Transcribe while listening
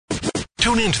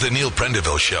Tune in to the Neil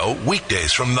Prendeville Show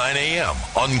weekdays from 9 a.m.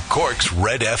 on Cork's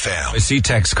RedFM. I see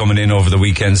texts coming in over the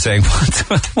weekend saying,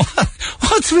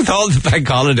 what's with all the bank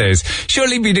holidays?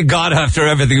 Surely be to God, after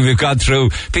everything we've gone through,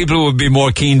 people would be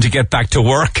more keen to get back to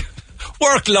work.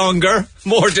 Work longer,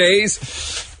 more days.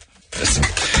 Listen,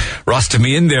 roster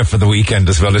me in there for the weekend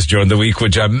as well as during the week,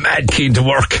 which I'm mad keen to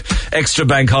work. Extra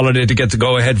bank holiday to get to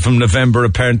go ahead from November,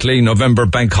 apparently. November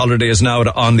bank holiday is now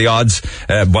on the odds.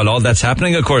 While all that's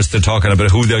happening, of course, they're talking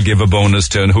about who they'll give a bonus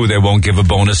to and who they won't give a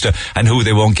bonus to and who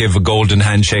they won't give a golden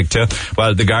handshake to.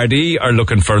 Well, the Gardaí are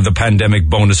looking for the pandemic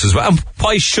bonus as well.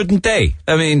 Why shouldn't they?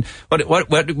 I mean,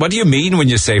 what do you mean when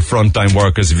you say frontline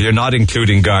workers if you're not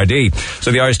including Gardaí?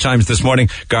 So the Irish Times this morning,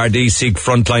 Gardaí seek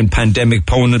frontline pandemic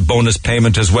bonus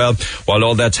payment as well. While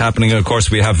all that's happening, of course,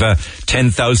 we have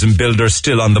 10,000 builders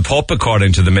still on the pup,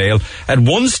 according to the Mail. At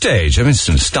one stage, I mean, it's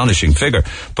an astonishing figure,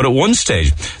 but at one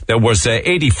stage, there was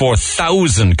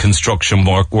 84,000 construction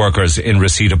workers in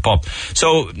receipt of pup.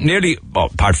 So nearly, well,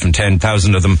 apart from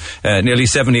 10,000 of them, nearly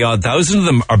 70,000 of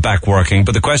them are back working.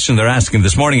 But the question they're asking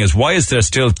this morning is, why is there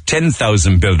still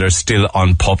 10,000 builders still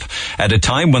on pup at a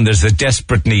time when there's a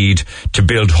desperate need to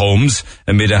build homes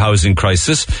amid a housing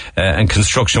crisis and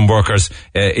construction workers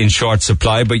in short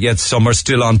supply, but yet some are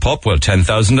still on pup? Well,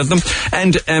 10,000 of them.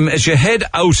 And as you head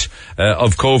out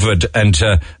of COVID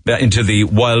and into the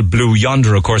wild blue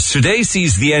yonder, of course, today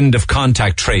sees the end of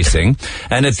contact tracing,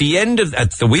 and at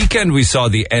the weekend we saw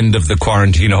the end of the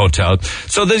quarantine hotel.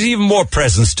 So there's even more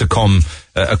presents to come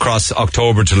across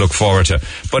October to look forward to.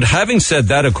 But having said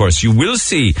that, of course, you will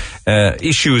see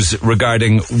issues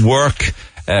regarding work,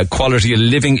 quality of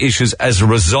living issues as a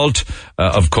result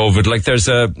of COVID. Like, there's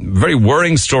a very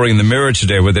worrying story in the Mirror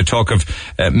today where they talk of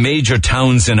major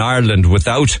towns in Ireland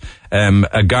without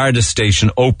a Garda station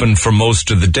open for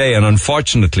most of the day. And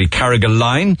unfortunately,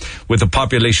 Carrigaline, with a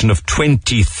population of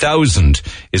 20,000,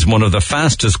 is one of the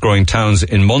fastest growing towns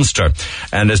in Munster.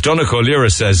 And as Donnacha O'Leary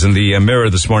says in the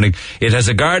Mirror this morning, it has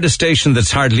a Garda station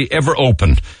that's hardly ever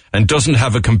open and doesn't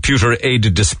have a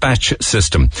computer-aided dispatch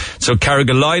system. So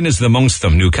Carrigaline is amongst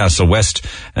them, Newcastle West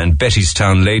and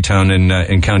Bettystown, Laytown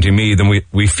in County Meath, and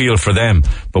we feel for them.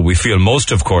 But we feel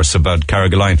most, of course, about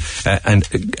Carrigaline. And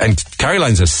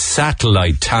Carrigaline's a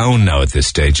satellite town now at this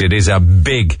stage. It is a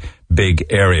big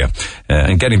area,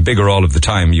 and getting bigger all of the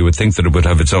time. You would think that it would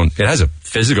have its own. It has a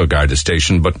physical Garda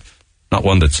station, but not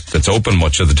one that's open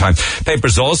much of the time.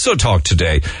 Papers also talk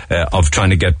today of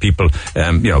trying to get people,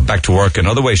 back to work in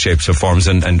other ways, shapes or forms,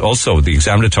 and also the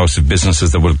Examiner talks of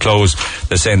businesses that will close.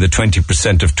 They're saying that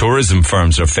 20% of tourism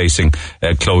firms are facing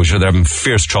closure. They're having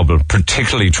fierce trouble,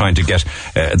 particularly trying to get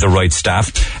the right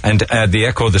staff. And the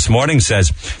Echo this morning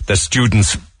says that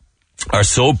students are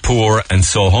so poor and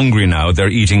so hungry now, they're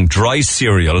eating dry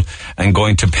cereal and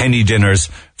going to penny dinners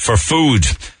for food.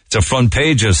 The front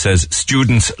page says,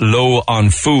 students low on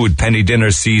food. Penny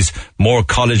Dinners sees more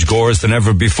college goers than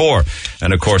ever before.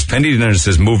 And of course, Penny Dinners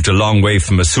has moved a long way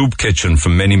from a soup kitchen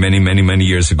from many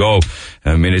years ago.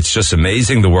 I mean, it's just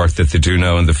amazing the work that they do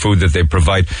now and the food that they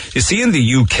provide. You see, in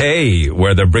the UK,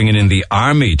 where they're bringing in the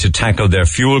army to tackle their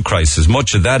fuel crisis,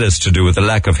 much of that is to do with the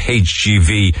lack of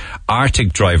HGV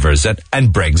Arctic drivers and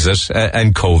Brexit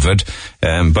and COVID,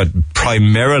 but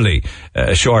primarily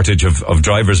a shortage of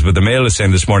drivers. But the Mail is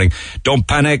saying this morning, don't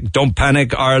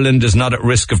panic, Ireland is not at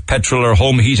risk of petrol or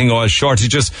home heating oil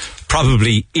shortages.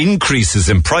 Probably increases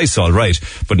in price, all right,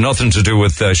 but nothing to do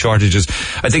with shortages.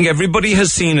 I think everybody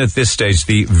has seen at this stage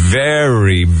the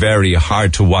very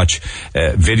hard to watch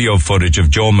video footage of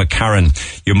Joe McCarran.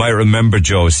 You might remember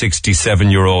Joe,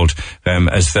 67-year-old,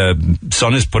 as the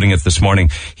Sun is putting it this morning.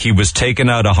 He was taken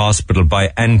out of hospital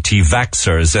by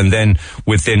anti-vaxxers, and then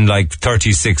within like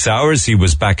 36 hours he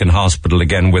was back in hospital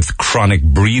again with chronic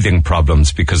breathing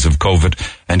problems because of COVID,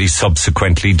 and he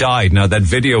subsequently died. Now, that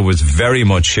video was very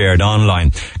much shared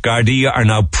online. Gardaí are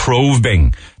now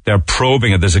probing. They're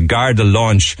probing it. There's a Garda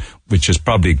launch, which is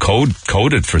probably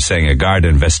coded for saying a Garda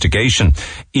investigation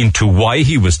into why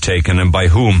he was taken and by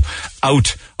whom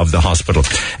out of the hospital.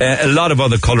 A lot of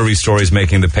other colory stories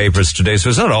making the papers today, so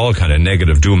it's not all kind of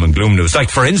negative doom and gloom news.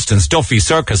 Like, for instance, Duffy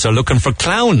Circus are looking for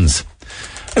clowns.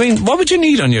 I mean, what would you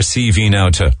need on your CV now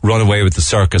to run away with the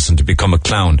circus and to become a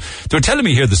clown? They were telling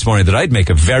me here this morning that I'd make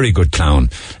a very good clown.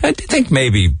 I think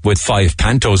maybe with 5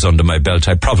 pantos under my belt,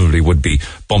 I probably would be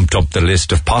bumped up the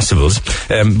list of possibles.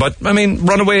 But, I mean,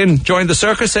 run away and join the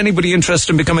circus? Anybody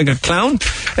interested in becoming a clown?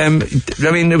 I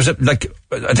mean, it was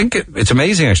I think it's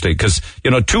amazing, actually, because,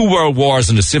 2 world wars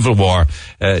and a civil war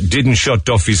didn't shut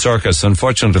Duffy Circus.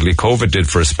 Unfortunately, COVID did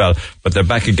for a spell, but they're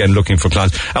back again looking for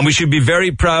clowns. And we should be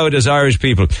very proud as Irish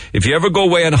people people, if you ever go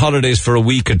away on holidays for a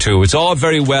week or two, it's all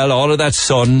very well, all of that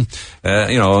sun,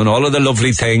 and all of the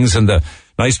lovely things and the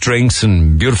nice drinks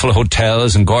and beautiful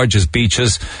hotels and gorgeous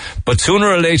beaches. But sooner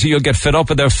or later you'll get fed up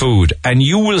with their food, and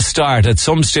you will start at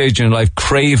some stage in your life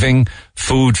craving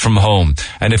food from home.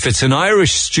 And if it's an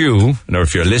Irish stew, or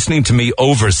if you're listening to me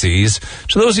overseas,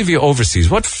 to those of you overseas,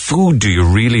 what food do you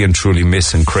really and truly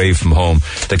miss and crave from home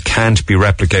that can't be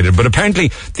replicated? But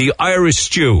apparently the Irish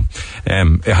stew,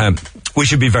 we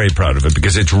should be very proud of it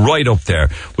because it's right up there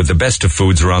with the best of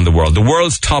foods around the world. The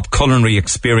world's top culinary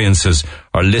experiences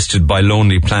are listed by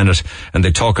Lonely Planet, and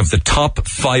they talk of the top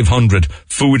 500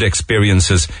 food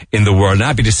experiences in the world. And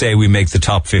happy to say we make the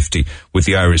top 50 with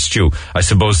the Irish stew. I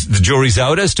suppose the jury's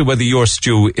out as to whether your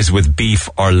stew is with beef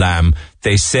or lamb.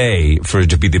 They say for it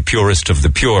to be the purest of the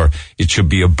pure, it should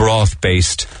be a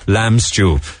broth-based lamb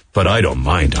stew. But I don't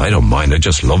mind. I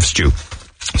just love stew.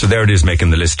 So there it is, making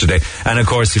the list today. And of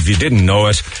course, if you didn't know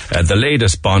it, the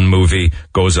latest Bond movie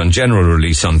goes on general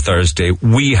release on Thursday.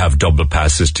 We have double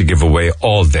passes to give away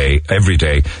all day, every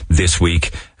day this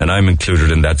week, and I'm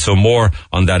included in that. So more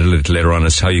on that a little later on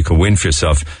as to how you can win for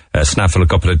yourself, snaffle a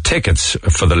couple of tickets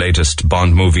for the latest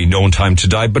Bond movie, No Time to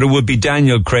Die. But it will be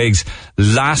Daniel Craig's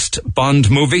last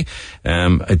Bond movie.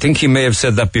 I think he may have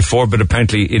said that before, but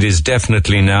apparently it is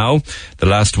definitely now the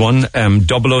last one.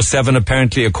 007,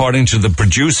 apparently, according to the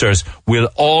producers, will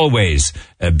always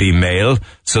be male,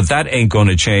 so that ain't going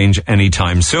to change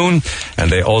anytime soon.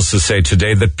 And they also say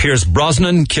today that Pierce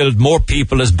Brosnan killed more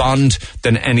people as Bond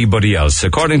than anybody else.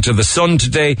 According to The Sun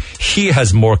today, he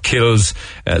has more kills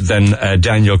than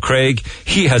Daniel Craig.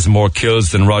 He has more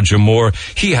kills than Roger Moore.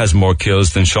 He has more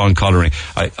kills than Sean Connery.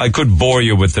 I could bore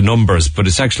you with the numbers, but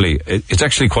it's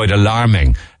actually quite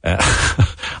alarming.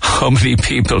 How many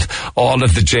people all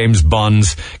of the James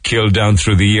Bonds killed down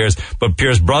through the years. But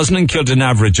Pierce Brosnan killed an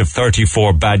average of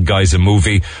 34 bad guys a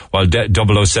movie, while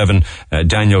 007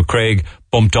 Daniel Craig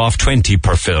bumped off 20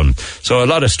 per film. So a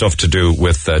lot of stuff to do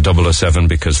with 007,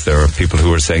 because there are people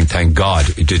who are saying, thank God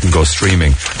it didn't go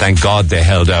streaming. Thank God they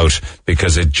held out,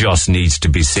 because it just needs to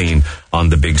be seen on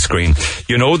the big screen.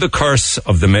 You know, the curse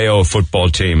of the Mayo football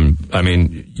team, I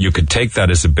mean, you could take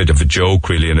that as a bit of a joke,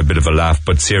 really, and a bit of a laugh.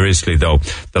 But seriously, though,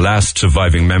 the last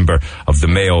surviving member of the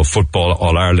Mayo football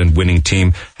All-Ireland winning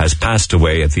team has passed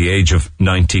away at the age of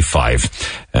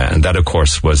 95. And that, of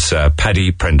course, was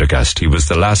Paddy Prendergast. He was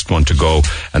the last one to go.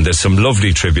 And there's some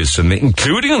lovely tributes to him,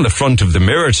 including on the front of the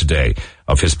Mirror today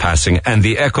of his passing. And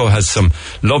the Echo has some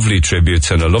lovely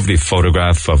tributes and a lovely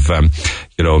photograph of,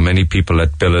 many people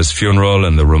at Billa's funeral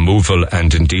and the removal,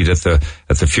 and indeed at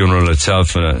the funeral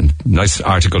itself. A nice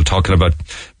article talking about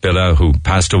Billa, who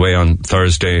passed away on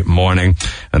Thursday morning,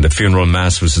 and the funeral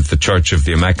mass was at the Church of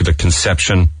the Immaculate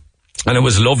Conception. And it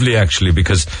was lovely, actually,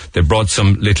 because they brought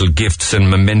some little gifts and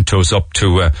mementos up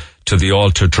to the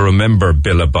altar to remember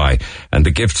Billa by. And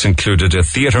the gifts included a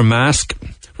theatre mask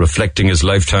reflecting his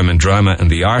lifetime in drama and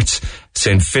the arts,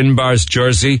 St. Finbarr's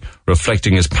jersey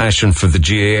reflecting his passion for the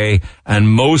GAA, and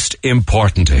most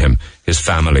important to him, his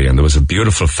family. And there was a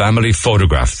beautiful family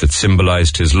photograph that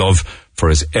symbolised his love for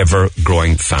his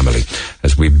ever-growing family.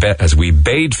 As we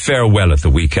bade farewell at the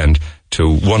weekend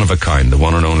to one of a kind, the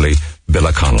one and only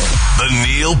Bill Connell. The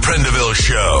Neil Prendeville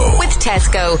Show. With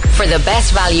Tesco. For the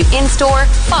best value in-store,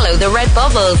 follow the red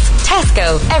bubbles.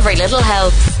 Tesco. Every little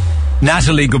helps.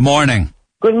 Natalie, good morning.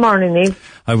 Good morning, Neil.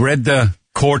 I read the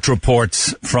court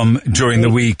reports from during the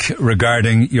week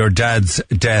regarding your dad's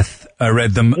death. I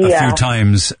read them a few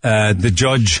times. The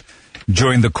judge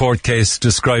during the court case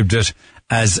described it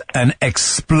as an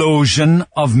explosion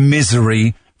of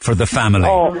misery for the family.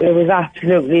 Oh, it was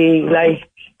absolutely,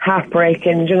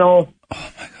 heartbreaking, Oh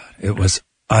my God. It was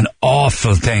an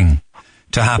awful thing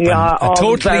to happen. Yeah,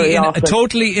 a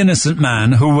totally innocent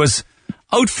man who was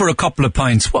out for a couple of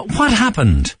pints. What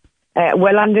happened?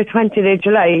 Well, on the 20th of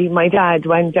July, my dad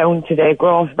went down to the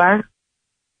Grove Bar,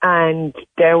 and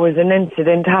there was an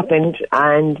incident happened,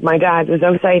 and my dad was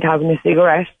outside having a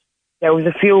cigarette. There was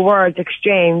a few words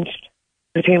exchanged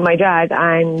between my dad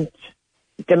and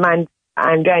the man,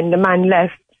 and then the man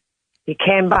left. He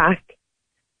came back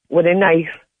with a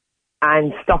knife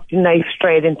and stuck the knife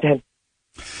straight into him.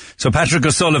 So Patrick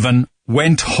O'Sullivan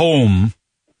went home.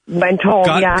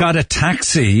 Got a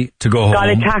taxi to go home. Got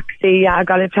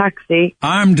a taxi.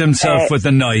 Armed himself with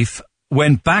a knife.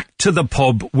 Went back to the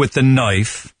pub with the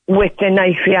knife.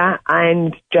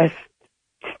 And just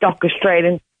stuck it straight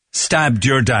in. Stabbed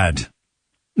your dad.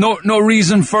 No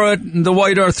reason for it in the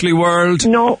wide earthly world?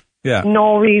 No. Yeah.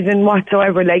 No reason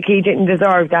whatsoever. He didn't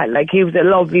deserve that. He was a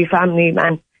lovely family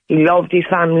man. He loved his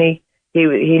family.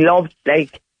 He loved,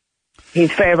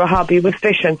 his favourite hobby was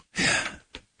fishing.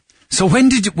 So when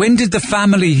did the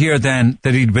family hear then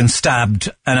that he'd been stabbed,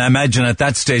 and I imagine at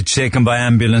that stage taken by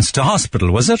ambulance to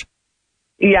hospital, was it?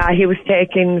 Yeah, he was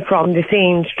taken from the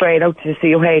scene straight out to the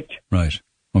COH. Right,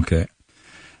 okay.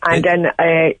 And then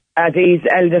as his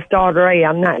eldest daughter,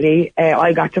 Natalie,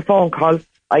 I got a phone call.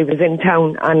 I was in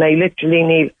town and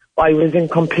I was in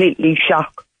completely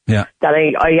shock. Yeah. That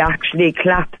I actually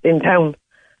collapsed in town,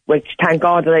 which thank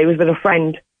God that I was with a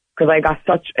friend, because I got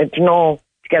to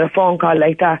get a phone call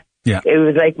like that. Yeah. It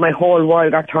was like my whole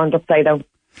world got turned upside down.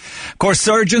 Of course,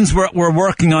 surgeons were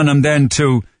working on him then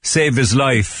to save his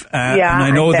life. And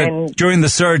I know that during the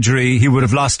surgery, he would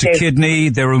have lost a kidney.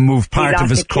 They removed part of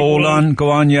his colon. Go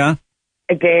on, yeah.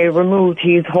 They removed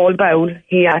his whole bowel.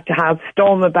 He had to have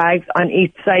stoma bags on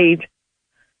each side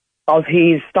of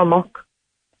his stomach.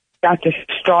 That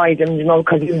destroyed him,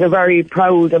 because he was a very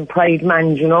proud and pride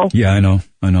man, Yeah, I know.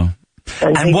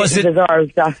 And was it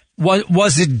deserves that?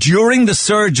 Was it during the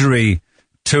surgery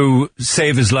to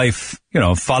save his life,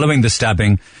 following the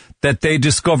stabbing, that they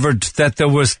discovered that there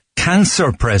was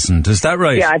cancer present? Is that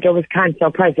right? Yeah, there was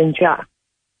cancer present, yeah.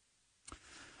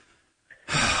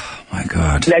 My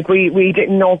God. Like, we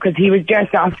didn't know, because he was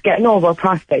just after getting over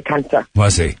prostate cancer.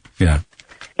 Was he? Yeah.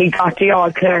 He got the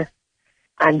all clear.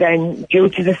 And then, due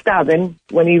to the stabbing,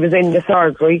 when he was in the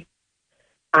surgery,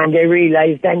 and they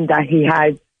realised then that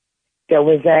there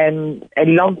was a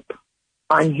lump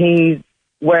on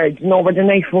where the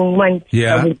knife wound went.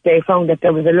 Yeah. They found that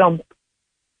there was a lump.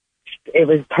 It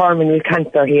was terminal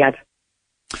cancer he had.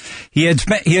 He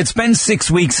had spent 6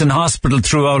 weeks in hospital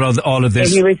throughout all of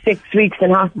this. He was 6 weeks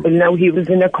in hospital. Now he was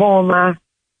in a coma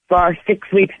for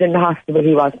 6 weeks in the hospital.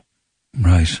 He was.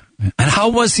 Right. And how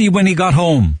was he when he got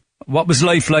home? What was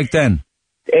life like then?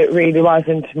 It really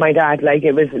wasn't my dad. Like,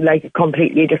 it was like a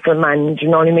completely different man. Do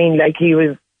you know what I mean? Like, he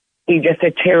just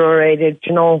deteriorated.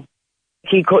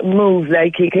 He couldn't move.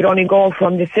 Like, he could only go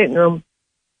from the sitting room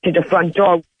to the front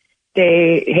door.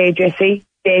 The HSE,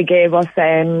 they gave us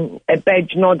a bed,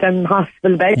 them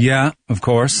hospital beds. Yeah, of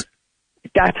course.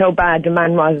 That's how bad the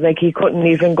man was. Like, he couldn't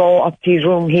even go up to his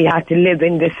room. He had to live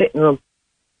in the sitting room.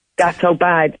 That's how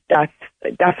bad. That's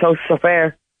how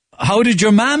severe. How did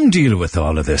your mum deal with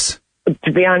all of this?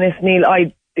 To be honest, Neil,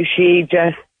 she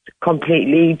just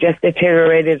completely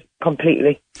deteriorated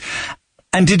completely.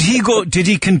 And did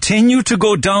he continue to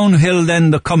go downhill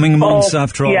then the coming months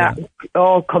after all? Yeah.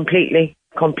 Oh, completely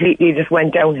just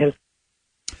went downhill.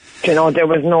 There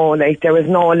was no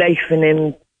life in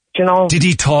him, Did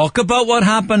he talk about what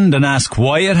happened and ask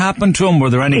why it happened to him?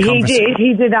 Were there any conversations?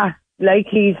 He did that. Like,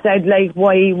 he said, like,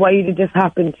 why did this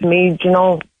happen to me,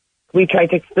 We tried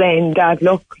to explain that,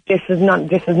 look, this is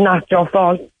not your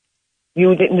fault.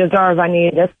 You didn't deserve any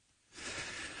of this.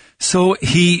 So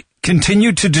he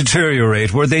continued to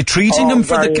deteriorate. Were they treating him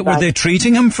for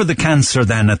the cancer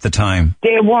then at the time?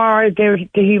 They were.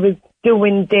 He was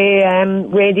doing the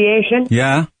radiation.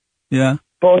 Yeah.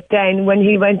 But then when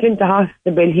he went into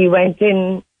hospital, he went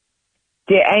in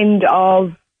the end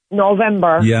of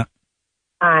November. Yeah.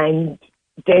 And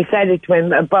they said it to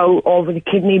him about over the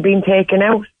kidney being taken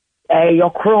out.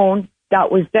 Your Crohn,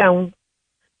 that was down.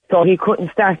 So he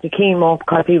couldn't start the chemo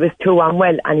because he was too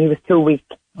unwell and he was too weak.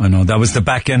 I know, that was the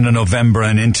back end of November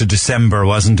and into December,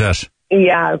 wasn't it?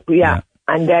 Yeah.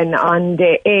 And then on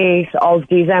the 8th of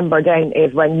December then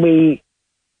is when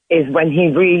he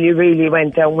really, really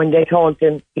went down, when they told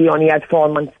him he only had 4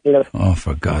 months to live. Oh,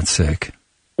 for God's sake.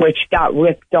 Which that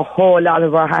ripped the whole lot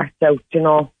of our hearts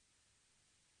out,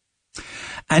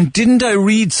 And didn't I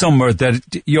read somewhere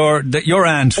that your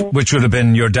aunt, which would have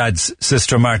been your dad's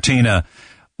sister Martina,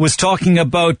 was talking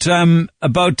about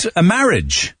a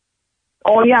marriage?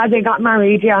 Oh yeah, they got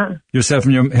married. Yeah. Himself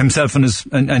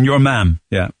and your mum.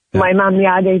 Yeah. My mum.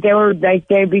 Yeah, they were like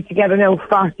they'd be together now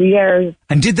 40 years.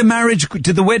 And did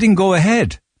the wedding go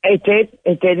ahead? It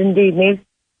did indeed, Neil.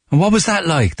 And what was that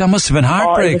like? That must have been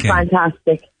heartbreaking. Oh, it was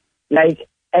fantastic. Like,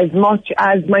 as much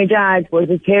as my dad was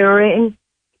deteriorating,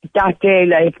 that day,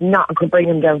 like, nothing could bring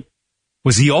him down.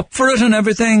 Was he up for it and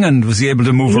everything? And was he able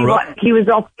to move around? He was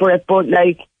up for it, but,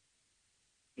 like,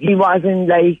 he wasn't,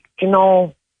 like,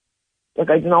 like,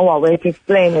 I don't know what way to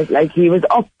explain it. Like, he was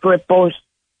up for it, but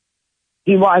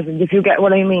he wasn't, if you get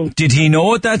what I mean. Did he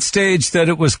know at that stage that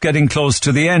it was getting close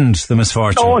to the end, the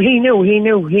misfortune? Oh, he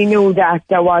knew that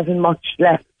there wasn't much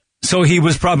left. So he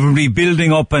was probably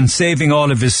building up and saving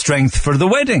all of his strength for the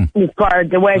wedding. For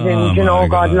the wedding,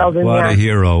 God love him. What a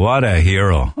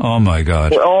hero. Oh my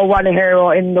God. Oh, what a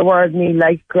hero in the world, me.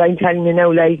 Like, I'm telling you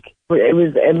now, like, it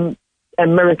was a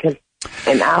miracle.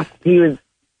 And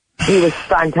he was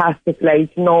fantastic,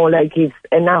 like, like, he's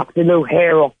an absolute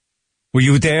hero. Were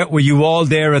you there? Were you all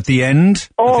there at the end?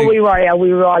 Oh, we were, yeah.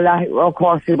 We were all, of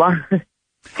course we were.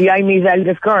 See, I'm his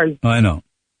eldest girl. I know.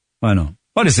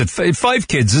 What is it? 5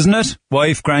 kids, isn't it?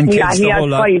 Wife, grandkids, yeah, the whole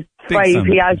lot? Five.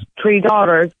 He has 3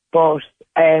 daughters, but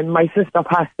my sister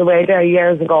passed away there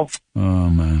years ago. Oh,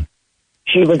 man.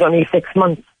 She was only 6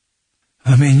 months.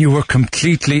 I mean, you were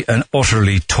completely and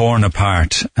utterly torn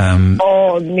apart.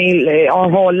 Nearly.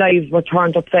 Our whole lives were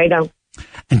turned upside down.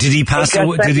 And did he pass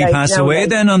away? Did he pass away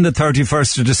then on the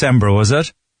 31st of December? Was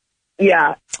it?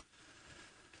 Yeah.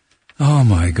 Oh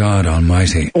my God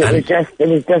Almighty! It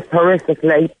was just horrific.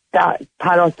 Like that,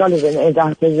 Pat O'Sullivan is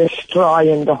after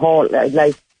destroying the whole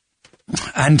like.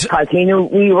 And because he knew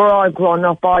we were all grown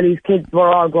up, all these kids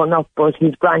were all grown up, but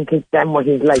his grandkids then were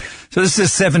his life. So this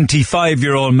is a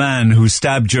 75-year-old man who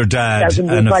stabbed your dad.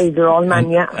 75-year-old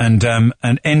man, yeah. And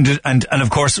ended and of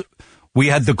course we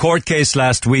had the court case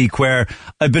last week where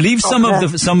I believe some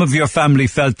of your family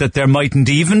felt that there mightn't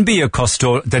even be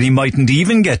that he mightn't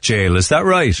even get jail. Is that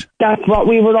right? That's what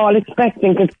we were all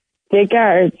expecting, because the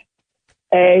guard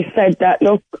said that,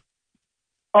 look,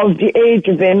 of the age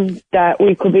of him, that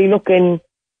we could be looking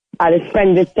at a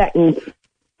suspended sentence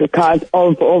because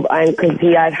because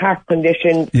he had heart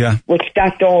conditions, which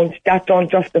that don't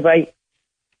justify.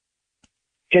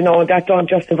 That don't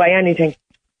justify anything.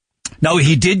 Now,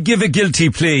 he did give a guilty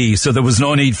plea, so there was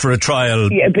no need for a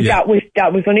trial. Yeah, but that was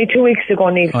only 2 weeks ago,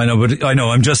 Neil. I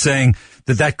know. I'm just saying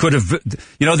that could have,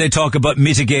 they talk about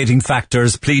mitigating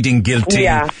factors, pleading guilty,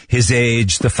 his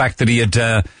age, the fact that he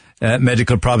had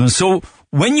medical problems. So,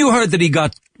 when you heard that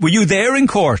were you there in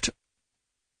court?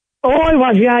 Oh, I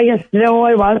was, yesterday,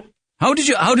 I was. How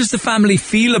does the family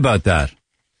feel about that?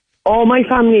 Oh, my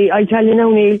family, I tell you now,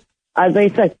 Neil, as I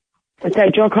said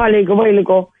to your colleague a while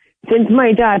ago, since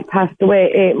my dad passed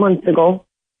away 8 months ago,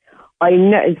 I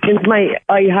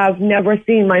have never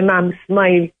seen my mum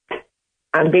smile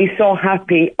and be so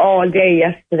happy all day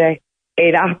yesterday.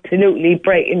 It absolutely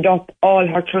brightened up all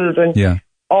her children,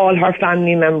 all her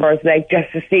family members, like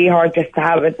just to see her, just to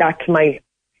have that smile,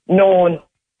 knowing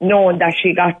that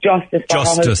she got justice for her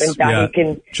husband,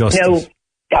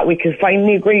 that we can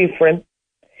finally grieve for him,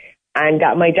 and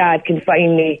that my dad can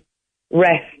finally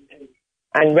rest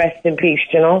in peace,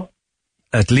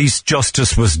 At least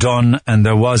justice was done and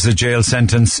there was a jail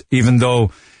sentence, even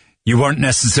though you weren't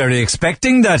necessarily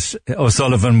expecting that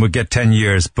O'Sullivan would get 10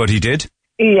 years, but he did.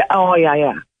 Yeah, oh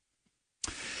yeah.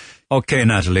 Okay,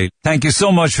 Natalie, thank you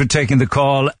so much for taking the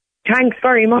call. Thanks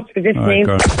very much for this,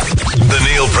 Neil. The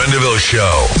Neil Prendeville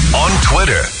Show on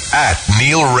Twitter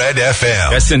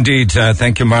 @NeilRedFM. Yes, indeed.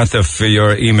 Thank you, Martha, for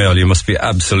your email. You must be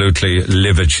absolutely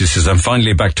livid. She says, I'm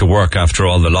finally back to work after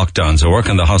all the lockdowns. I work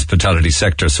in the hospitality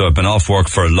sector, so I've been off work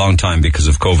for a long time because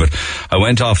of COVID. I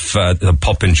went off the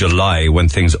pup in July when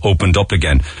things opened up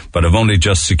again, but I've only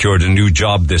just secured a new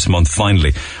job this month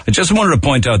finally. I just wanted to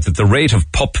point out that the rate of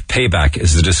pup payback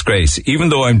is a disgrace. Even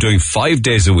though I'm doing 5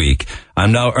 days a week,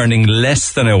 I'm now earning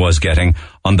less than I was getting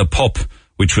on the pup,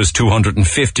 which was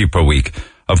 $250 per week.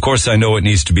 Of course, I know it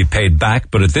needs to be paid back,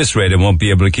 but at this rate, I won't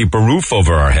be able to keep a roof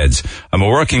over our heads. I'm a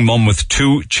working mum with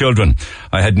 2 children.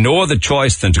 I had no other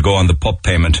choice than to go on the pup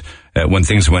payment when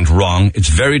things went wrong. It's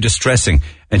very distressing.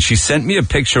 And she sent me a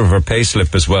picture of her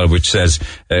payslip as well, which says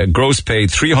gross pay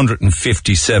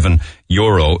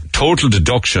 €357, total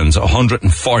deductions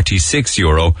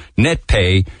 €146, net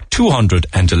pay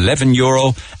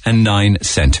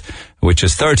 €211.09, which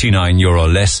is €39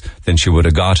 less than she would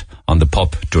have got on the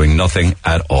pup doing nothing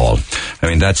at all. I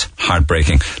mean, that's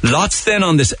heartbreaking. Lots then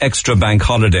on this extra bank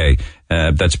holiday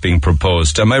that's being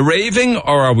proposed. Am I raving,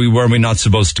 or were we not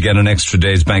supposed to get an extra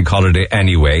day's bank holiday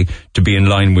anyway to be in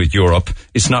line with Europe?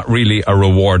 It's not really a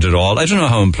reward at all. I don't know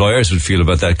how employers would feel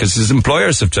about that, because as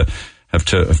employers have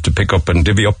to pick up and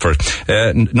divvy up for it.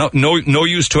 No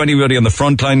use to anybody on the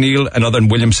front line, Neil. Another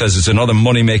William says it's another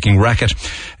money-making racket.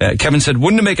 Kevin said,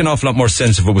 wouldn't it make an awful lot more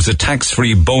sense if it was a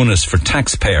tax-free bonus for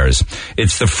taxpayers?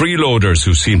 It's the freeloaders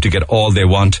who seem to get all they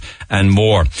want and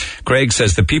more. Craig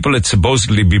says the people that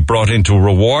supposedly be brought into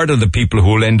reward are the people who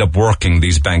will end up working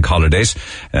these bank holidays.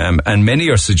 And many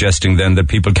are suggesting then that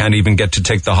people can't even get to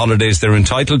take the holidays they're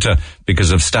entitled to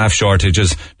because of staff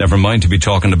shortages, never mind to be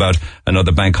talking about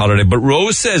another bank holiday. But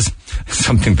Rose says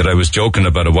something that I was joking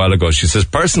about a while ago. She says,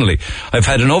 personally, I've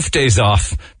had enough days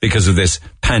off because of this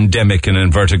pandemic in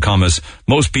inverted commas.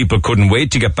 Most people couldn't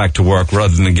wait to get back to work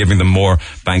rather than giving them more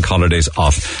bank holidays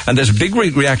off. And there's a big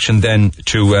reaction then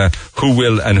to who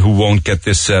will and who won't get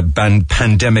this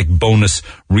pandemic bonus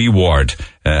reward,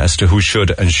 as to who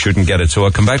should and shouldn't get it. So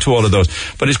I'll come back to all of those.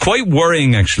 But it's quite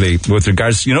worrying, actually, with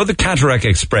regards, the Cataract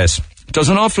Express. It does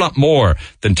an awful lot more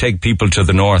than take people to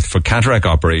the north for cataract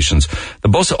operations. The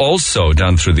bus also,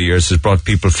 down through the years, has brought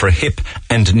people for hip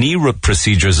and knee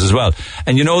procedures as well.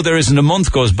 And you know, there isn't a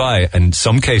month goes by, and in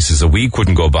some cases a week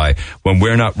wouldn't go by, when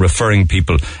we're not referring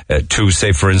people to,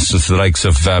 say, for instance, the likes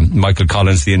of Michael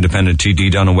Collins, the independent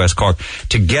TD down in West Cork,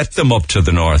 to get them up to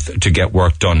the north to get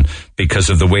work done because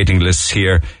of the waiting lists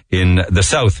here in the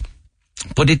south.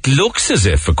 But it looks as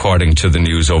if, according to the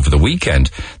news over the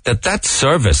weekend, that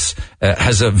service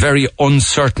has a very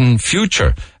uncertain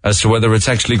future as to whether it's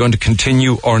actually going to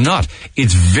continue or not.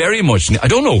 It's very much, I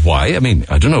don't know why. I mean,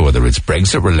 I don't know whether it's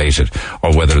Brexit related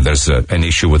or whether there's an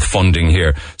issue with funding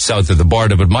here south of the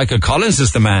border. But Michael Collins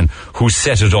is the man who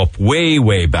set it up way,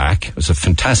 way back. It was a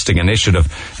fantastic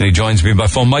initiative. And he joins me by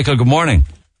phone. Michael, good morning.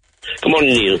 Good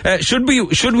morning, Neil. Should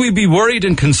we be worried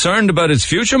and concerned about its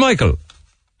future, Michael?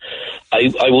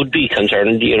 I would be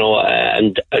concerned,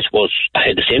 and I suppose I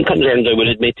had the same concerns, I will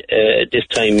admit, this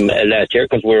time last year,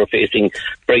 because we were facing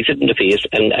Brexit in the face,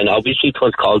 and obviously it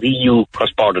was called the EU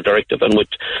Cross-Border Directive, and with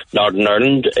Northern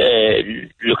Ireland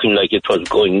looking like it was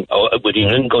going, with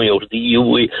England going out of the EU,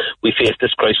 we faced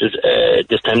this crisis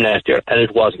this time last year, and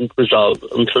it wasn't resolved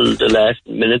until the last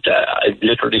minute. I'd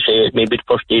literally say maybe the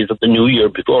first days of the new year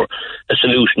before a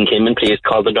solution came in place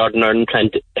called the Northern Ireland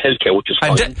Planned Healthcare, which is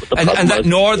fine. And that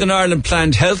Northern Ireland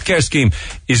Planned Healthcare scheme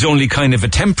is only kind of a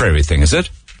temporary thing, is it?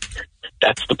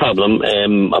 That's the problem.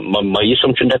 My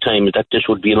assumption at that time is that this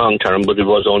would be long term, but it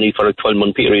was only for a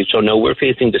 12-month period. So now we're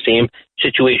facing the same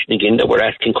situation again, that we're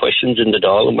asking questions in the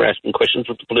Dáil, and we're asking questions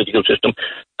of the political system.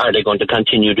 Are they going to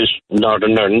continue this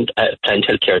Northern Ireland Planned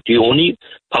Healthcare? The only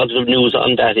positive news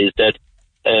on that is that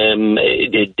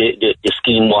the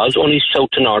scheme was only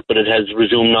south to north, but it has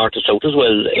resumed north to south as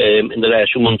well in the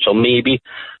last few months. So maybe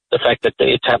the fact that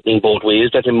it's happening both ways,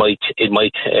 that it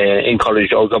might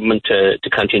encourage our government to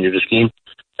continue the scheme,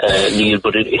 Neil.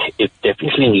 But it's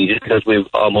definitely needed, because we've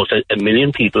almost a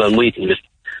million people on waiting list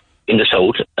in the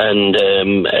south, and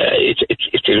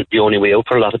it's the only way out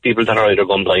for a lot of people that are either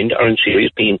gone blind or in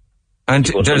serious pain.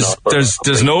 And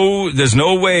there's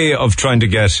no way of trying to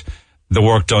get the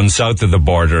work done south of the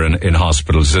border in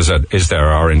hospitals, is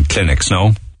there, or in clinics?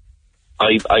 No.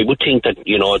 I would think that,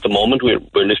 at the moment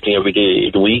we're listening every day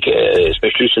of the week,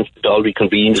 especially since the Dáil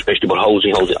reconvened, especially about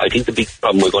housing. I think the big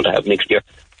problem we're going to have next year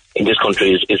in this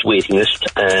country is waiting list.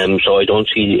 So I don't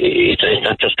see, it's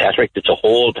not just cataract, it's a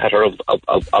whole pattern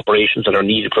of operations that are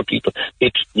needed for people.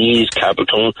 It's knees, carpal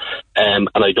tunnel, and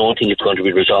I don't think it's going to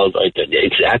be resolved.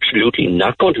 It's absolutely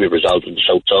not going to be resolved in the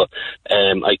south. So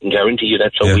I can guarantee you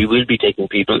that. So we will be taking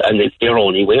people, and it's their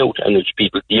only way out. And it's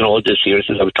people, the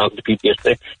seriousness. I was talking to people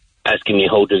yesterday, asking me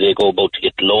how do they go about to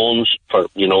get loans for,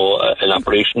 an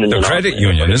operation. In the credit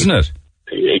union, isn't it?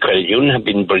 A credit union have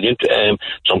been brilliant.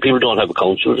 Some people don't have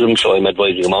accounts with them, so I'm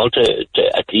advising them all to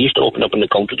at least open up an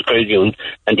account with the credit union,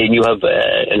 and then you have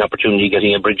an opportunity of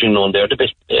getting a bridging loan there. The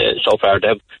best so far to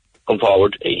have come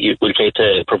forward, we'll try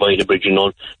to provide a bridging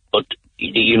loan, but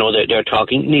they're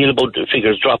talking, Neil, about the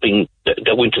figures dropping that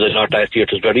went to the north last year.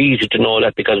 It was very easy to know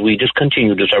that, because we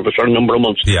discontinued the service for a number of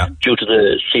months due to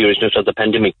the seriousness of the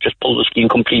pandemic. Just pulled the scheme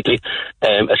completely.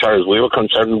 As far as we were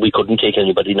concerned, we couldn't take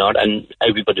anybody north, and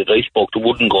everybody that I spoke to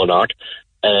wouldn't go north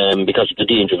because of the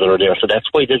dangers that are there. So that's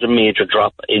why there's a major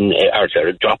drop in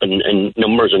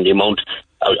numbers and the amount.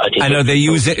 I know they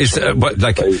use it. Is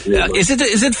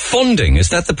it funding? Is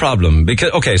that the problem?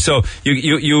 Because so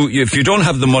you if you don't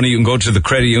have the money, you can go to the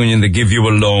credit union. They give you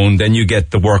a loan, then you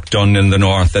get the work done in the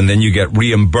north, and then you get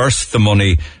reimbursed the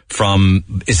money from.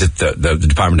 Is it the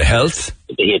Department of Health?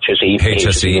 The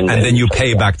HSE, and then you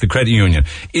pay back the credit union.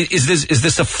 Is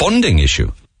this a funding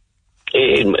issue?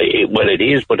 Well, it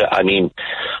is, but I mean,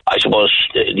 I suppose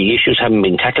the issues haven't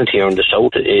been tackled here in the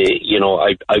south.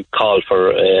 I call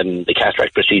for the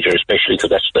cataract procedure, especially because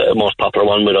that's the most popular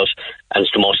one with us, and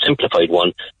it's the most simplified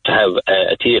one, to have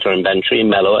a theatre in Bantry, in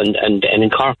Mallow, and in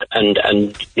Cork, and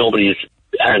nobody's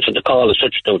answered the call as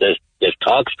such. Now there's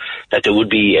talks that there would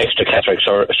be extra cataract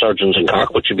surgeons in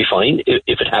Cork, which would be fine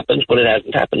if it happens, but it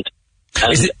hasn't happened.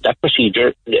 And that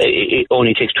procedure, it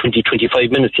only takes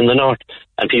 20-25 minutes in the north,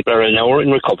 and people are an hour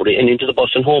in recovery and into the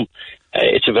bus and home.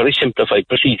 It's a very simplified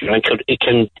procedure, and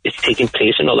it's taking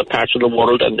place in other parts of the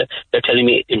world, and they're telling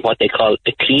me in what they call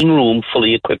a clean room,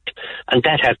 fully equipped, and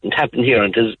that hasn't happened here,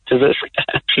 and it's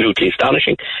absolutely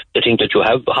astonishing to think that you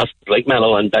have hospitals like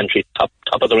Mallow and Bantry, top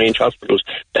of the range hospitals,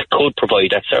 that could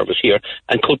provide that service here,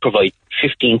 and could provide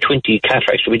 15-20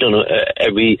 cataracts to be done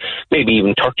every, maybe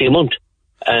even 30 a month.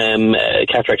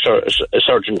 cataract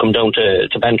surgeon come down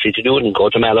to Bantry to do it and go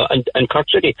to Mallow and Cork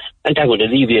City, and that would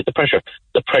alleviate the pressure.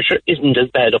 The pressure isn't as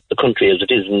bad up the country as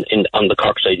it is on the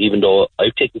Cork side, even though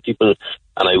I've taken people,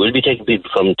 and I will be taking people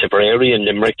from Tipperary and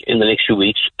Limerick in the next few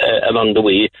weeks along the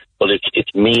way, but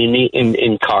it's mainly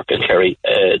in Cork and Kerry.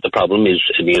 The problem is,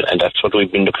 and that's what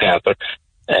we've been looking after.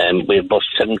 We have bus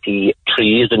 73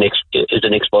 is the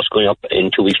next bus going up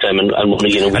in 2 weeks' time, and one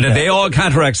again. And are they all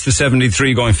cataracts, the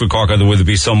 73 going for Cork, or will there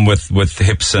be some with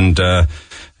hips and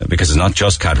because it's not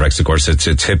just cataracts, of course,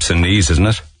 it's hips and knees, isn't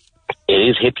it? It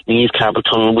is hips, knees, carpal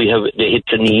tunnel. We have the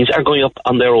hips and knees are going up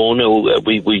on their own.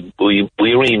 We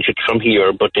arrange it from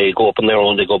here, but they go up on their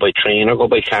own. They go by train or go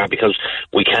by car because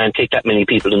we can't take that many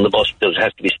people in the bus because it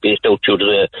has to be spaced out due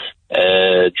to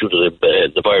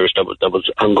the virus that was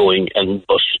ongoing, and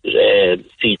bus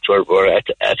seats were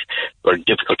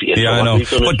difficult to get. Yeah, I know.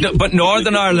 But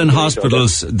Northern Ireland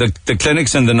hospitals, the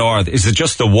clinics in the north, is it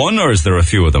just the one, or is there a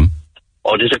few of them?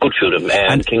 Oh, there's a good few of them.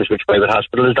 Kingsbridge Private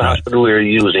Hospital is the hospital we're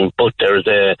using, but there's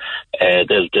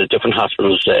different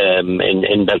hospitals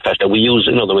in Belfast that we use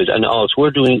in other ways. And also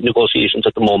we're doing negotiations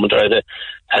at the moment at a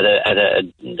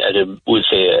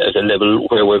level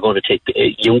where we're going to take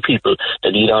young people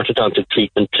that need orthodontic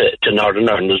treatment to Northern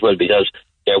Ireland as well, because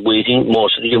they're waiting,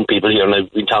 most of the young people here, and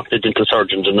I've been talking to dental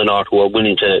surgeons in the north who are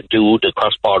willing to do the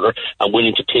cross-border and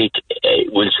willing to take,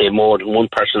 we'll say, more than one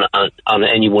person on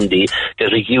any one day.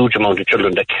 There's a huge amount of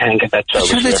children that can't get that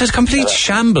service. So it's a complete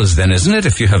shambles then, isn't it?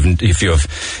 If you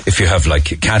have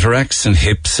like cataracts and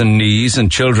hips and knees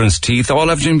and children's teeth, all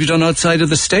having to be done outside of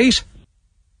the state.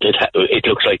 It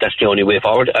looks like that's the only way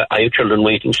forward. I have children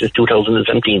waiting since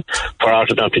 2017 for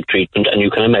orthodontic treatment, and you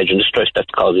can imagine the stress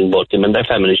that's causing both them and their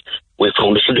families. We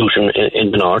found a solution in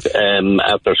the north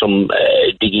after some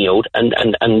digging out, and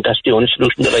that's the only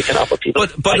solution that I can offer people.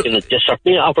 But I can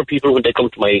certainly offer people when they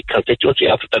come to my constituency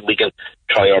after that we can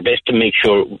try our best to make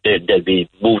sure they'll be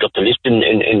moved up the list in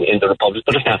the Republic,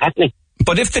 but it's not happening.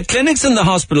 But if the clinics and the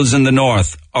hospitals in the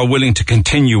north are willing to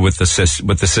continue with the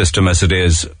system as it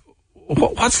is,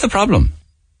 what's the problem?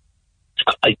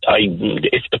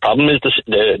 If the problem is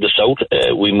the south,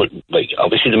 we must,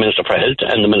 obviously the Minister for Health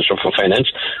and the Minister for Finance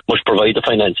must provide the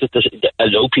finances to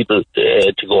allow people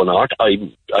to go north. I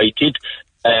did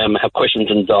have questions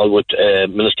involved with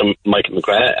Minister Michael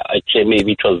McGrath. I'd say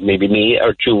maybe it was May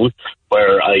or June,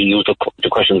 where I used the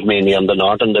questions mainly on the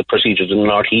north and the procedures in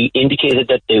the north. He indicated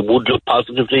that they would look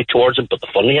positively towards it, but the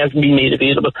funding hasn't been made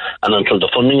available. And until the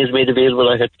funding is made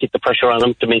available, I have to keep the pressure on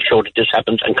them to make sure that this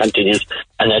happens and continues,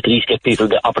 and at least get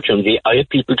people the opportunity. I have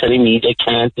people telling me they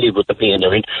can't live with the pain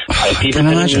they're in. I have people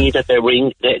telling me that they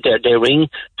ring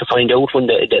to find out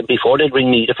before they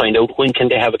ring me to find out when can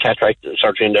they have a cataract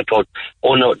surgery, and they're told,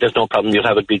 oh no, there's no problem, you'll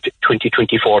have it be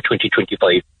 2024,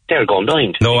 2025. They're going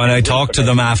blind. No, and I talk to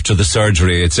them after the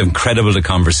surgery. It's incredible the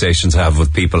conversations I have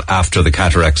with people after the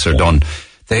cataracts are done.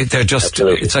 They're just,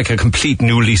 absolutely. It's like a complete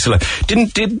new lease of life.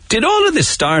 Did all of this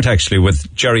start actually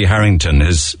with Jerry Harrington?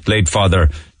 His late father,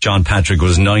 John Patrick,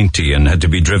 was 90 and had to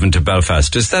be driven to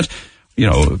Belfast. Is that,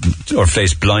 or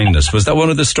faced blindness? Was that one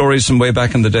of the stories from way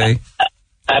back in the day?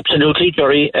 Absolutely.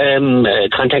 Jerry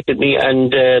contacted me,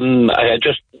 and I had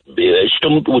just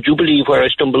stumbled. Would you believe where I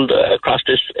stumbled across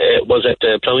this was at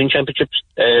the ploughing championships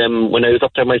when I was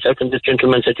up there myself, and this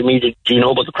gentleman said to me, do you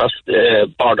know about the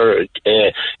cross-border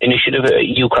initiative,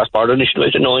 EU cross-border initiative?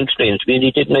 I said, no, explain it to me, and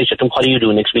he did, and I said to him, what are you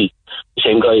doing next week? The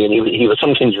same guy, and he was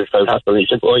some Kingsbridge Private Hospital, and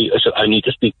he said, I said, I need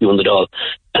to speak to you on the doll.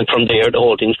 And from there, the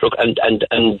whole thing struck, and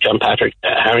John Patrick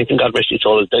Harrington, God rest his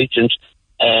soul, has died since.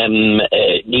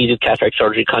 Needed cataract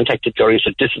surgery, contacted Jerry,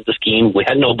 said this is the scheme. We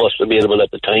had no bus available at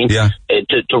the time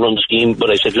to run the scheme, but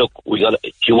I said, look, do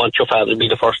you want your father to be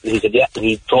the first? And he said, yeah, and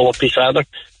he drove up his father,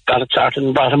 got it started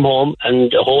and brought him home, and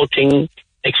the whole thing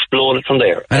exploded from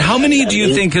there. And how many do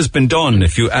you think has been done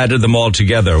if you added them all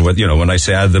together? With, when I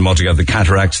say added them all together, the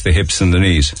cataracts, the hips and the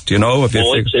knees, do you know? I'd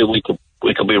say we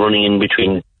could be running in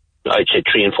between, I'd say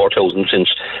 3,000 and 4,000 since,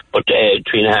 but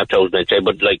 3,500 I'd say,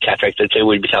 but like cataracts I'd say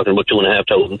we'll be talking about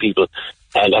 2,500 people.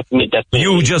 And that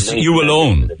you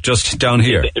alone, just down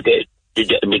here?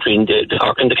 Between the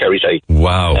Cork and the Kerry side.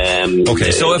 Wow.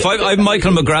 Okay, so if I've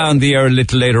Michael McGrath on the air a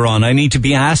little later on, I need to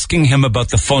be asking him about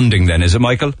the funding then, is it,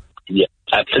 Michael? Yeah.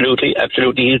 Absolutely.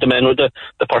 He's the man with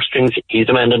the purse strings. He's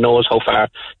the man that knows how far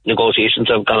negotiations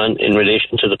have gone in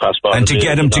relation to the cross-border. And to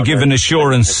get him to give an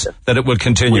assurance that it will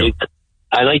continue.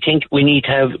 And I think we need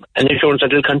to have an assurance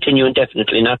that it will continue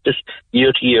indefinitely, not this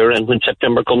year to year, and when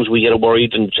September comes we get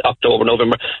worried, and October,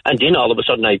 November, and then all of a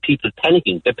sudden I have people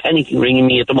panicking. They're panicking, ringing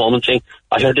me at the moment saying,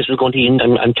 I heard this was going to end,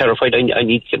 I'm terrified, I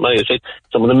need to get my eyesight.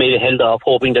 Some of them may have held off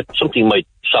hoping that something might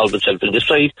solve itself in this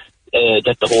side.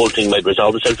 that the whole thing might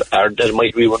resolve itself, or that it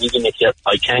might rerun again next year.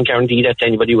 I can't guarantee that to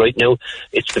anybody right now.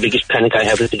 It's the biggest panic I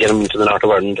have is to get him into the north of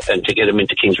Ireland and to get him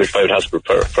into Kingsbridge Private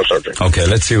Hospital for surgery. Okay,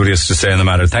 let's see what he has to say on the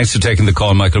matter. Thanks for taking the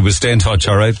call, Michael. We'll stay in touch,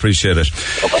 all right? Appreciate it.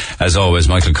 Okay. As always,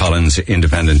 Michael Collins,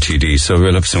 independent TD. So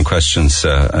we'll have some questions,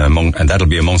 and that'll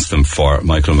be amongst them for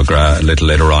Michael McGrath a little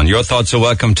later on. Your thoughts are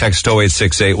welcome. Text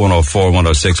 0868 104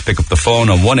 106. Pick up the phone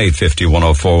on 1850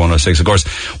 104 106. Of course,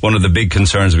 one of the big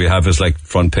concerns we have is like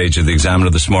front page of the Examiner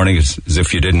this morning, as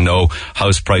if you didn't know,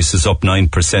 house prices up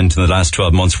 9% in the last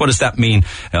 12 months. What does that mean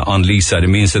on Leaside? It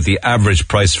means that the average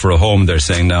price for a home, they're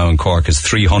saying now in Cork, is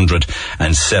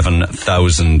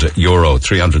 €307,000.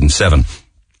 307.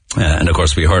 And of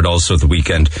course we heard also at the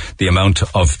weekend the amount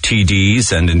of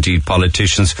TDs and indeed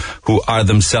politicians who are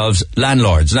themselves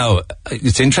landlords. Now,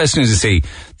 it's interesting to see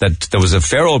that there was a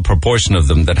fair old proportion of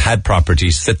them that had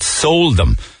properties that sold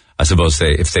them. I suppose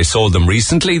if they sold them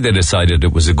recently, they decided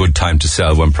it was a good time to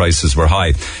sell when prices were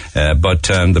high. But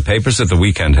the papers at the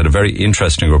weekend had a very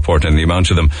interesting report on the amount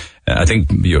of them. I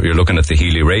think you're looking at the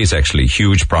Healy-Rays, actually,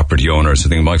 huge property owners. I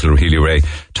think Michael Healy-Ray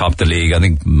topped the league. I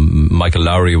think Michael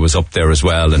Lowry was up there as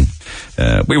well. And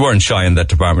we weren't shy in that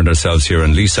department ourselves here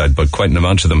in Leaside, but quite an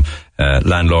amount of them,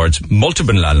 landlords,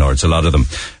 multiple landlords, a lot of them.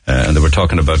 And they were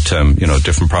talking about,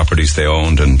 different properties they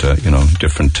owned and,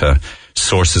 different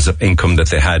sources of income that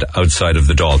they had outside of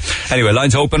the Dáil. Anyway,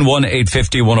 lines open,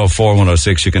 1850 104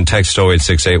 106. You can text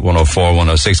 0868 104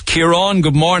 106. Kieran,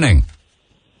 good morning.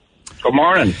 Good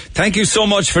morning. Thank you so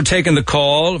much for taking the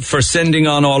call, for sending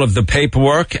on all of the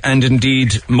paperwork, and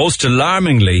indeed, most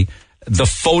alarmingly, the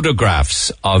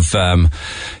photographs of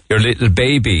your little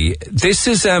baby. This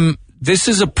is a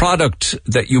product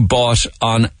that you bought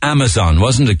on Amazon,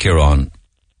 wasn't it, Kieran?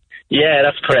 Yeah,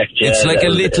 that's correct. Yeah, it's like a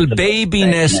little baby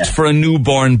nest for a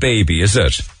newborn baby, is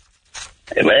it?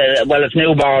 Well, it's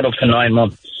newborn up to 9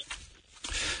 months.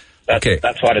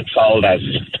 That's what it's sold as.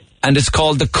 And it's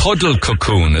called the Cuddle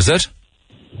Cocoon, is it?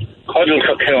 Cuddle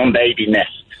Cocoon baby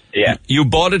nest, yeah. You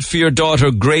bought it for your daughter,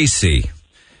 Gracie.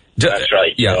 That's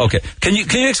right. Yeah, okay. Can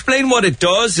you explain what it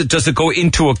does? Does it go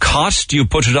into a cot? Do you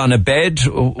put it on a bed?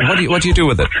 What do you do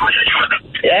with it?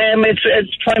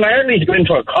 It's primarily to go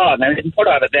into a cot, and you can put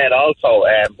it on a bed also,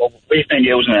 but we've been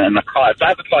using it in a cot. It's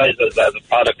advertised as a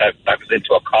product that goes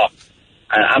into a cot.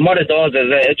 And what it does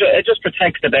is it just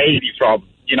protects the baby from,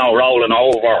 rolling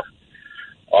over,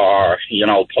 or,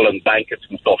 pulling blankets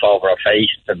and stuff over her face,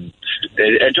 and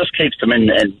it just keeps them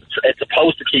it's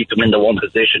supposed to keep them in the one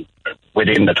position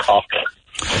within the cot.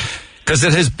 Because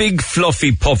it has big,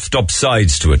 fluffy, puffed up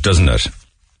sides to it, doesn't it?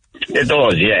 It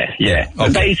does, yeah.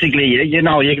 Okay. Basically, you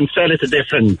can sell it to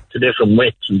different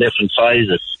widths and different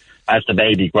sizes as the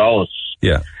baby grows.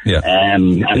 Yeah.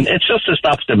 And it's just to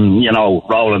stop them,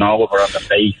 rolling over on the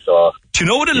face or... Do you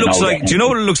know what it looks like? Do you know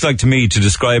what it looks like to me, to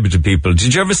describe it to people?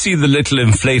 Did you ever see the little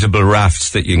inflatable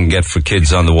rafts that you can get for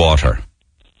kids on the water?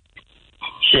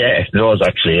 Yeah, it does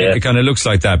actually, yeah. It kind of looks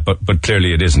like that, but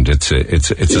clearly it isn't. It's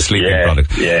a sleeping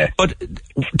product. Yeah. But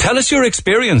tell us your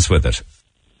experience with it.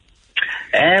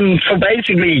 So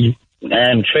basically,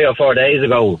 3 or 4 days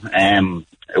ago,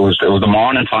 it was the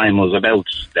morning time. It was about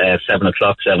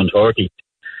 7:30,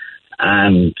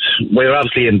 and we were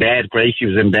obviously in bed. Gracie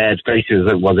was in bed. Gracie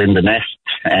was in the nest,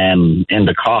 in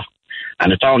the cot,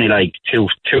 and it's only like 2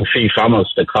 feet from us,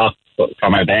 the cot,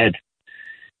 from our bed.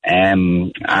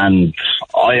 And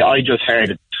I just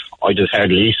heard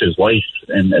Lisa's voice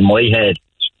in my head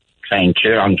saying,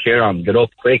 "Kieran, get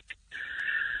up quick!"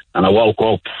 And I woke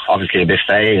up, obviously a bit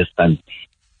phased, and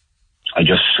I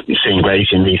just seen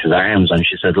Gracie in Lisa's arms, and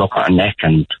she said, "Look at her neck,"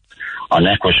 and her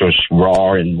neck was just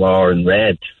roaring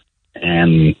red.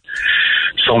 And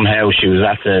somehow she was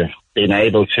after being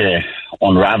able to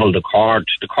unravel the cord.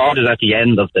 The cord is at the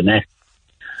end of the neck,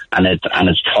 and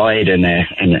it's tied in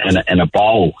a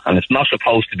bow, and it's not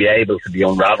supposed to be able to be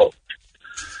unraveled.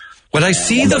 Well, I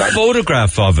see the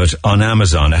photograph of it on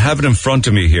Amazon. I have it in front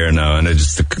of me here now, and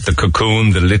it's the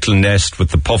cocoon, the little nest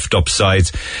with the puffed up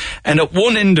sides. And at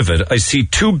one end of it, I see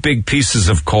 2 big pieces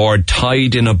of cord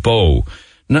tied in a bow.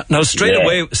 Now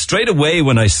straight away,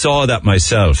 when I saw that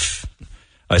myself,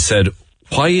 I said,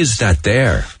 why is that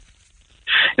there?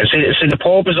 See, the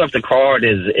purpose of the cord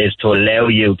is to allow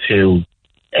you to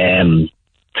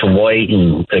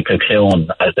widen the cocoon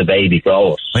as the baby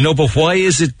grows. I know, but why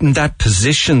is it in that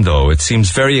position, though? It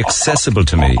seems very accessible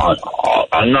to me.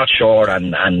 I'm not sure,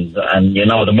 and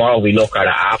the more we look at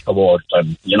it afterwards,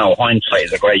 and hindsight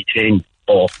is a great thing,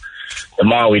 but the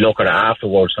more we look at it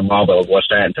afterwards, the more we're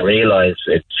starting to realise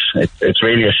it's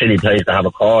really a silly place to have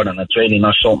a cord, and it's really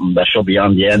not something that should be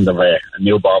on the end of a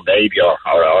newborn baby or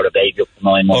a baby up to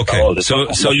 9 months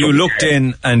old. So you looked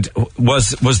in, and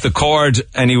was the cord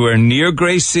anywhere near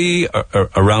Gracie or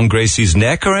around Gracie's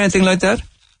neck or anything like that?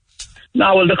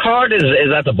 No, well, the cord is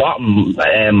at the bottom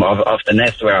of the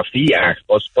nest where her feet are,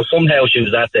 but somehow she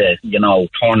was at the,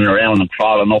 turning around and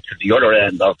crawling up to the other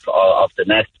end of the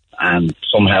nest, and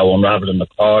somehow unraveling the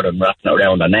cord and wrapping it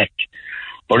around her neck.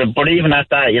 But even at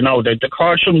that, the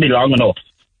cord shouldn't be long enough.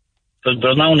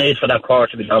 There's no need for that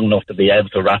cord to be long enough to be able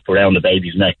to wrap around the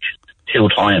baby's neck 2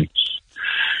 times.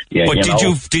 Yeah, but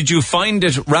did you find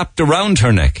it wrapped around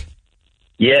her neck?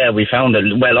 Yeah, we found it.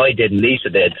 Well, I didn't. Lisa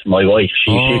did. My wife.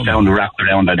 She found it wrapped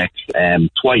around her neck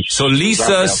twice. So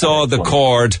Lisa saw the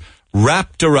cord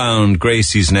wrapped around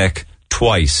Gracie's neck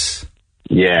twice.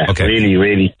 Yeah, okay. Really,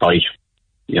 really tight.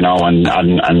 And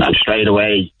straight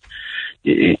away,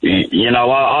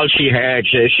 all she heard.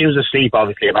 She was asleep,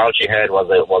 obviously, and all she heard was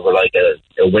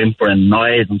a whimpering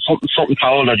noise, and something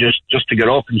told her just to get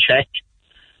up and check.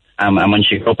 And when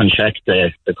she got up and checked,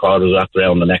 the cord was wrapped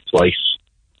around the neck twice.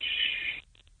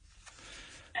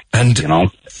 And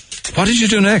what did you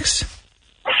do next?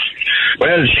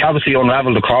 Well, she obviously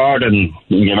unravelled the cord and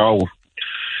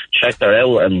checked her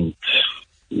out, and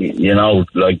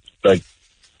like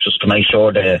just to make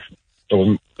sure the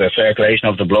circulation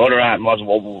of the blood around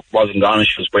wasn't gone, and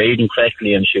she was breathing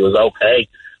correctly, and she was okay.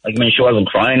 She wasn't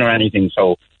crying or anything,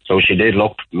 so she did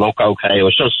look okay. It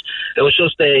was just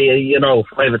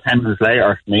 5 or 10 minutes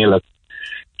later, Neil.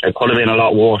 It could have been a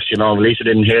lot worse, Lisa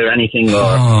didn't hear anything.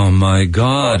 Oh my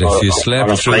God, if you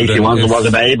slept through the...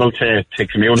 wasn't able to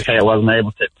communicate, wasn't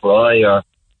able to cry, or,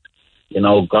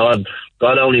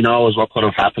 God only knows what could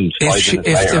have happened.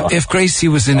 If Gracie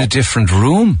was in a different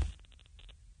room.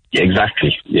 Yeah,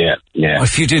 exactly, yeah. Or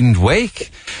if you didn't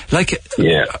wake.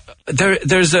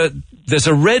 There's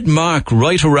a red mark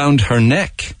right around her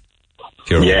neck.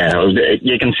 Yeah,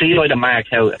 you can see by the mark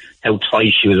how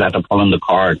tight she was after pulling the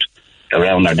cord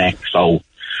around her neck. So,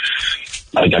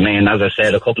 as I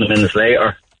said, a couple of minutes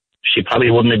later, she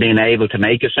probably wouldn't have been able to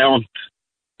make a sound.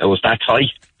 It was that tight,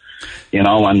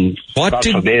 and God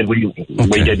forbid we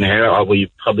didn't hear her, or we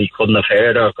probably couldn't have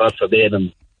heard her, God forbid,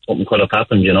 and something could have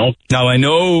happened, Now, I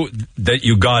know that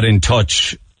you got in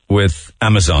touch with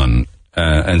Amazon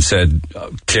and said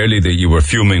clearly that you were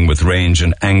fuming with rage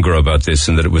and anger about this,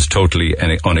 and that it was totally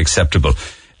unacceptable.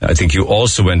 I think you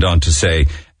also went on to say,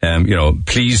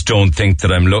 please don't think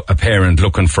that I'm a parent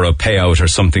looking for a payout or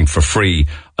something for free.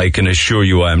 I can assure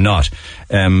you I am not.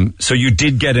 So you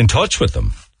did get in touch with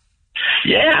them?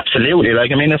 Yeah, absolutely.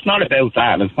 It's not about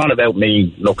that. It's not about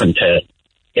me looking to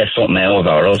get something out of it,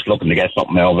 or us looking to get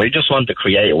something out of it. We just want to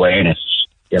create awareness.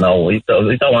 We don't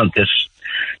want this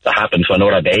to happen to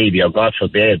another baby, or God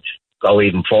forbid, go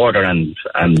even further and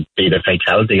be the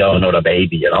fatality of another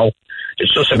baby,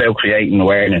 It's just about creating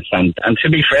awareness, and to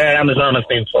be fair, Amazon has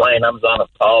been fine. Amazon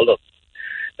have called us.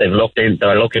 They're looking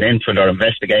into it, they're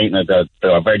investigating it,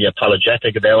 they're very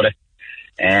apologetic about it.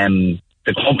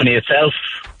 The company itself,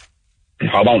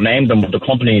 I won't name them, but the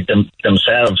company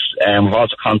themselves, we've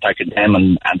also contacted them,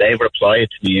 and they've replied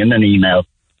to me in an email.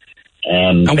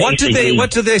 And what do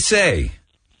they say?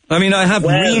 I have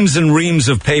reams and reams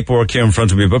of paperwork here in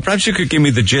front of me, but perhaps you could give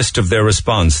me the gist of their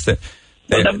response. They're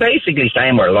basically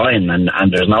saying we're lying, and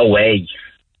there's no way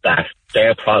that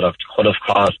their product could have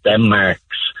caused them marks.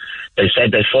 They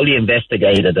said they fully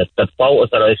investigated it. The photos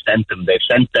that I sent them, they've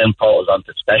sent them photos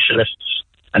onto specialists.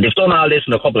 And they've done all this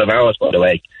in a couple of hours, by the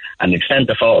way. And they've sent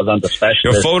the photos onto specialists.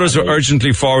 Your photos were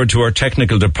urgently forwarded to our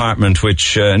technical department,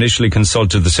 which initially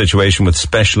consulted the situation with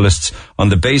specialists. On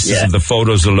the basis of the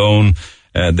photos alone,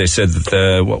 they said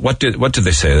that what did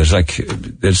they say?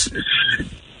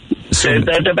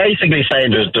 They're basically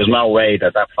saying there's no way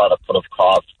that product could have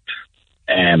caused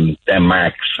them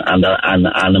marks, and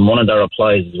in one of their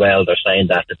replies as well, they're saying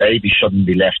that the baby shouldn't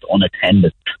be left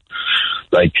unattended.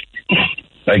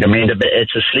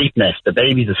 It's a sleep nest. The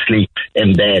baby's asleep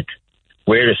in bed.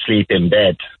 We're asleep in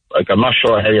bed. I'm not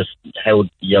sure how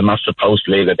you're not supposed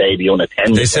to leave a baby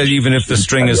unattended. They said even if the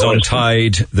string is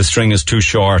untied, the string is too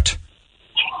short.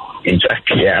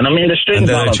 Exactly, yeah. And the string. And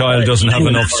then a child doesn't have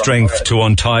enough strength to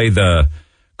untie the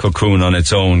cocoon on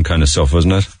its own, kind of stuff,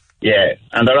 wasn't it? Yeah,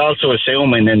 and they're also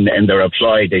assuming in the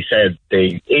reply, they said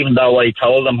even though I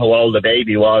told them how old the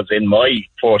baby was in my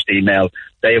first email,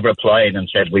 they've replied and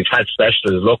said, we've had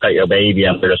specialists look at your baby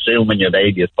and we're assuming your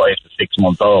baby is 5 to 6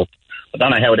 months old. I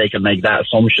don't know how they can make that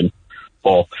assumption,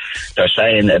 but they're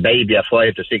saying a baby at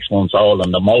 5 to 6 months old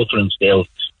and the motoring skills,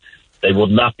 they would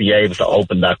not be able to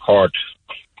open that cord.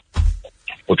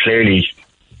 But clearly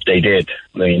they did.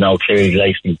 You know, clearly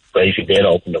Gracie did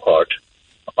open the cord.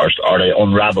 Or they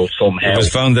unraveled somehow. It was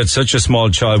found that such a small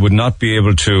child would not be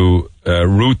able to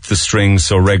route the string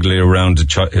so regularly around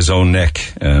his own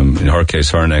neck, in her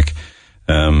case, her neck.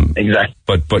 Exactly.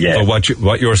 But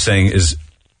what you're saying is,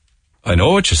 I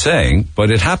know what you're saying,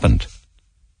 but it happened.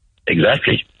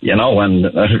 Exactly. You know, and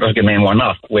I mean,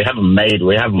 we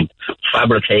haven't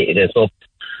fabricated this up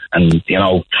and, you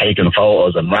know, taken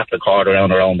photos and wrapped the cord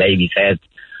around our own baby's head.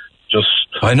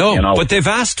 I know, you know, but they've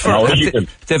asked for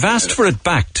they've asked for it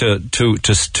back to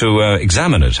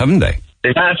examine it, haven't they?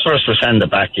 They've asked for us to send it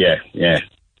back.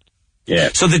 Yeah.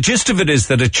 So the gist of it is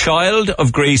that a child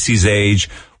of Gracie's age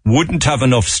wouldn't have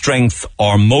enough strength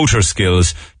or motor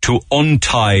skills to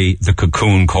untie the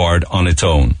cocoon cord on its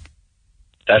own.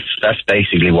 That's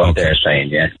basically what they're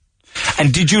saying. Yeah.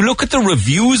 And did you look at the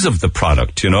reviews of the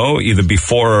product? You know, either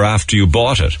before or after you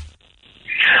bought it.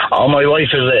 Oh, my wife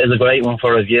is a great one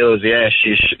for reviews. Yeah,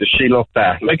 she looked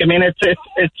at. Like, I mean,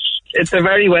 it's a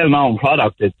very well known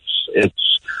product.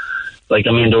 It's like,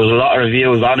 I mean, there was a lot of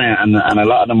reviews on it, and a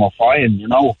lot of them were fine, you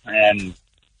know.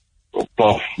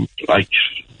 But like,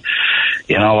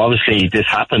 you know, obviously this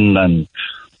happened, and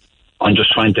we're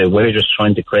just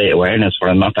trying to create awareness for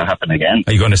it not to happen again.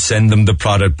 Are you going to send them the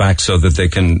product back so that they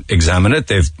can examine it?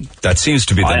 That seems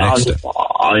to be the next step.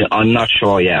 I'm not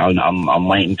sure yet. I'm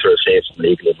waiting to receive some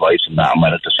legal advice on that, on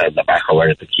whether to send it back or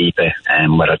whether to keep it,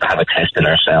 and whether to have it tested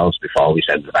ourselves before we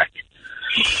send it back.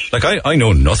 Like, I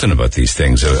know nothing about these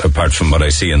things apart from what I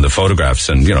see in the photographs,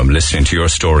 and, you know, I'm listening to your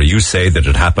story. You say that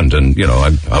it happened, and, you know,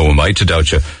 how am I to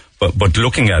doubt you? But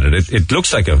looking at it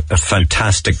looks like a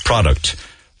fantastic product.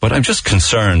 But I'm just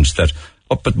concerned that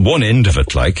up at one end of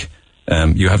it, like,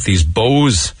 you have these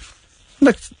bows,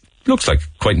 looks like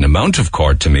quite an amount of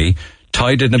cord to me,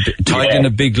 tied in a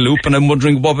big loop, and I'm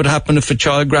wondering what would happen if a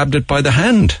child grabbed it by the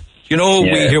hand. You know,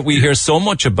 we hear so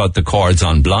much about the cords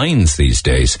on blinds these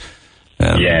days.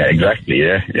 Yeah, exactly.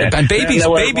 Yeah. And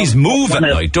babies move at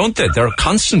night, don't they? They're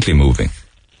constantly moving.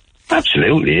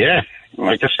 Absolutely, yeah.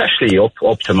 Like, especially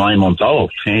up to 9 months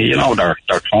old. You know, they're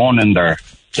turning,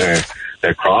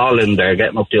 they're crawling, they're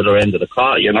getting up the other end of the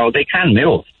cot. You know, they can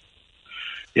move.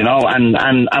 You know,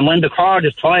 and when the cord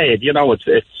is tied, you know,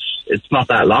 it's not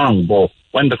that long, but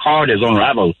when the cord is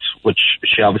unraveled, which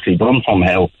she obviously done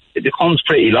somehow, it becomes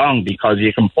pretty long, because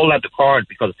you can pull at the cord,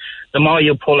 because the more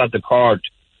you pull at the cord,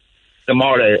 the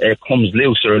more it comes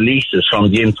loose or releases from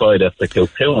the inside of the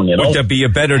cocoon, you know. Would there be a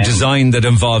better design that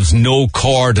involves no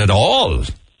cord at all?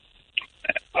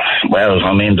 Well,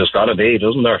 I mean, there's got to be,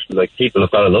 doesn't there? Like, people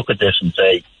have got to look at this and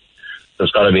say,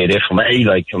 there's got to be a different way.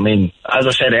 Like, I mean, as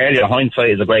I said earlier,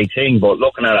 hindsight is a great thing, but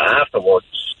looking at it afterwards,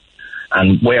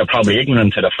 and we're probably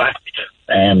ignorant to the fact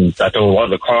that there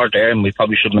was a cord there, and we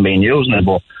probably shouldn't have been using it,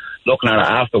 but looking at it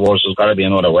afterwards, there's got to be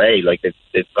another way. Like,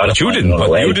 it's got to be another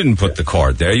way. You didn't put the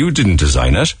cord there. You didn't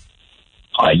design it.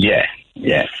 Yeah.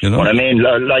 You know? But I mean,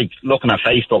 like, looking at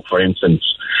Facebook, for instance,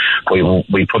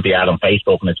 we put the ad on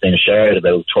Facebook, and it's been shared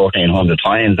about 1,300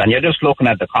 times, and you're just looking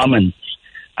at the comments,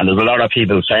 and there's a lot of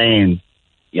people saying,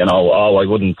 you know, oh, I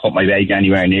wouldn't put my baby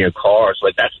anywhere near cords.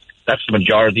 Like, that's the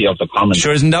majority of the comments.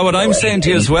 Sure, isn't that what I'm saying to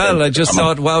you as well? I just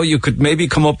thought, wow, you could maybe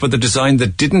come up with a design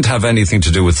that didn't have anything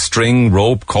to do with string,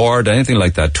 rope, cord, anything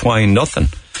like that, twine, nothing.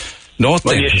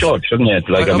 Nothing. Well, you should, shouldn't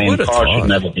you? Like, I mean, cords should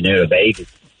never be near a baby.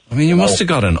 I mean, you must have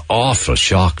got an awful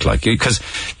shock, like, because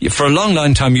for a long,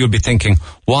 long time you'll be thinking,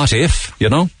 what if, you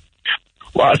know?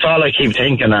 Well, it's all I keep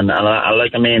thinking, and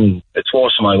I mean, it's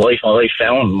worse for my wife.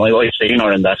 My wife seen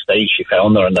her in that state. She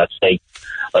found her in that state.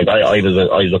 Like, I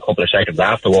was a couple of seconds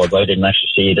afterwards. I didn't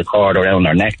actually see the cord around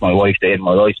her neck. My wife did.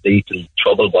 My wife's deeply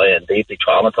troubled by it and deeply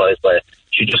traumatized by it.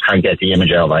 She just can't get the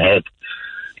image out of her head.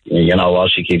 You know, all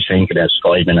she keeps thinking is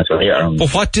 5 minutes later.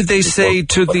 But what did they say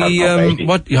to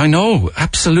the, I know,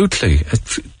 absolutely.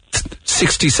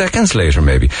 60 seconds later,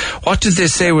 maybe. What did they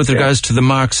say with regards to the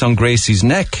marks on Gracie's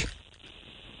neck?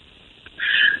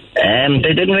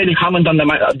 They didn't really comment on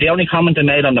the only comment they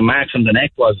made on the marks on the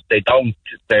neck was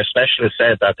their specialist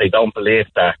said that they don't believe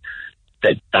that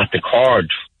the cord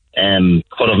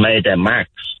could have made them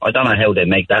marks. I don't know how they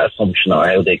make that assumption or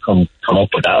how they come up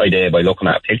with that idea by looking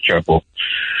at a picture, but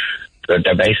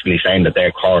they're basically saying that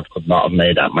their cord could not have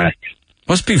made that mark.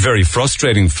 Must be very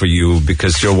frustrating for you,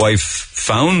 because your wife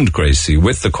found Gracie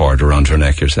with the cord around her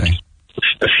neck, you're saying?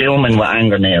 The filming with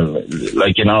anger, Neil,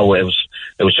 like, you know, it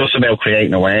was just about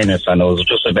creating awareness, and it was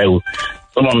just about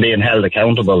someone being held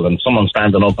accountable and someone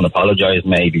standing up and apologising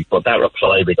maybe, but that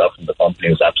reply we got from the company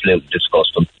was absolutely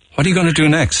disgusting. What are you going to do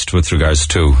next with regards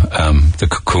to the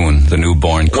cocoon, the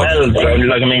newborn? Well,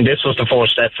 this was the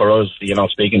first step for us,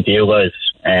 speaking to you guys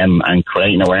and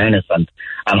creating awareness, and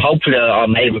hopefully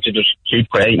I'm able to just keep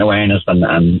creating awareness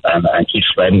and keep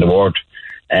spreading the word.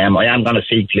 I am going to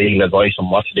seek legal advice on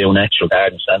what to do next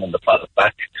regarding sending the product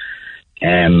back.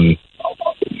 And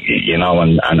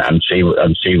see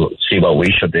what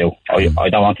we should do. I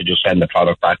don't want to just send the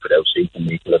product back without seeking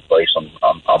legal advice on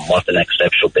what the next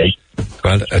step should be.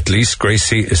 Well, at least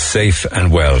Gracie is safe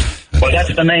and well. Well,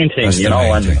 that's the main thing, And as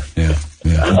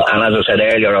I said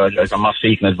earlier, I'm not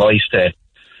seeking advice to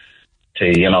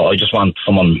I just want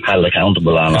someone held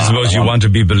accountable. I suppose you want to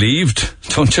be believed,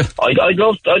 don't you? I'd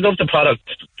love the product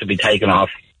to be taken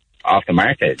off the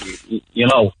market.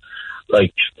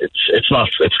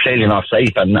 It's clearly not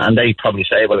safe, and they probably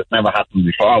say, well, it's never happened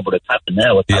before, but it's happened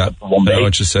now. It's happened for one day. I know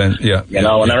what you're saying. And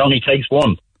it only takes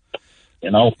one.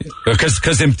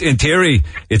 Because in theory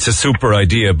it's a super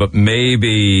idea, but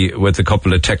maybe with a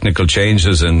couple of technical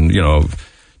changes and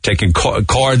taking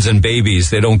cords and babies,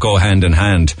 they don't go hand in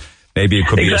hand. Maybe it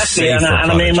could be a safer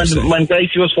product. When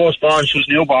Gracie was first born, she was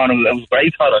newborn. It was a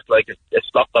great product. Like it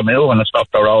stopped her moving and it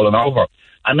stopped her rolling over.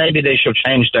 And maybe they should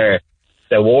change their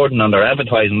wording on their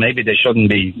advertising. Maybe they shouldn't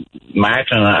be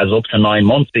marketing it as up to 9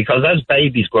 months, because as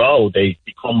babies grow, they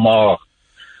become more,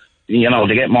 they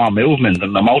get more movement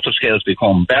and the motor skills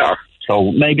become better.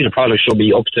 So maybe the product should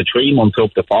be up to 3 months,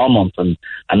 up to 4 months, and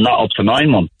not up to 9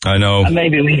 months. I know. And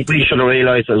maybe we should have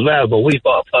realised as well, but we've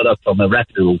got a product from a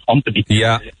reputable company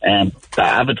that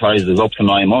advertises up to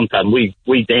 9 months, and we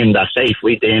deem that safe.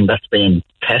 We deem that's been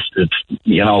tested,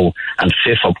 and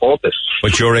fit for purpose.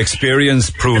 But your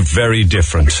experience proved very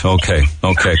different. Okay.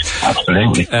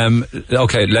 Absolutely.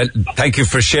 Thank you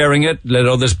for sharing it. Let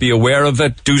others be aware of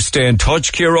it. Do stay in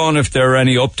touch, Kieran, if there are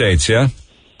any updates, yeah?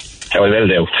 I will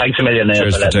do. Thanks a million.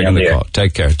 Cheers for taking the call.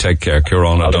 Take care.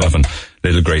 Kieran O'Donovan,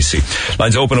 Little Gracie.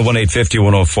 Lines open at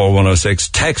 1-850-104-106.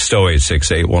 Text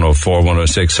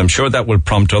 0868-104-106. I'm sure that will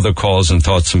prompt other calls and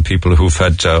thoughts from people who've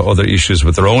had other issues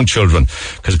with their own children,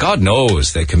 because God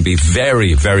knows they can be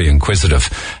very, very inquisitive.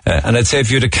 And I'd say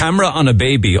if you had a camera on a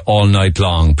baby all night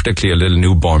long, particularly a little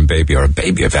newborn baby or a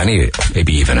baby of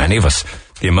maybe even any of us,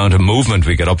 the amount of movement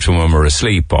we get up to when we're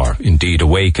asleep or indeed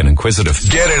awake and inquisitive.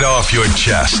 Get it off your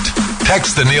chest.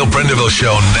 Text the Neil Prendeville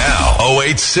Show now.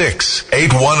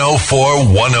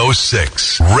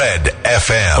 086-8104-106. Red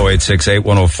FM.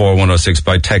 086-8104-106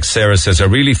 by text. Sarah says, I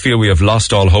really feel we have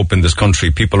lost all hope in this country.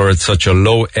 People are at such a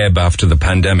low ebb after the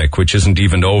pandemic, which isn't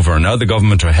even over. Now the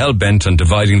government are hell-bent on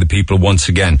dividing the people once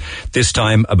again. This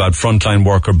time about frontline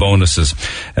worker bonuses.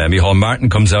 Micheál Martin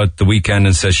comes out the weekend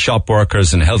and says shop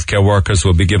workers and healthcare workers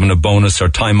will be given a bonus or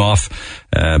time off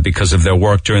because of their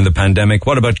work during the pandemic.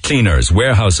 What about cleaners,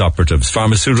 warehouse operatives,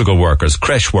 pharmaceutical workers,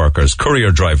 creche workers,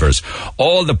 courier drivers,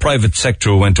 all the private sector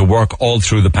who went to work all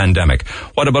through the pandemic?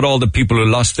 What about all the people who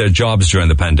lost their jobs during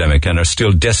the pandemic and are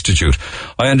still destitute?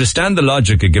 I understand the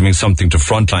logic of giving something to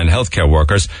frontline healthcare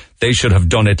workers. They should have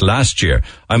done it last year.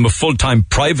 I'm a full-time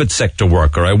private sector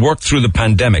worker. I worked through the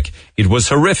pandemic. It was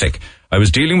horrific. I was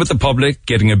dealing with the public,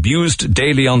 getting abused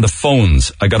daily on the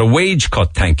phones. I got a wage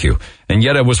cut, thank you. And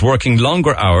yet I was working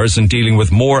longer hours and dealing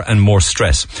with more and more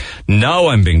stress. Now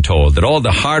I'm being told that all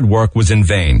the hard work was in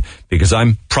vain because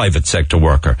I'm private sector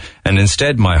worker. And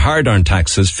instead my hard-earned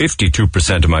taxes,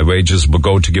 52% of my wages, will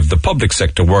go to give the public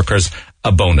sector workers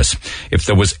a bonus. If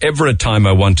there was ever a time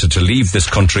I wanted to leave this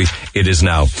country, it is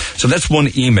now. So that's one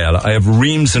email. I have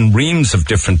reams and reams of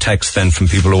different texts then from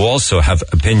people who also have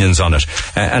opinions on it.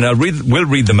 And we'll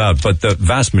read them out, but the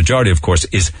vast majority, of course,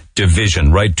 is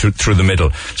division right through the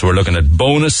middle. So we're looking at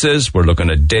bonuses, we're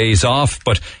looking at days off,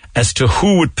 but as to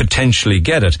who would potentially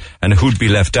get it and who'd be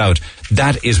left out,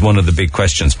 that is one of the big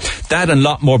questions. That and a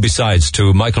lot more besides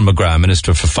to Michael McGrath,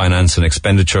 Minister for Finance and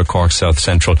Expenditure, Cork South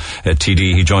Central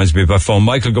TD. He joins me by phone.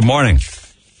 Michael, good morning.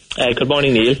 Good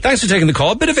morning, Neil. Thanks for taking the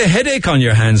call. A bit of a headache on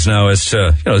your hands now as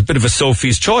to, a bit of a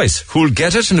Sophie's choice. Who'll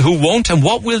get it and who won't, and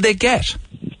what will they get?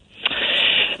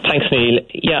 Thanks, Neil.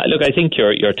 Yeah, look, I think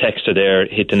your texter there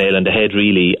hit the nail on the head,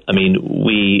 really. I mean,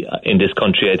 we in this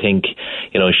country, I think,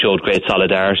 showed great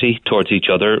solidarity towards each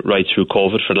other right through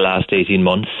COVID for the last 18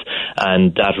 months,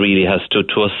 and that really has stood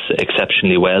to us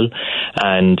exceptionally well.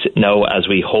 And now, as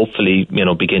we hopefully,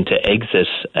 begin to exit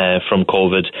from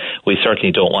COVID, we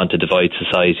certainly don't want to divide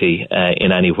society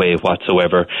in any way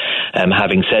whatsoever.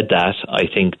 Having said that, I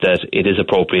think that it is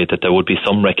appropriate that there would be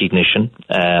some recognition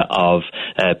of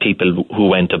people who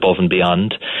went above and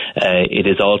beyond. it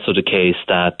is also the case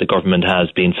that the government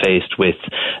has been faced with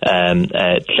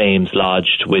claims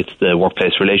lodged with the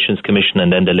Workplace Relations Commission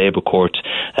and then the Labour Court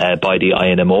by the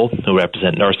INMO, who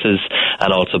represent nurses,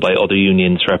 and also by other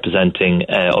unions representing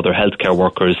other healthcare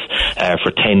workers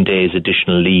for 10 days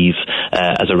additional leave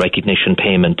as a recognition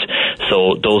payment.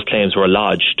 So those claims were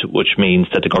lodged, which means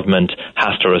that the government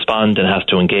has to respond and has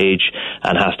to engage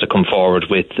and has to come forward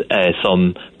with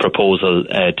some proposal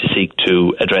to seek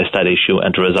to address that issue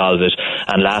and to resolve it.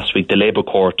 And last week the Labour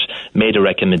Court made a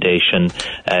recommendation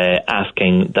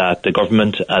asking that the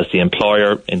government, as the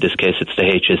employer, in this case it's the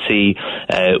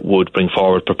HSE, would bring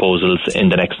forward proposals in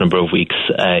the next number of weeks,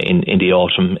 in the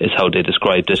autumn is how they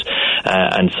described it.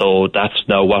 And so that's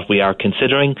now what we are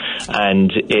considering,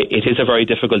 and it is a very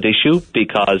difficult issue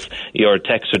because your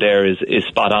texter there is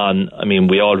spot on. I mean,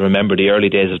 we all remember the early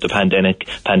days of the pandemic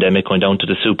going down to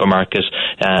the supermarket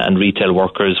and retail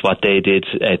workers, what they did,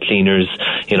 cleaners,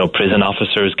 prison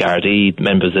officers, Gardaí,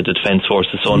 members of the Defence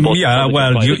Forces, so on. Yeah,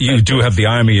 well, you do have the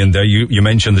army in there. You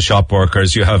mentioned the shop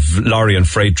workers. You have lorry and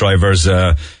freight drivers,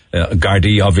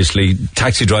 Gardaí, obviously,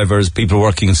 taxi drivers, people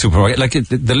working in supermarkets. Like,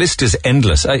 the list is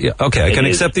endless. I can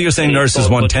accept that you're saying nurses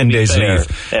want 10 days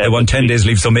leave. They want 10 days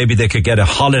leave, so maybe they could get a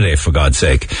holiday, for God's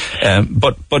sake.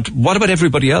 But what about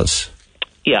everybody else?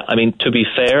 Yeah, I mean, to be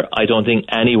fair, I don't think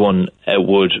anyone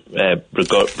would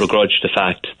begrudge the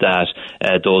fact that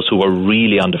those who were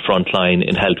really on the front line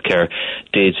in healthcare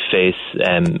did face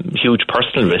huge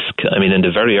personal risk. I mean, in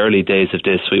the very early days of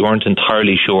this, we weren't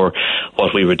entirely sure what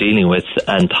we were dealing with,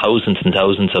 and thousands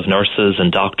of nurses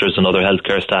and doctors and other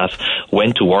healthcare staff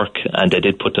went to work, and they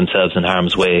did put themselves in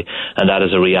harm's way, and that is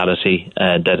a reality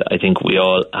that I think we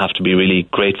all have to be really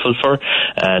grateful for,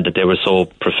 that they were so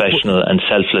professional and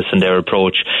selfless in their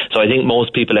approach. So I think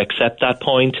most people accept that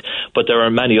point, but there are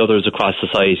many others across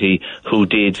society who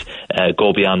did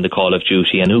go beyond the call of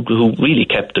duty and who really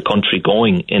kept the country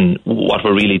going in what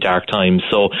were really dark times.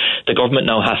 So the government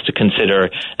now has to consider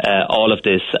all of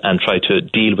this and try to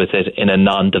deal with it in a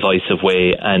non-divisive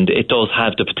way, and it does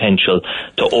have the potential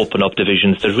to open up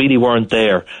divisions that really weren't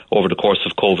there over the course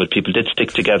of COVID. People did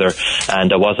stick together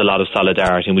and there was a lot of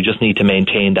solidarity, and we just need to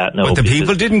maintain that now. But the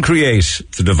people didn't create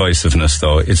the divisiveness,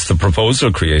 though. It's the proposal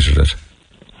created it.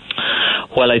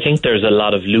 Well, I think there's a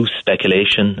lot of loose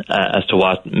speculation as to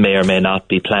what may or may not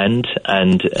be planned,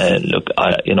 and look,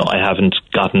 I haven't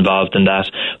got involved in that,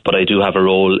 but I do have a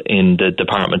role in the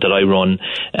department that I run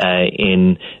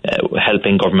in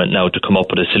helping government now to come up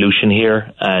with a solution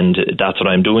here, and that's what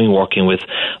I'm doing, working with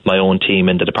my own team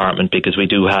in the department, because we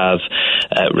do have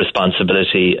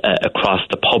responsibility across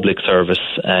the public service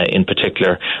in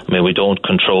particular. I mean, we don't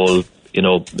control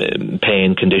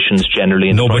paying conditions generally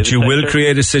in the private sector. Will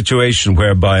create a situation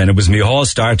whereby, and it was Micheál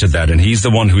started that, and he's the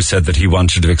one who said that he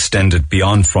wanted to extend it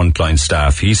beyond frontline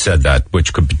staff. He said that,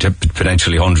 which could be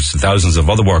potentially hundreds of thousands of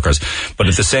other workers. But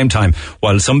at the same time,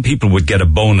 while some people would get a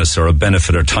bonus or a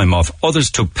benefit or time off,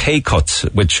 others took pay cuts,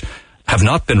 which have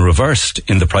not been reversed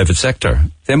in the private sector.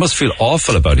 They must feel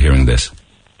awful about hearing this.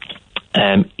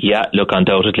 Yeah, look,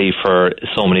 undoubtedly for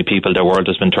so many people their world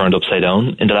has been turned upside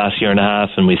down in the last year and a half,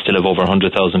 and we still have over 100,000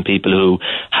 people who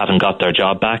haven't got their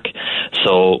job back.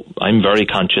 So I'm very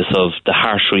conscious of the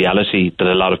harsh reality that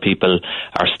a lot of people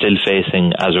are still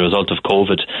facing as a result of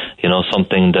COVID,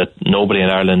 something that nobody in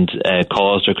Ireland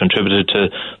caused or contributed to,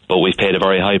 but we've paid a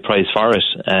very high price for it,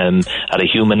 at a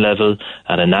human level,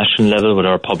 at a national level, with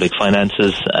our public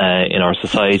finances in our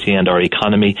society and our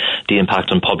economy, the impact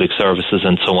on public services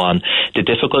and so on. The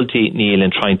difficulty, Neil,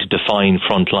 in trying to define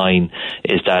frontline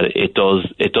is that it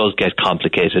does get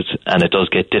complicated, and it does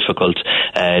get difficult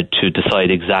to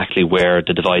decide exactly where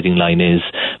the dividing line is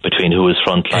between who is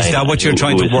frontline. Is that what you're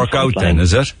trying to work out then,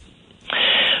 is it?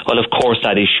 Well, of course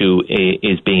that issue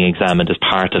is being examined as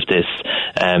part of this,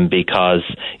 because,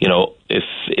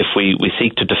 if we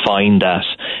seek to define that,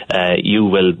 you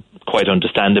will quite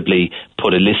understandably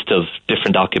put a list of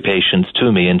different occupations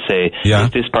to me and say,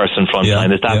 is this person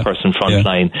frontline, is that person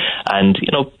frontline? And,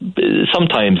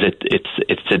 sometimes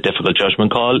it's a difficult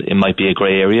judgment call. It might be a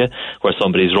grey area where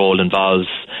somebody's role involves,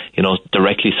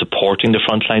 directly supporting the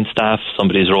frontline staff.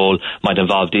 Somebody's role might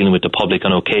involve dealing with the public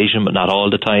on occasion, but not all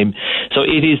the time. So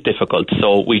it is difficult.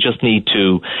 So we just need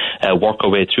to work our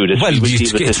way through this. Well,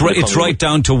 it's right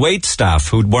down to wait staff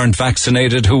who weren't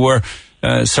vaccinated, who were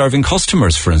serving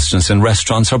customers, for instance, in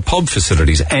restaurants or pub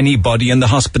facilities. Anybody in the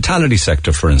hospitality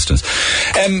sector, for instance.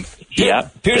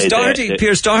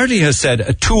 Piers Doherty has said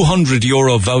a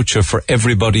 €200 voucher for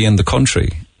everybody in the country.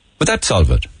 Would that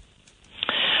solve it?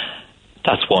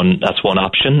 That's one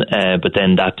option, but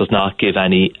then that does not give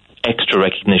any extra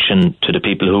recognition to the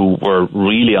people who were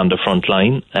really on the front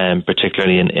line,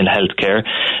 particularly in healthcare.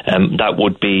 That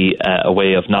would be a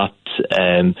way of not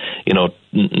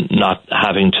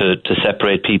having to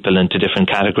separate people into different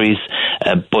categories.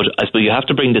 But I suppose you have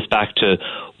to bring this back to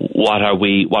what are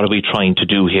we trying to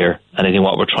do here? And I think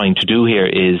what we're trying to do here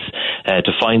is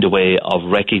to find a way of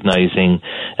recognising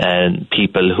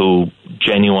people who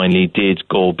genuinely did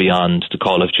go beyond the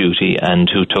call of duty and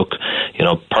who took,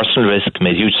 personal risk,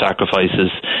 made huge sacrifices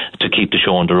to keep the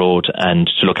show on the road and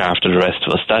to look after the rest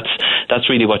of us. That's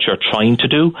really what you're trying to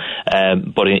do.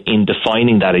 But in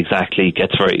defining that exactly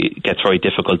gets very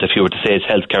difficult. If you were to say it's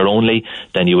healthcare only,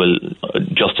 then you will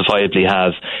justifiably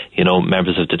have,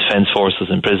 members of the defence forces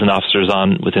and prison officers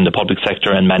on within the public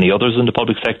sector and many others in the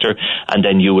public sector, and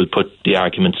then you will put the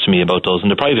arguments to me about those in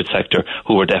the private sector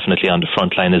who were definitely on the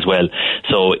front line as well.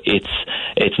 So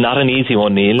it's not an easy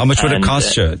one, Neil. How much would it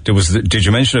cost you? Did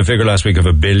you mention a figure last week of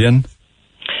 $1 billion?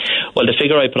 Well, the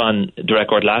figure I put on the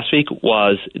record last week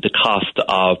was the cost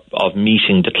of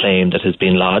meeting the claim that has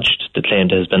been lodged. The claim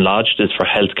that has been lodged is for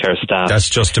healthcare staff. That's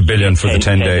just $1 billion for the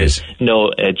 10 days.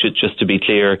 No, just to be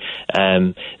clear.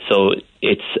 So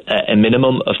it's a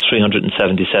minimum of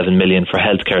 377 million for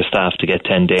healthcare staff to get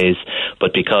 10 days,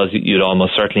 but because you'd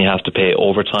almost certainly have to pay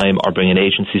overtime or bring in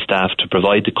agency staff to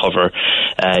provide the cover,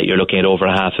 you're looking at over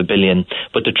 $500 million.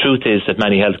 But the truth is that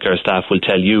many healthcare staff will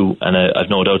tell you, and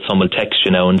I've no doubt some will text you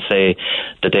now and say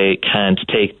that they can't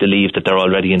take the leave that they're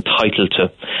already entitled to.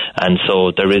 And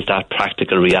so there is that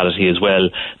practical reality as well,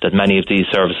 that many of these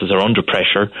services are under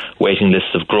pressure. Waiting lists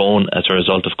have grown as a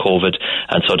result of COVID,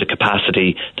 and so the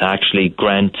capacity to actually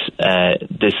grant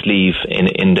this leave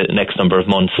in the next number of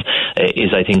months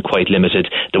is, I think, quite limited.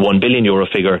 The €1 billion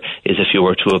figure is if you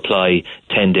were to apply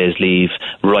 10 days leave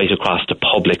right across the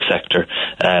public sector,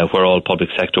 where all public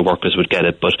sector workers would get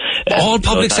it. But all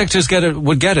public sectors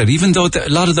would get it, even though a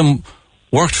lot of them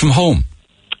worked from home.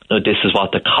 No, this is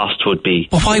what the cost would be.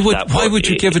 Well, why would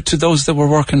you give it to those that were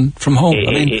working from home?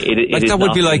 That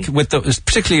would be like,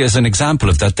 particularly as an example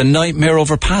of that, the nightmare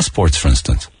over passports, for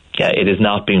instance. Yeah, it is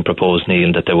not being proposed,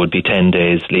 Neil, that there would be 10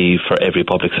 days leave for every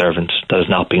public servant. That is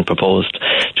not being proposed,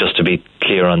 just to be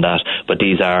clear on that. But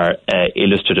these are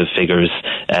illustrative figures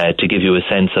to give you a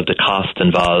sense of the cost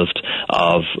involved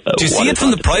of... Do you see it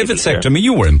from the private sector? I mean,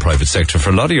 you were in private sector for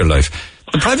a lot of your life.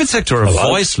 The private sector are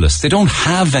voiceless. They don't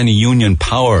have any union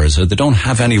powers, or they don't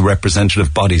have any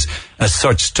representative bodies as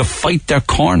such to fight their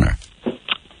corner.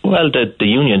 Well, the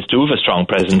unions do have a strong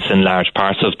presence in large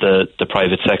parts of the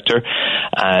private sector,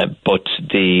 but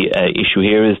the issue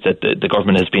here is that the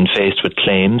government has been faced with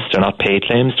claims. They're not paid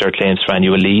claims, they're claims for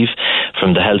annual leave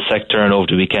from the health sector, and over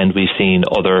the weekend we've seen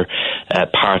other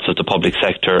parts of the public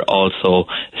sector also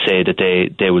say that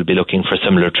they will be looking for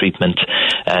similar treatment.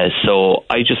 So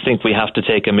I just think we have to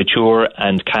take a mature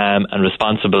and calm and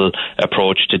responsible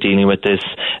approach to dealing with this.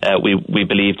 We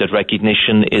believe that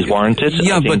recognition is warranted.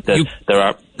 Yeah, I think there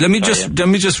are... Let me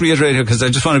just reiterate here, because I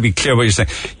just want to be clear what you're saying.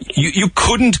 You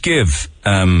couldn't give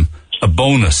a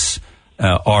bonus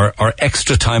or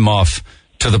extra time off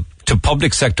to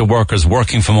public sector workers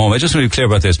working from home. I just want to be clear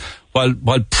about this.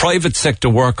 While private sector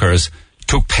workers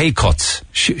took pay cuts,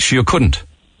 you couldn't.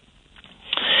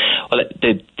 Well,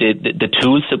 the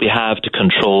tools that we have to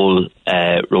control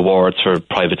rewards for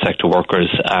private sector workers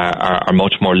are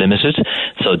much more limited.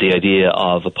 So the idea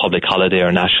of a public holiday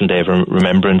or National Day of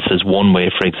Remembrance is one way,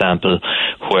 for example,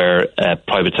 where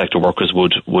private sector workers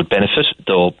would benefit,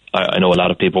 though I know a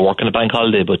lot of people work on a bank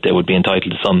holiday, but they would be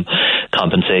entitled to some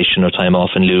compensation or time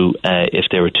off in lieu if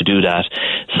they were to do that.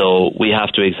 So we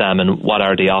have to examine what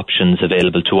are the options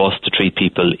available to us to treat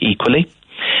people equally.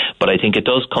 But I think it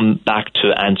does come back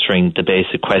to answering the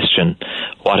basic question,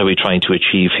 what are we trying to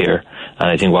achieve here? And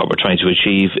I think what we're trying to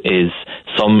achieve is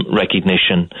some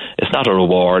recognition. It's not a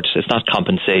reward, it's not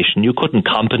compensation. You couldn't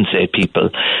compensate people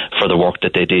for the work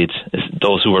that they did. It's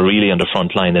those who were really on the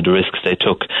front line and the risks they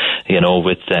took,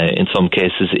 with in some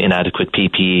cases inadequate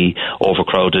PPE,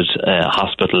 overcrowded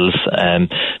hospitals,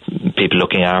 people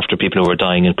looking after people who were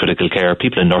dying in critical care,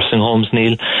 people in nursing homes,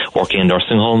 Neil, working in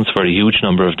nursing homes where a huge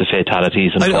number of the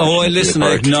fatalities... I acknowledge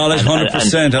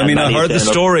 100%. I heard the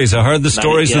stories. I heard the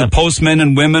stories of the postmen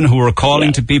and women who were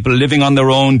calling to people living on their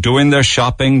own, doing their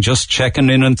shopping, just checking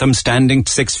in on them, standing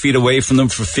 6 feet away from them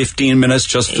for 15 minutes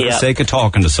just for the sake of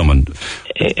talking to someone.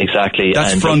 Exactly.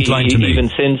 That's and frontline to me. Even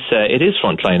since, it is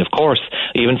frontline, of course.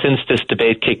 Even since this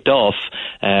debate kicked off,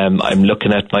 I'm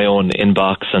looking at my own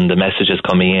inbox and the messages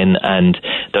coming in, and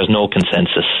there's no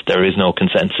consensus. There is no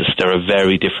consensus. There are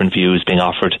very different views being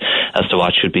offered as to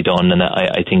what should be done, and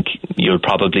I think you'll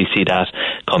probably see that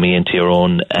coming into your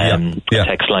own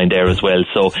text line there as well.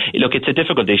 So, look, it's a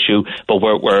difficult issue, but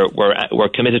we're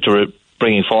committed to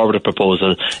bringing forward a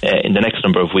proposal in the next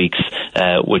number of weeks,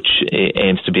 which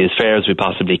aims to be as fair as we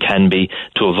possibly can be,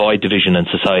 to avoid division in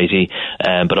society,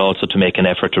 but also to make an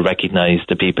effort to recognise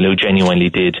the people who genuinely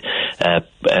did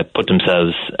put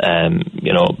themselves,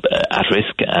 at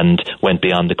risk and went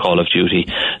beyond the call of duty.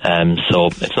 So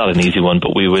it's not an easy one,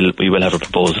 but we will have a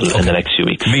proposal in the next few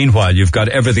weeks. Meanwhile, you've got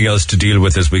everything else to deal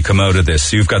with as we come out of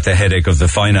this. You've got the headache of the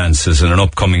finances and an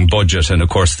upcoming budget, and of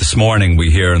course this morning we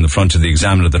hear in the front of the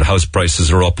Examiner that house prices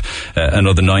are up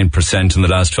another 9% in the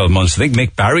last 12 months. I think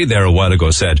Mick Barry there a while ago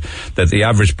said that the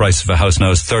average price of a house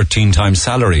now is 13 times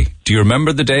salary. Do you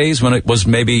remember the days when it was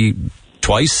maybe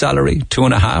twice salary,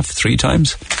 2.5, 3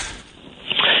 times?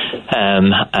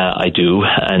 I do,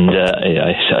 and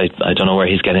I don't know where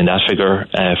he's getting that figure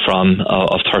from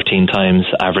of 13 times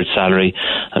average salary.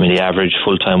 I mean, the average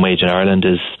full-time wage in Ireland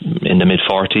is in the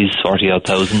mid-40s,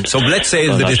 40,000. So let's say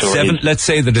that it's seven. Let's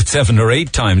say that it's 7 or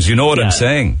 8 times. You know what I'm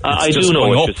saying? I do know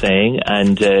what you're saying,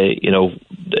 and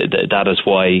that is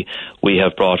why we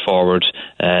have brought forward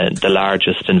the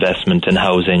largest investment in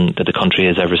housing that the country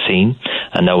has ever seen,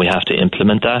 and now we have to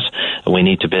implement that. We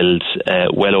need to build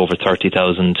well over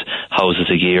 30,000 houses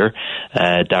a year.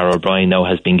 Darragh O'Brien now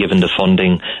has been given the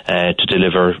funding to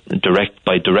deliver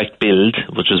direct build,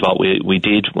 which is what we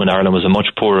did when Ireland was a much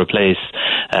poorer place,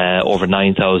 over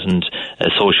 9,000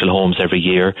 social homes every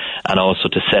year, and also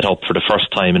to set up for the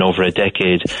first time in over a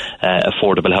decade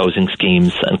affordable housing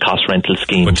schemes and cost rental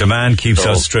schemes. But demand keeps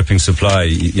outstripping supply,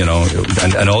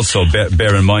 and also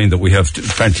bear in mind that we have,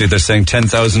 frankly, they're saying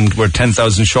 10,000, we're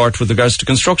 10,000 short with regards to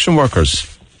construction workers.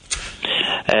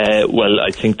 Well,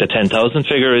 I think the 10,000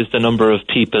 figure is the number of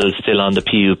people still on the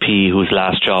PUP whose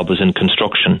last job was in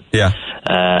construction. Yeah.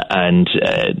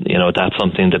 That's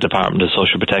something the Department of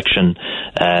Social Protection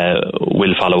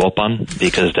will follow up on,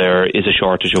 because there is a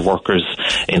shortage of workers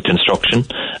in construction.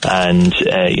 And,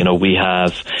 we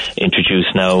have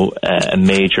introduced now a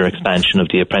major expansion of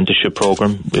the apprenticeship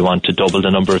program. We want to double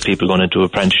the number of people going into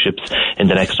apprenticeships in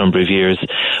the next number of years.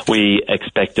 We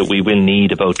expect that we will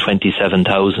need about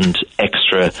 27,000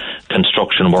 extra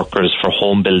construction workers for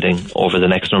home building over the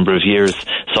next number of years.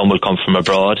 Some will come from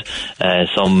abroad,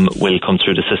 some will come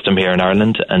through the system here in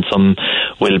Ireland, and some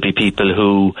will be people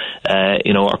who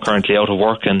are currently out of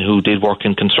work and who did work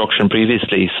in construction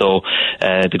previously. So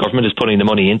the government is putting the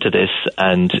money into this,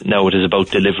 and now it is about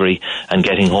delivery and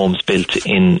getting homes built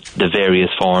in the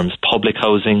various forms: public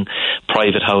housing,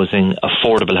 private housing,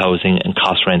 affordable housing, and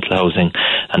cost rental housing.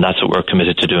 And that's what we're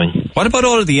committed to doing. What about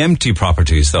all of the empty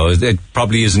properties, though? It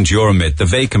probably isn't your admit, the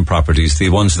vacant properties, the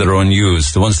ones that are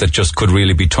unused, the ones that just could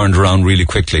really be turned around really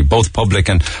quickly, both public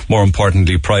and, more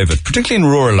importantly, private, particularly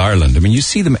in rural Ireland. I mean, you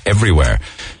see them everywhere.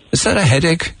 Is that a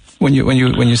headache when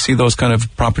you see those kind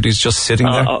of properties just sitting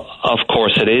there? Of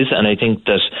course it is, and I think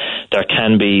that there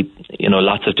can be,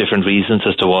 lots of different reasons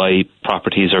as to why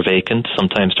properties are vacant.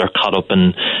 Sometimes they're caught up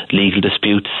in legal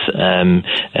disputes, and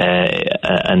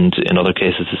in other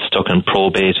cases it's stuck in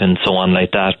probate and so on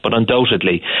like that. But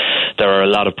undoubtedly, there are a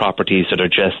lot of properties that are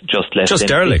just left empty.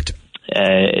 Derelict.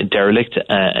 Derelict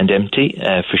and empty,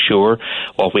 for sure.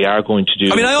 What we are going to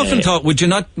do... I mean, I often thought,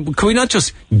 could we not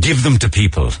just give them to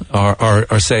people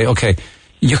or say, okay,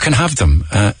 you can have them,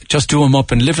 just do them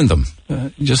up and live in them.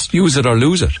 Just use it or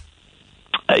lose it.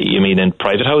 You mean in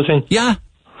private housing? Yeah.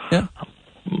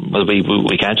 Well,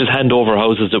 we can't just hand over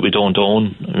houses that we don't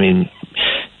own. I mean,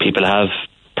 people have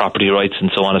property rights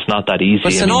and so on. It's not that easy.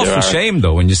 But it's an awful shame,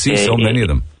 though, when you see so many of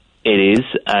them. It is,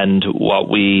 and what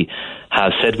we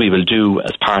have said we will do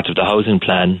as part of the housing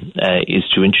plan is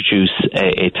to introduce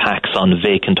a tax on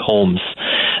vacant homes,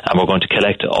 and we're going to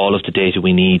collect all of the data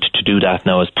we need to do that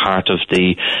now as part of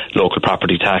the local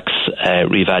property tax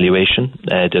revaluation.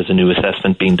 There's a new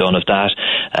assessment being done of that.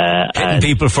 And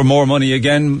people for more money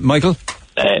again, Michael?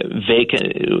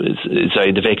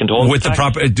 The vacant home with tax?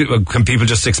 Can people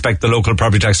just expect the local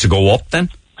property tax to go up then?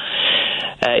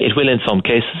 It will in some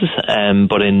cases,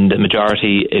 but in the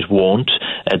majority it won't.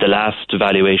 The last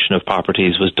valuation of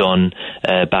properties was done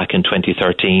back in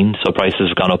 2013, so prices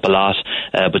have gone up a lot,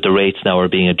 but the rates now are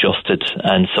being adjusted,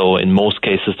 and so in most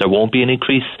cases there won't be an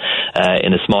increase.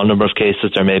 In a small number of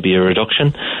cases there may be a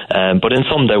reduction, but in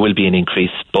some there will be an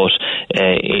increase, but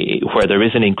where there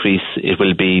is an increase it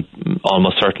will be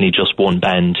almost certainly just one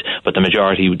band, but the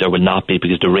majority there will not be,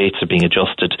 because the rates are being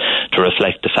adjusted to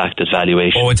reflect the fact that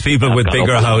valuation. Oh, it's people with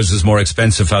bigger houses, more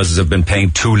expensive houses have been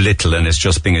paying too little, and it's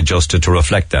just being adjusted to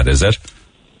reflect that, is it?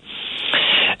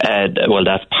 Well,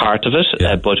 that's part of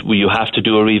it, but you have to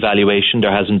do a revaluation.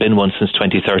 There hasn't been one since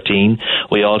 2013.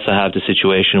 We also have the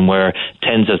situation where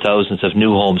tens of thousands of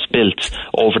new homes built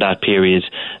over that period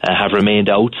have remained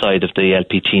outside of the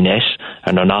LPT net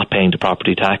and are not paying the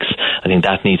property tax. I think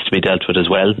that needs to be dealt with as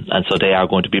well, and so they are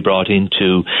going to be brought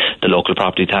into the local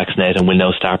property tax net and will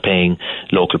now start paying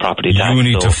local property tax. You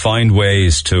need to find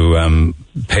ways to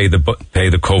pay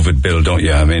the COVID bill, don't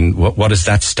you? I mean, what does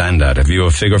that stand at? Have you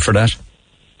a figure for that?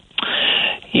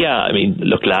 Yeah, I mean,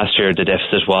 look, last year the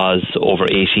deficit was over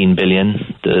 18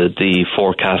 billion. The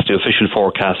official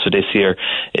forecast for this year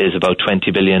is about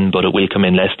 20 billion, but it will come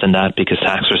in less than that because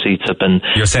tax receipts have been...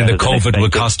 You're saying that COVID will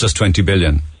cost us 20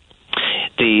 billion?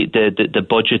 The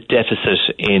budget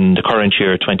deficit in the current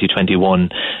year, 2021,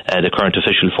 the current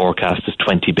official forecast is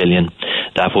 20 billion.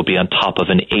 That will be on top of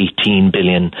an 18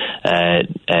 billion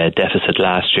deficit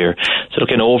last year. So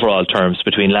look, in overall terms,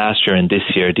 between last year and this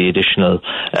year, the additional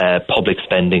public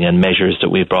spending and measures that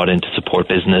we've brought in to support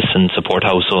business and support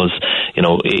households,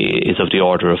 is of the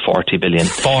order of 40 billion.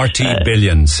 40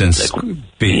 billion since...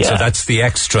 So that's the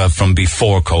extra from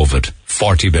before COVID,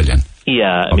 40 billion.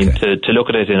 Yeah, I mean, to look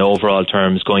at it in overall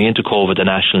terms, going into COVID, the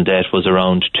national debt was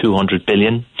around 200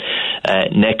 billion.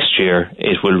 Next year,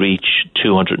 it will reach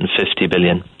 250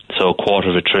 billion. So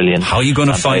 $250 billion. How are you going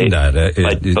to find that?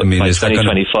 By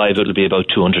 2025, it'll be about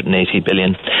 280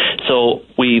 billion. So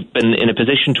we've been in a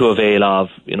position to avail of,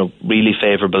 really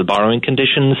favourable borrowing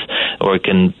conditions, or we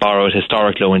can borrow at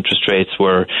historic low interest rates.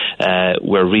 We're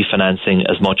refinancing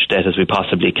as much debt as we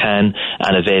possibly can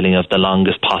and availing of the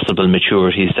longest possible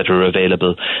maturities that are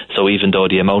available. So even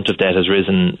though the amount of debt has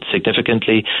risen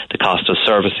significantly, the cost of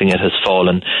servicing it has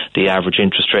fallen. The average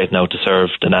interest rate now to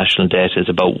serve the national debt is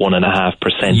about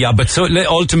 1.5%. Yeah, but so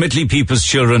ultimately people's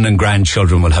children and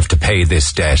grandchildren will have to pay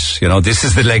this debt. This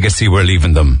is the legacy we're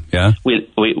leaving them, yeah?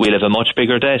 We'll have a much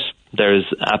bigger debt. There's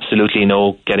absolutely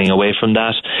no getting away from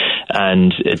that,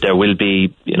 and there will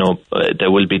be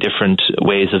different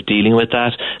ways of dealing with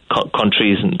that.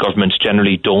 Countries and governments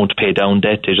generally don't pay down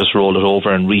debt; they just roll it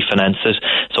over and refinance it.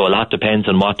 So a lot depends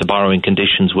on what the borrowing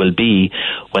conditions will be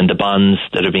when the bonds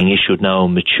that are being issued now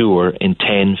mature in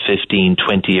 10, 15,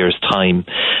 20 years' time,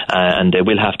 and they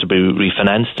will have to be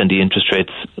refinanced, and the interest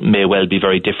rates may well be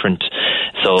very different.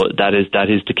 So that is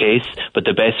the case. But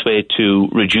the best way to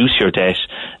reduce your debt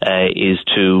is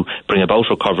to bring about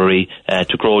recovery,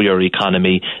 to grow your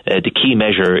economy. The key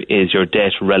measure is your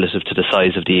debt relative to the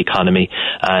size of the economy,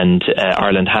 and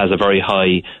Ireland has a very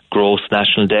high gross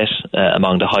national debt,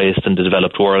 among the highest in the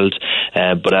developed world,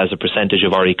 but as a percentage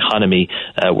of our economy,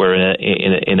 we're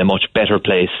in a much better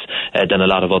place than a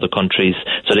lot of other countries.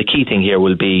 So the key thing here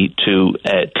will be to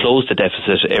close the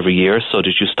deficit every year so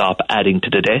that you stop adding to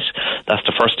the debt. That's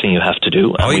the first thing you have to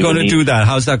do. How are you going to do that?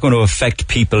 How's that going to affect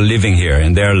people living here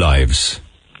in their lives?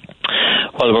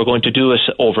 Well, we're going to do it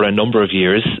over a number of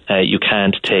years. You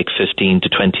can't take 15 to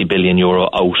 20 billion euro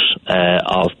out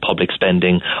of public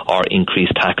spending or increase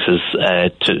taxes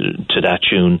to that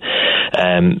tune.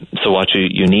 So what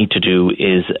you need to do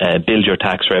is build your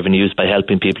tax revenues by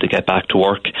helping people to get back to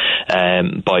work,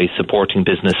 by supporting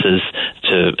businesses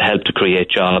to help to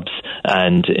create jobs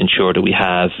and ensure that we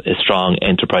have a strong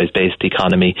enterprise-based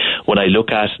economy. When I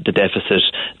look at the deficit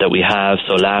that we have,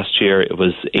 so last year it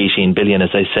was 18 billion,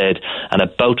 as I said, and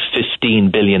about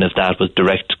 15 billion of that was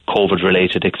direct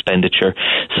COVID-related expenditure.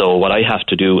 So what I have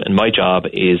to do, and my job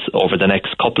is over the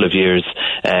next couple of years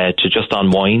to just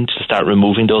unwind, to start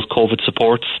removing those COVID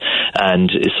supports.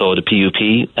 And so the PUP,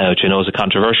 which I know is a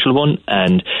controversial one,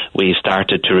 and we've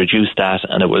started to reduce that,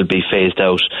 and it will be phased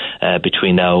out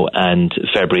between now and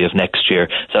February of next year.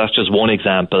 So that's just one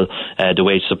example. The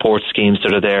wage support schemes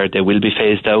that are there, they will be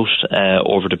phased out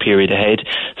over the period ahead.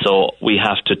 So we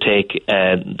have to take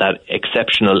that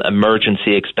exceptional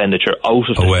emergency expenditure out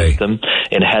of the way. system.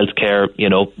 In healthcare,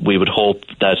 we would hope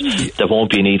that there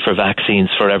won't be a need for vaccines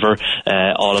forever.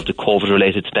 All of the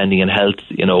COVID-related spending in health,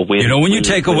 when you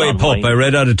take away PUP, I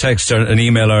read out a text, an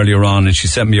email earlier on, and she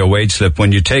sent me a wage slip.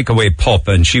 When you take away PUP,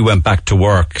 and she went back to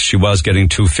work, she was getting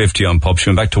 $2.50 on PUP. She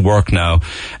went back to work now,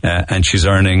 and she's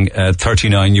earning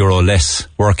 €39 less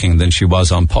working than she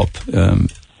was on PUP.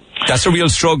 That's a real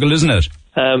struggle, isn't it?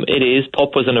 It is.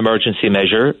 PUP was an emergency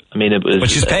measure. I mean, it was. But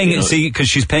she's paying it, because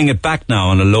she's paying it back now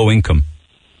on a low income.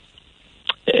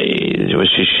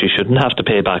 She shouldn't have to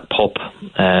pay back PUP.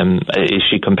 Is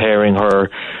she comparing her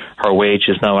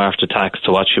wages now after tax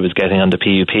to what she was getting on the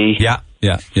PUP? Yeah.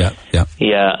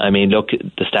 Yeah, I mean, look,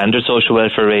 the standard social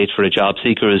welfare rate for a job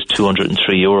seeker is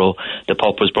 €203. The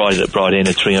PUP was brought in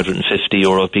at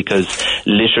 €350 because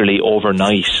literally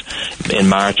overnight in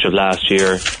March of last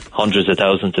year, hundreds of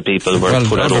thousands of people were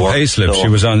put out of work. Payslip,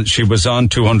 she was on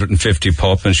 250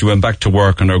 PUP, and she went back to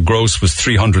work, and her gross was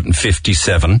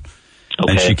 357,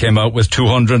 and she came out with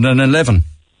 211.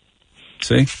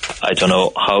 See? I don't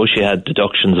know how she had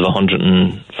deductions of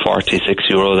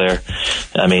 €146 there.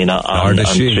 I mean,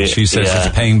 she says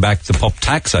it's paying back the PUP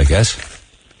tax, I guess.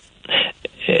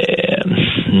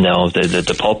 No,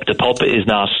 the PUP is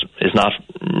not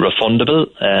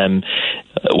refundable.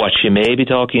 What she may be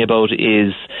talking about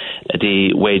is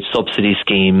the wage subsidy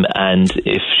scheme, and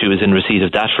if she was in receipt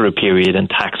of that for a period and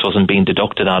tax wasn't being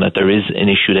deducted on it, there is an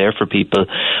issue there for people,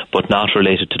 but not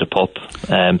related to the PUP.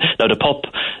 Now the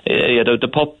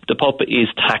PUP is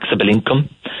taxable income,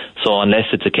 so unless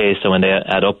it's a case that when they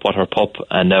add up what her PUP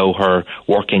and now her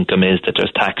work income is, that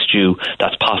there's tax due,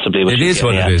 that's possibly what it is.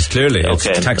 What it is, clearly. It's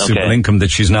taxable income that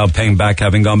she's now paying back,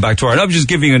 having gone back to work. I'm just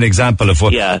giving you an example of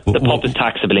what... Yeah, the PUP is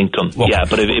taxable income. Okay. Yeah,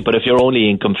 but if your only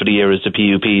income for the year is the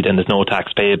PUP, then there's no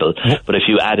tax payable. But if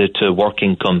you add it to work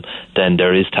income, then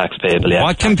there is tax payable. Yeah,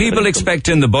 what can people expect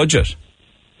in the budget?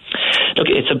 Look,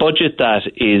 it's a budget that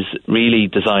is really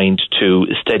designed to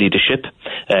steady the ship.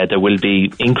 There will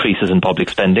be increases in public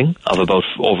spending of about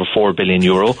over €4 billion.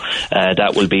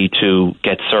 That will be to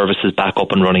get services back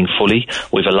up and running fully.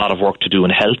 We have a lot of work to do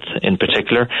in health, in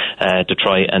particular, to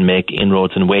try and make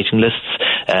inroads in waiting lists.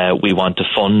 We want to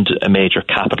fund a major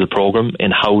capital programme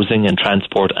in housing and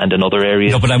transport and in other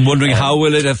areas. No, but I'm wondering, how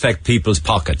will it affect people's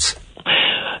pockets?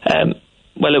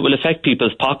 Well, it will affect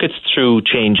people's pockets through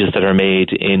changes that are made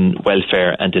in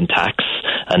welfare and in tax.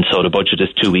 And so the budget is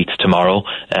 2 weeks tomorrow,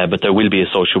 but there will be a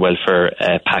social welfare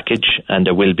package, and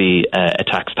there will be a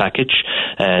tax package.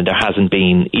 There hasn't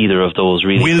been either of those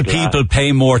really. Will people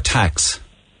pay more tax?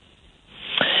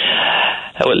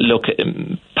 Well, look,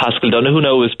 Pascal Donoghue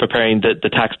now is preparing the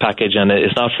tax package, and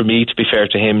it's not for me, to be fair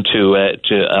to him, to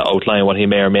outline what he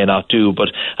may or may not do, but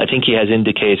I think he has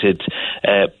indicated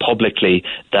publicly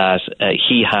that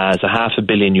he has €500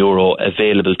 million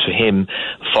available to him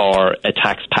for a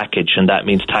tax package, and that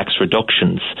means tax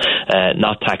reductions,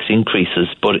 not tax increases.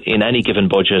 But in any given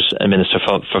budget, a Minister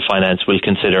for Finance will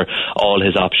consider all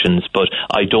his options, but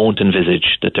I don't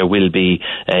envisage that there will be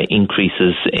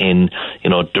increases in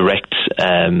direct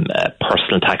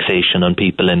personal taxation on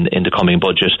people in the coming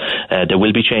budget. There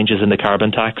will be changes in the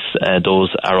carbon tax.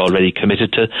 Those are already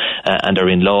committed to and are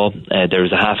in law. There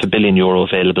is €500 million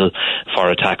available for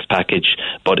a tax package,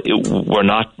 but we're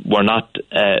not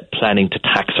planning to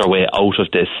tax our way out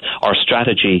of this. Our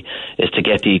strategy is to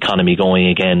get the economy going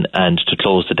again and to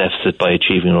close the deficit by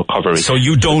achieving recovery. So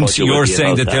you're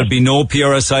saying that there'll be no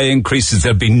PRSI increases,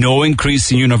 there'll be no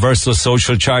increase in universal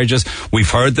social charges. We've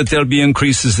heard that there'll be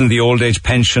increases in the old age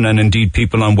pension and indeed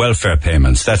people on welfare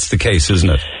payments. That's the case, isn't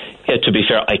it? Yeah, to be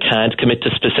fair, I can't commit to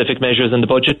specific measures in the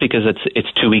budget because it's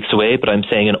 2 weeks away, but I'm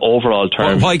saying in overall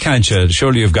terms... Why can't you?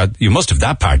 Surely you must have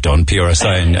that part done,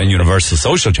 PRSI and universal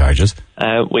social charges.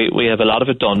 We have a lot of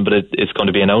it done, but it's going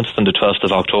to be announced on the 12th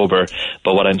of October.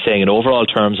 But what I'm saying in overall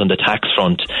terms on the tax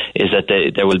front is that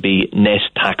there will be net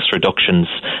tax reductions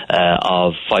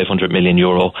of €500 million.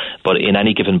 But in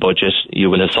any given budget, you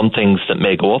will have some things that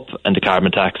may go up, and the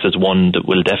carbon tax is one that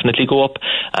will definitely go up,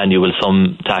 and you will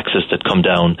some taxes that come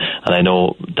down. And I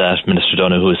know that Minister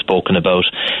Donoghue has spoken about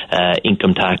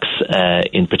income tax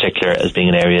in particular as being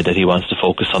an area that he wants to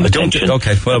focus on the pension.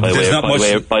 Okay, well, by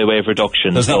way of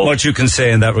reduction. There's not much you can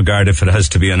say in that regard if it has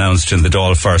to be announced in the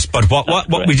Dáil first. But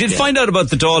what we did find out about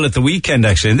the Dáil at the weekend,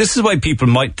 actually, and this is why people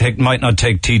might not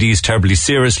take TDs terribly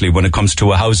seriously when it comes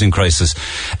to a housing crisis.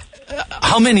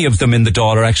 How many of them in the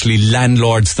Dáil are actually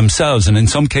landlords themselves, and in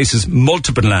some cases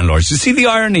multiple landlords? You see the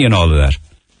irony in all of that?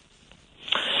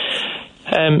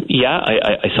 Yeah,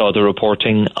 I saw the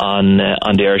reporting on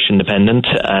the Irish Independent,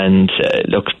 and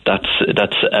look,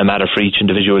 that's a matter for each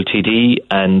individual TD,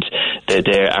 and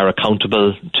they are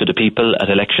accountable to the people at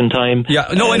election time. Yeah,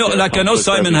 no, I know. Like, I know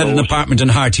Simon had an apartment in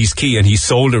Harty's Quay, and he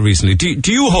sold it recently.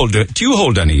 Do you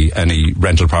hold any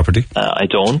rental property? I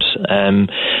don't.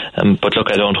 But look,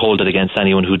 I don't hold it against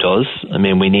anyone who does. I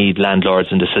mean, we need landlords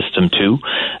in the system too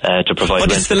to provide.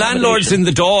 But it's the landlords in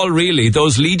the Dáil, really,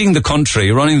 those leading the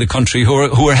country, running the country, who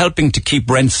are helping to keep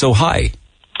rents so high.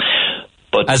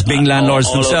 But as being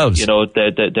landlords themselves,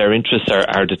 their interests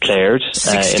are declared.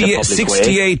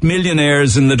 68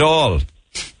 millionaires in the Dáil.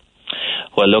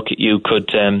 Well, look, you could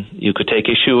take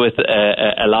issue with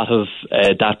a lot of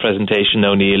that presentation,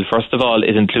 O'Neill. First of all,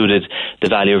 it included the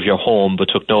value of your home, but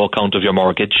took no account of your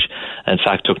mortgage. In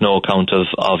fact, took no account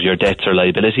of your debts or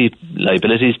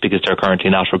liabilities, because they're currently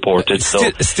not reported.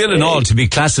 Still in all, to be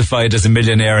classified as a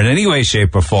millionaire in any way,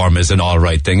 shape or form is an all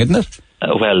right thing, isn't it?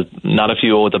 Well, not if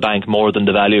you owe the bank more than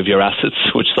the value of your assets,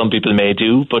 which some people may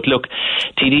do. But look,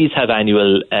 TDs have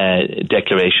annual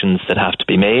declarations that have to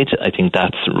be made. I think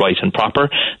that's right and proper,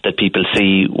 that people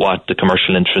see what the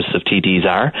commercial interests of TDs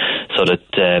are, so that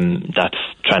that's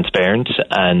transparent,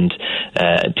 and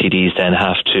TDs then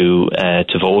have to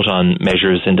vote on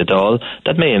measures in the Dáil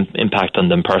that may impact on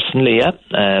them personally,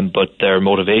 but their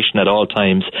motivation at all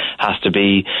times has to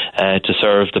be to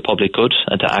serve the public good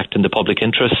and to act in the public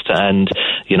interest, and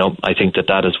I think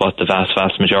that is what the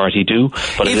vast majority do,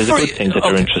 but it is a good thing that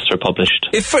their interests are published.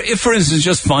 If for instance,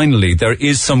 just finally, there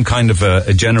is some kind of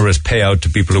a generous payout to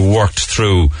people who worked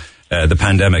through the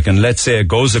pandemic, and let's say it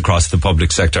goes across the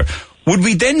public sector, would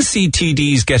we then see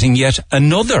TDs getting yet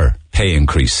another pay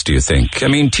increase, do you think? I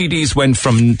mean, TDs went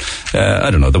from,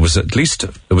 I don't know, there was at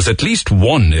least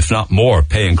one, if not more,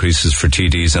 pay increases for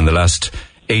TDs in the last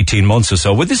 18 months or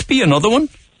so. Would this be another one?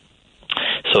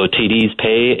 So TD's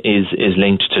pay is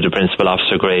linked to the principal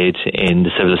officer grade in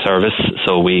the civil service,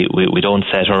 so we don't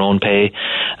set our own pay.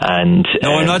 And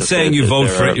no, I'm not saying you vote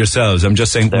for it yourselves. I'm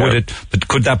just saying,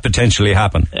 could that potentially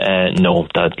happen? No,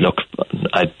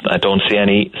 I don't see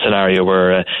any scenario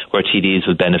where TDs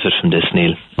would benefit from this,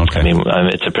 Neil. Okay. I mean,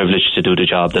 it's a privilege to do the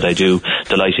job that I do.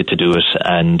 Delighted to do it,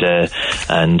 and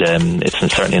it's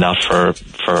certainly not for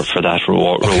that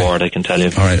reward. I can tell you.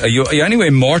 All right. Are you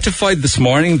anyway mortified this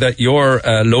morning that your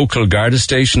local Garda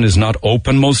station is not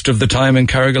open most of the time in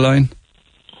Carrigaline?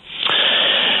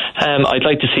 I'd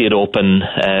like to see it open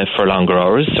for longer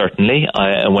hours, certainly.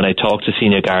 When I talk to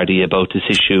Senior Gardaí about this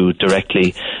issue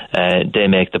directly, they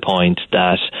make the point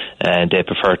that they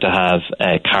prefer to have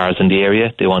cars in the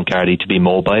area. They want Gardaí to be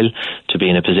mobile, to be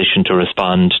in a position to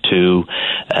respond to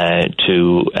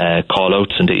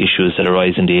call-outs and the issues that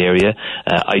arise in the area.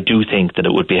 I do think that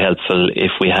it would be helpful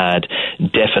if we had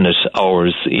definite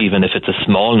hours, even if it's a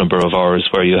small number of hours,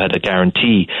 where you had a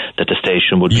guarantee that the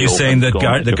station would be open. You're saying that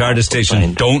the Garda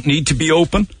station don't need to be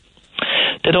open?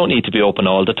 They don't need to be open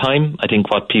all the time. I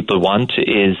think what people want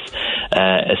is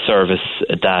a service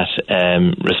that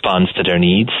responds to their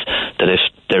needs, that if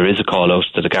there is a call out,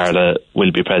 that the Garda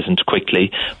will be present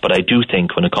quickly. But I do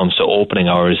think when it comes to opening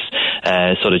hours,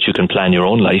 so that you can plan your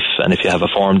own life, and if you have a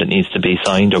form that needs to be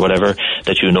signed or whatever,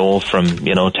 that from 10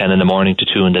 in the morning to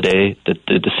 2 in the day, that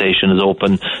the station is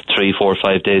open 3, 4,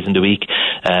 5 days in the week.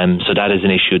 So that is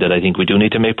an issue that I think we do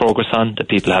need to make progress on, that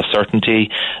people have certainty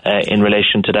in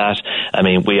relation to that. I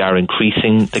mean, we are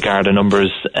increasing the Garda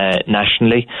numbers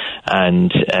nationally,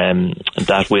 and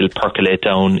that will percolate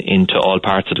down into all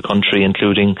parts of the country,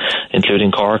 including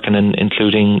Cork, and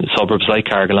including suburbs like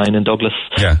Carrigaline and Douglas,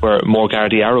 where more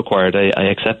Gardaí are required.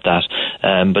 I accept that,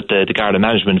 but the Garda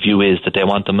management view is that they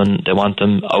want them out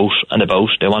and about.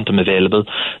 They want them available.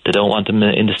 They don't want them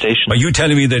in the station. Are you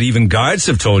telling me that even guards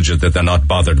have told you that they're not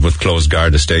bothered with closed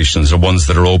Garda stations, or ones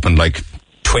that are open like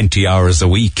 20 hours a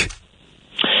week?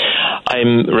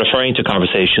 I'm referring to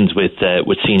conversations with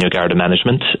senior Garda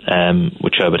management,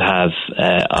 which I would have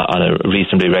on a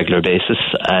reasonably regular basis,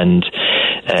 and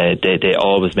they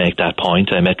always make that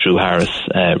point. I met Drew Harris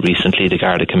recently, the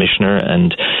Garda Commissioner,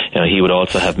 and he would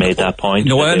also have made that point.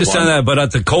 No, I understand that, but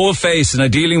at the coalface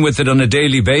and dealing with it on a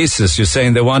daily basis, you're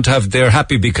saying they're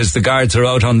happy because the guards are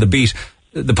out on the beat.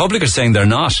 The public are saying they're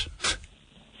not.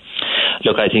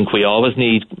 look, I think we always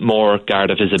need more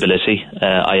Garda visibility.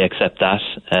 I accept that,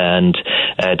 and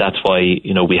that's why,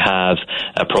 you know, we have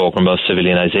a programme of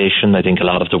civilianisation. I think a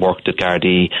lot of the work that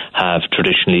Gardaí have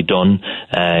traditionally done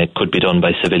could be done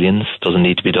by civilians, doesn't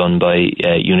need to be done by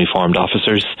uniformed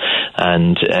officers,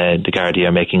 and the Gardaí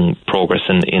are making progress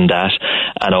in that,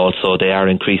 and also they are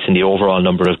increasing the overall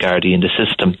number of Gardaí in the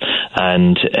system,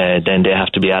 and then they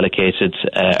have to be allocated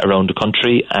around the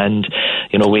country, and,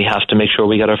 you know, we have to make sure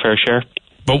we get our fair share.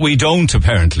 But we don't,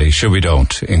 apparently. Sure, we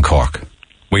don't in Cork.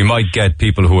 We might get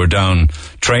people who are down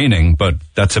training, but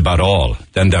that's about all.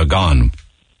 Then they're gone.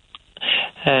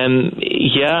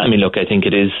 Yeah, I mean, look, I think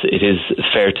it is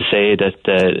fair to say that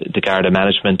the Garda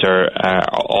management are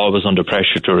always under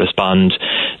pressure to respond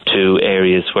to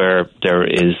areas where there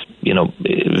is, you know,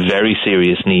 very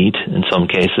serious need in some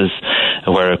cases,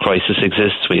 where a crisis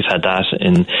exists. We've had that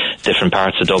in different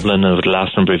parts of Dublin over the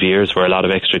last number of years, where a lot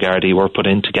of extra Gardaí were put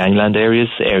into gangland areas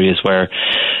where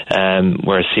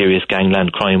serious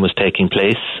gangland crime was taking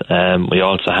place. We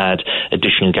also had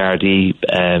additional Gardaí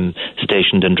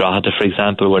stationed in Drogheda, for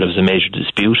example, where there was a major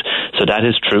dispute. So that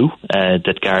is true,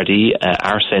 that Gardaí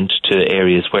are sent to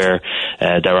areas where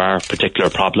there are particular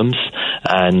problems,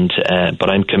 but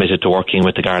I'm committed to working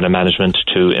with the Garda management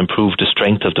to improve the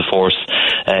strength of the force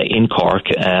in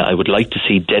Cork. I would like to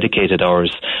see dedicated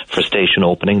hours for station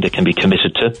opening that can be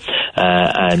committed to,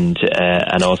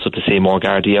 and also to see more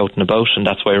Gardaí out and about, and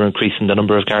that's why we're increasing the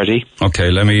number of Gardaí.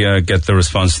 Okay, let me get the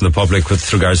response from the public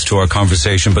with regards to our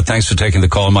conversation, but thanks for taking the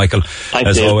call, Michael. Thanks,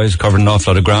 as Dave. Always, covered an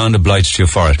awful lot of ground, obliged to you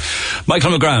for it.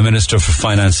 Michael McGrath, Minister for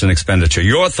Finance and Expenditure.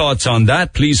 Your thoughts on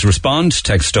that, please respond.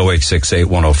 Text 0868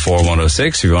 104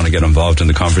 106 if you want to get involved in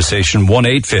the conversation.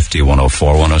 1-850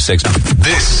 104 106.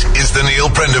 This is the Neil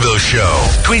Prendeville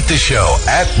Show. Tweet the show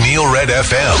at Neil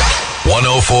RedFM.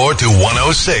 104 to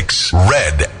 106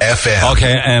 Red FM.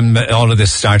 Okay, all of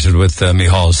this started with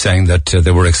Micheál saying that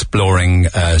they were exploring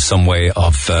some way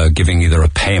of giving either a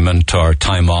payment or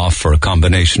time off or a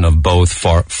combination of both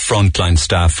for frontline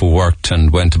staff who worked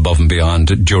and went above and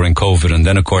beyond during COVID. And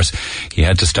then, of course, he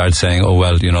had to start saying, oh,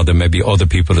 well, you know, there may be other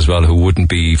people as well who wouldn't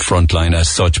be frontline as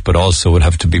such, but also would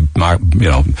have to be,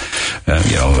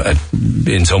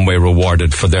 in some way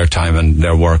rewarded for their time and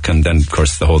their work. And then, of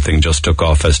course, the whole thing just took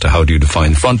off as to how do you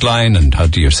define frontline, and how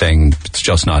do you saying it's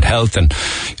just not health, and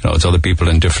it's other people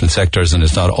in different sectors, and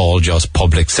it's not all just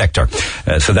public sector.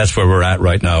 So that's where we're at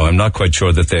right now. I'm not quite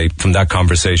sure that from that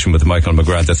conversation with Michael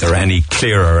McGrath, that they're any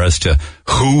clearer as to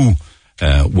who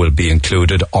will be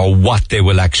included or what they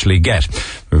will actually get.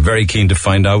 We're very keen to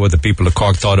find out what the people of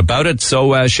Cork thought about it. So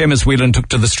Seamus Whelan took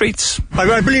to the streets.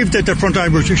 I believe that the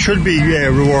frontline workers should be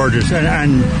rewarded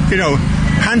and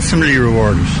handsomely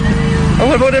rewarded. And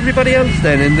what about everybody else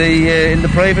then in the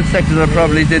private sector that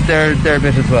probably did their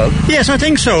bit as well? Yes, I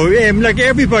think so. Like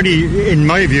everybody, in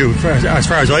my view, as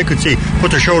far as I could see,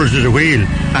 put their shoulders to the wheel,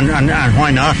 and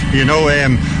why not?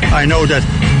 I know that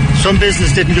some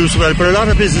business didn't do so well, but a lot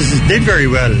of businesses did very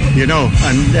well,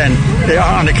 and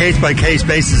on a case-by-case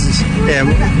basis,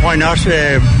 why not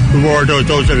reward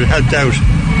those that helped out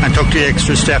and took the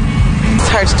extra step? It's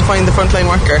hard to define the frontline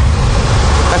worker.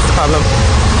 That's the problem.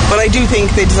 But I do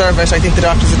think they deserve it. I think the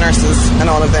doctors and nurses and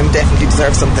all of them definitely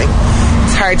deserve something.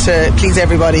 It's hard to please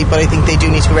everybody, but I think they do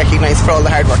need to be recognised for all the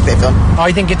hard work they've done.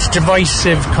 I think it's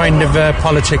divisive kind of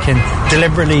politicking,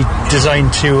 deliberately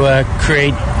designed to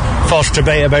create false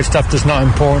debate about stuff that's not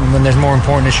important when there's more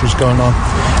important issues going on.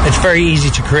 It's very easy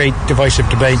to create divisive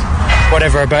debate,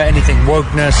 whatever, about anything,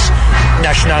 wokeness,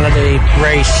 nationality,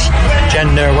 race,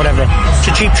 gender, whatever.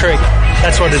 It's a cheap trick.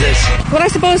 That's what it is. Well, I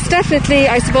suppose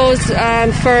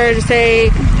for, say,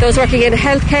 those working in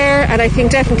healthcare, and I think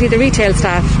definitely the retail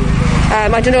staff.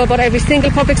 I don't know about every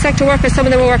single public sector worker. Some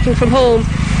of them were working from home,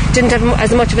 didn't have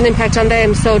as much of an impact on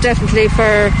them. So definitely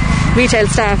for retail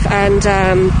staff and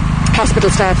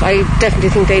hospital staff, I definitely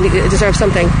think they deserve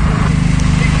something.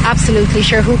 Absolutely,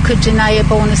 sure. Who could deny a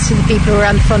bonus to the people who are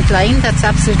on the front line? That's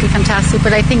absolutely fantastic.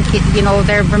 But I think,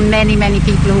 there were many, many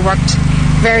people who worked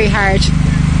very hard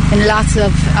in lots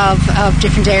of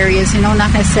different areas, not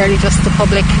necessarily just the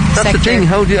public sector. That's the thing.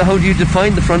 How do you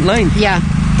define the front line? Yeah,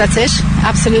 that's it.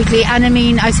 Absolutely. And I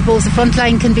mean, I suppose the front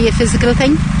line can be a physical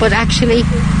thing, but actually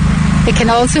it can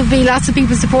also be lots of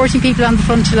people supporting people on the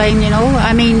front line,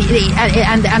 I mean,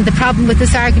 and the problem with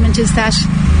this argument is that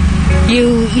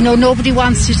nobody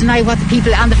wants to deny what the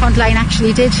people on the front line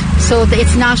actually did. So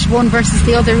it's not one versus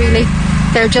the other, really.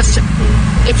 They're just,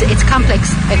 it's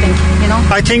complex, I think,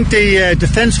 I think the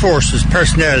Defence Forces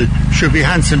personnel should be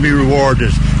handsomely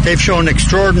rewarded. They've shown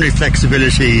extraordinary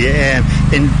flexibility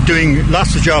in doing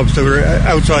lots of jobs that were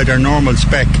outside our normal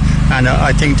spec. and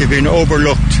I think they've been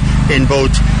overlooked in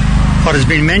both what has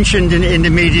been mentioned in the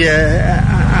media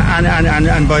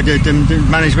and by the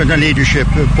management and leadership,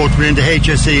 both within the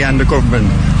HSE and the government.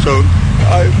 So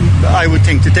I would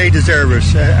think that they deserve it,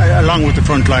 along with the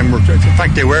frontline workers. In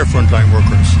fact, they were frontline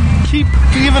workers. Keep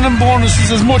giving them bonuses,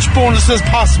 as much bonus as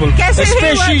possible,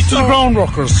 especially to the ground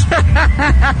workers.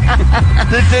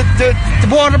 the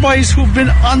water boys who've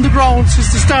been on the ground since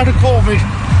the start of COVID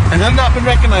and have not been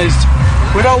recognised.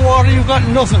 Without water, you've got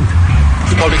nothing.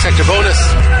 The public sector bonus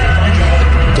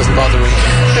doesn't bother me.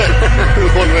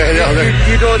 One way or the other.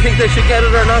 You don't think they should get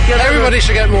it or not get it? Everybody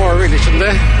should get more, really, shouldn't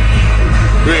they?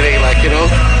 Really,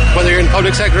 whether you're in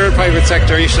public sector or private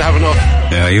sector, you should have enough.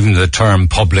 Yeah, even the term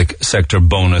public sector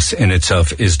bonus in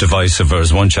itself is divisive,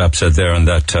 as one chap said there in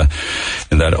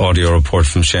that audio report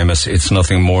from Seamus. It's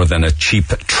nothing more than a cheap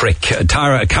trick.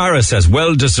 Cara says,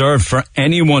 well deserved for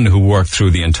anyone who worked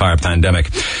through the entire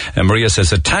pandemic. And Maria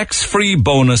says, a tax-free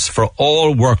bonus for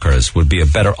all workers would be a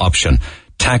better option.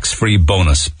 Tax-free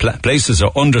bonus. Places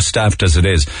are understaffed as it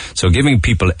is, so giving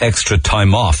people extra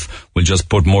time off will just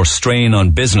put more strain on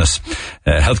business.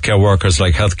 Healthcare workers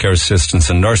like healthcare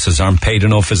assistants and nurses aren't paid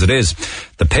enough as it is.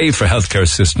 The pay for healthcare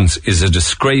assistants is a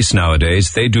disgrace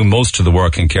nowadays. They do most of the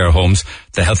work in care homes,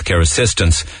 the healthcare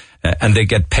assistants. And they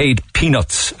get paid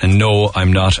peanuts. And no,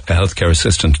 I'm not a healthcare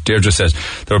assistant. Deirdre says,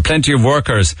 there are plenty of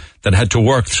workers that had to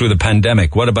work through the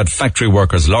pandemic. What about factory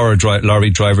workers, lorry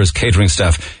drivers, catering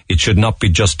staff? It should not be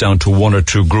just down to one or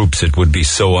two groups. It would be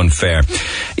so unfair.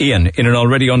 Ian, in an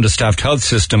already understaffed health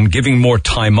system, giving more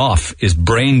time off is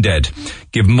brain dead.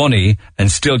 Give money and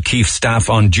still keep staff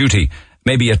on duty.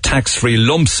 Maybe a tax-free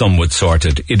lump sum would sort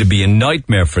it. It'd be a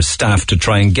nightmare for staff to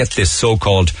try and get this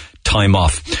so-called time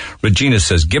off. Regina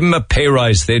says, give them a pay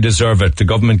rise. They deserve it. The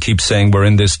government keeps saying we're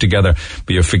in this together,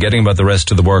 but you're forgetting about the rest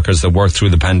of the workers that work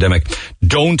through the pandemic.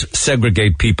 Don't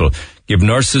segregate people. Give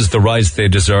nurses the rise they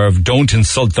deserve. Don't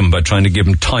insult them by trying to give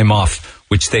them time off,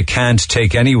 which they can't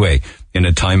take anyway in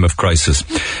a time of crisis.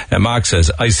 Mark says,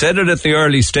 I said it at the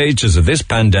early stages of this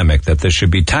pandemic that there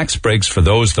should be tax breaks for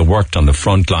those that worked on the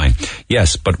front line.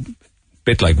 Yes, but a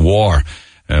bit like war.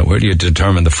 Where do you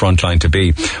determine the front line to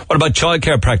be? What about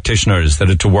childcare practitioners that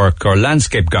are to work, or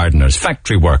landscape gardeners,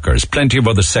 factory workers, plenty of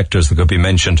other sectors that could be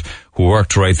mentioned who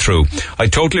worked right through? I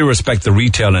totally respect the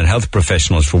retail and health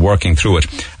professionals for working through it,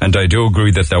 and I do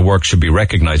agree that their work should be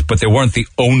recognised, but they weren't the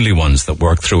only ones that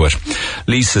worked through it.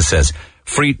 Lisa says,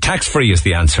 tax-free is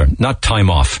the answer, not time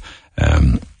off.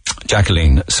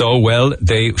 Jacqueline, so well,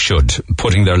 they should,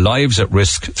 putting their lives at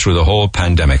risk through the whole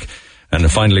pandemic. And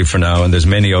finally for now, and there's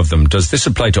many of them, does this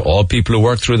apply to all people who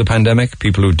worked through the pandemic?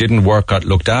 People who didn't work got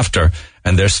looked after,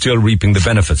 and they're still reaping the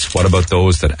benefits. What about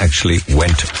those that actually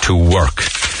went to work?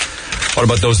 What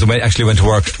about those that actually went to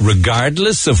work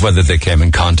regardless of whether they came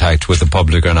in contact with the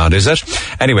public or not, is it?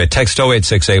 Anyway, text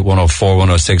 0868 104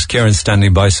 106. Kieran's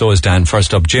standing by, so is Dan.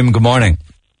 First up, Jim, good morning.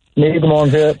 Good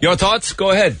morning to you. Your thoughts?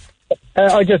 Go ahead.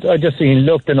 I just seen,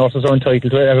 look, the nurses are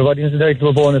entitled to it. Everybody's entitled to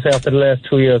a bonus after the last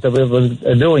 2 years that we was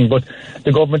doing, but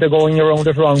the government are going around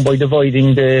it wrong by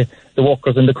dividing the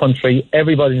workers in the country.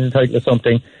 Everybody's entitled to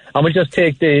something. And we'll just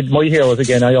take my heroes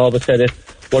again. I always said it,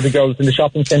 were the girls in the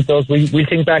shopping centres. We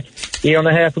think back a year and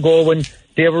a half ago when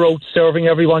they were out serving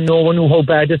everyone. No one knew how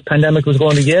bad this pandemic was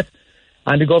going to get.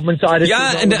 And the government's attitude...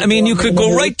 Yeah, and I mean, you could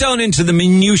go right down into the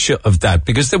minutiae of that,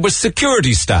 because there was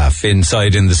security staff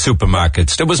inside in the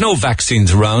supermarkets. There was no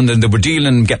vaccines around, and they were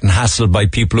getting hassled by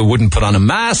people who wouldn't put on a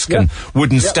mask and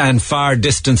wouldn't stand far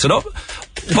distance and up.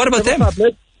 What about them?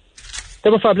 They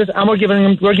were fabulous, and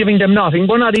we're giving them nothing.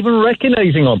 We're not even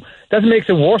recognising them. That makes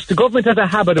it worse. The government has a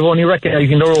habit of only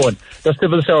recognising their own, their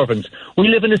civil servants. We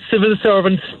live in a civil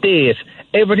servant state.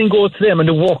 Everything goes to them and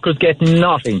the workers get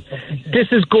nothing. This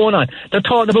is going on. They're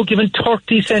talking about giving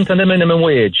 30 cents on the minimum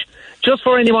wage. Just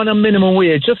for anyone on minimum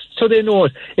wage, just so they know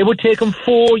it. It would take them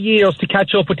 4 years to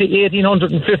catch up with the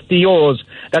 €1,850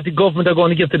 that the government are going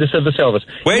to give to the civil service.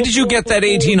 Where did you get that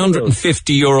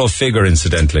 €1,850 figure,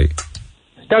 incidentally?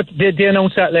 They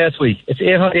announced that last week. It's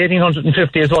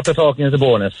 1,850 is what they're talking as a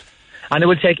bonus. And it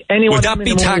will take anyone... Would that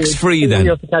be tax-free then?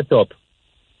 To catch up.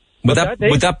 Would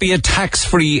that be a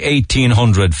tax-free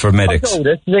 1,800 for medics?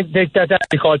 That'd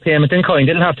be called payment in kind.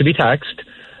 It'll have to be taxed.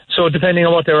 So depending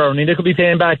on what they're earning, they could be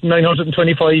paying back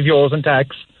 €925 in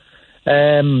tax.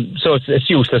 So it's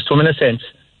useless to them in a sense.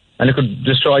 And it could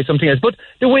destroy something else. But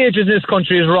the wages in this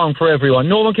country is wrong for everyone.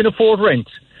 No one can afford rent.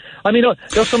 I mean,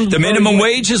 there's some... The minimum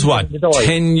wage is what?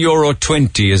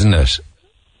 €10.20, isn't it?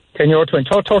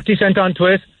 €10.20. 30 cents onto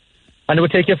it. And it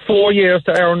would take you 4 years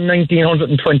to earn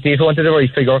 1,920 if you wanted the right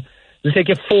figure. It would take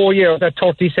you 4 years at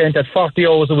 30 cents at 40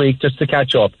 hours a week just to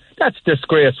catch up. That's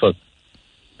disgraceful.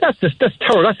 That's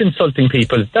terrible. That's insulting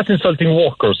people. That's insulting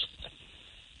workers.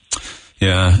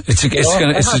 Yeah,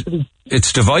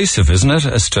 it's divisive, isn't it,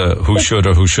 as to who should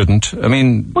or who shouldn't? I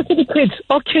mean... But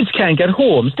our kids can't get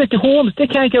homes. They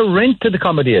can't get rented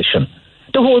accommodation.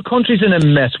 The whole country's in a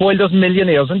mess while there's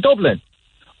millionaires in Dublin.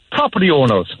 Property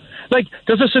owners. Like,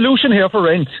 there's a solution here for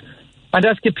rent, and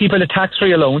that's give people a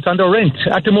tax-free allowance on their rent.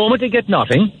 At the moment, they get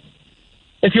nothing.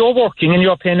 If you're working and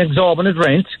you're paying exorbitant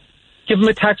rent, give them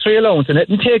a tax-free allowance in it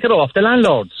and take it off the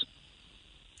landlords.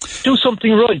 Do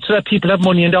something right so that people have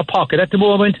money in their pocket. At the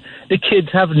moment, the kids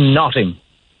have nothing.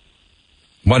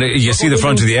 What, you see the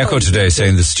front of the Echo today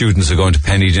saying the students are going to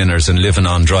penny dinners and living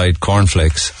on dried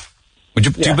cornflakes. Do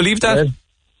you believe that?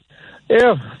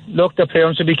 Yeah. Look, their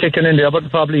parents should be kicking in there, but it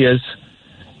probably is.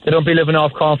 They don't be living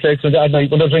off cornflakes at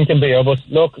night when they're drinking beer, but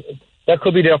look, that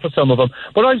could be there for some of them.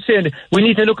 But I'm saying we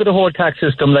need to look at the whole tax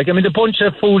system. Like, I mean, the bunch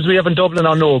of fools we have in Dublin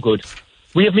are no good.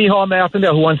 We have Micheál Martin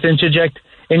there who wants to inject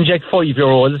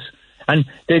 5-year-olds, and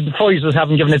the Pfizer's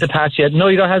haven't given it a pass yet.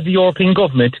 Neither has the European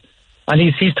government, and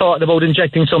he's talking about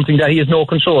injecting something that he has no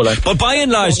control on. But by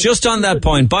and large, just on that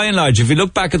point, if you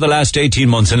look back at the last 18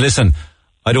 months, and listen,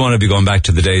 I don't want to be going back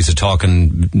to the days of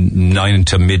talking 9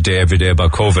 to midday every day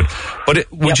about COVID, but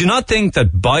would you not think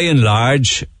that by and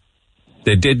large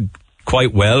they did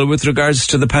quite well with regards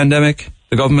to the pandemic,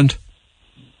 the government?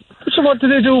 So what do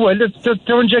they do? Well,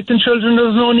 they're injecting children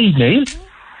there's no need, Neil.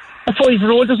 A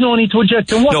 5-year-old, there's no need to inject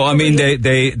them. No, I mean,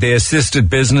 they assisted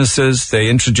businesses, they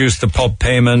introduced the pub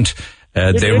payment,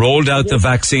 they rolled out the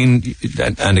vaccine,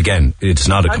 and again, it's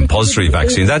not a compulsory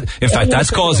vaccine. In fact,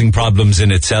 that's causing problems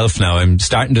in itself now. I'm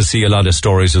starting to see a lot of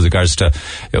stories with regards to,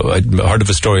 I heard of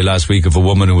a story last week of a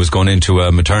woman who was going into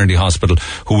a maternity hospital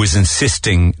who was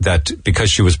insisting that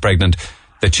because she was pregnant,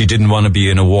 that she didn't want to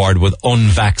be in a ward with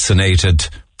unvaccinated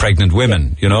pregnant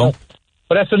women, you know?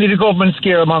 But that's only the government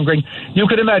scaremongering. You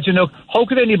could imagine, look, how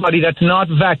could anybody that's not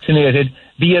vaccinated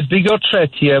be a bigger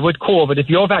threat to you with COVID if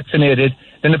you're vaccinated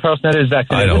than the person that is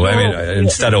vaccinated? I know, I mean,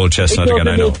 it's that old chestnut again,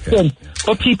 I know. Yeah.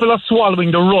 But people are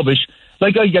swallowing the rubbish.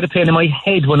 Like, I get a pain in my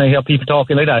head when I hear people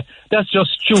talking like that. That's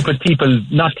just stupid people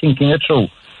not thinking it through.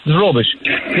 It's rubbish.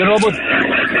 You know, but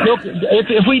look,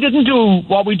 if we didn't do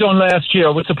what we done last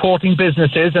year with supporting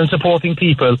businesses and supporting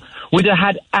people, we'd have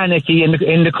had anarchy in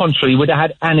the country. We'd have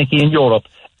had anarchy in Europe.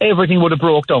 Everything would have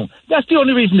broke down. That's the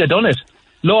only reason they done it.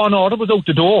 Law and order was out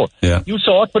the door. Yeah. You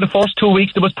saw it for the first 2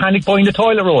 weeks. There was panic buying the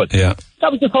toilet roll. Yeah.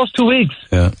 That was the first 2 weeks.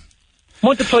 Yeah.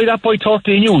 Multiply that by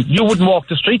 30 and you wouldn't walk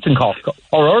the streets in Cork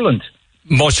or Ireland.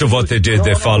 Much of what they did,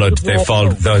 they followed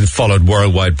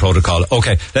worldwide protocol.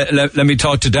 Okay, let me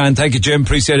talk to Dan. Thank you, Jim.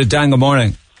 Appreciate it. Dan, good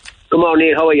morning. Good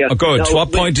morning, how are you? Oh, good. Now,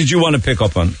 what point did you want to pick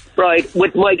up on? Right,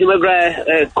 with Michael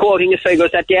McGrath quoting the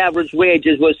figures that the average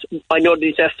wages was, I know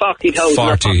they said 40,000.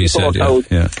 40, he said,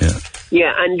 yeah.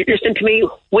 Yeah, and listen to me,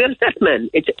 where's that man?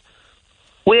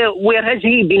 Where has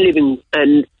he been living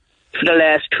and for the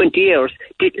last 20 years?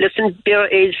 Listen, there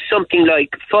is something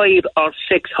like 500,000 or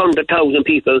 600,000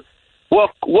 people,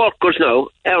 workers now,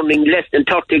 earning less than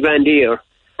 30 grand a year.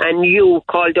 And you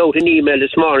called out an email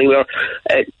this morning where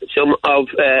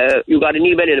you got an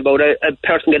email in about a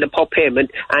person getting a pub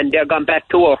payment and they're gone back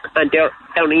to work and they're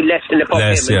earning less than the pub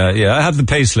payment. Yeah. I have the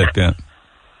pay slip, yeah.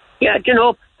 Yeah, you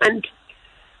know, and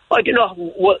I don't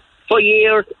know, for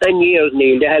years and years,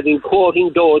 Neil, they have been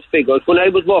quoting those figures. When I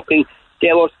was working,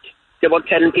 they were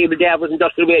telling people the average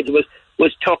industrial wage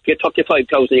was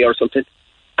 35,000 a year or something.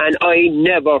 And I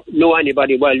never knew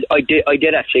anybody, well, I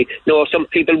did actually know some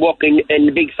people working in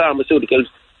the big pharmaceuticals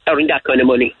earning that kind of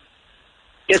money.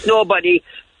 There's nobody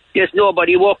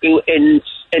working in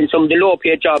some of the low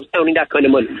paid jobs earning that kind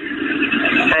of money.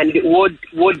 And would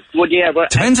you ever...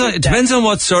 It depends on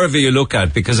what survey you look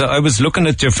at, because I was looking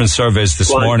at different surveys this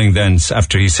morning then,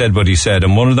 after he said what he said,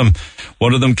 and one of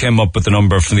them came up with the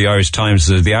number from the Irish Times.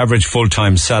 The average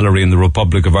full-time salary in the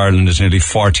Republic of Ireland is nearly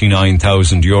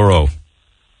 €49,000.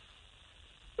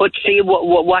 But see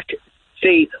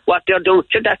what they're doing.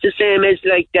 So that's the same as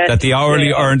like that. That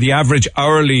the average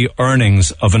hourly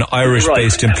earnings of an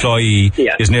Irish-based employee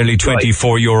is nearly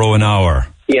 €24 an hour.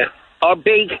 Yeah, our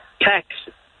big tax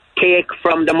take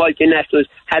from the multinationals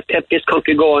has kept this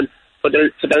country going for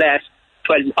the last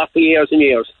 12 years and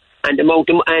years, and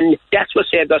and that's what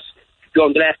saved us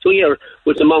during the last 2 years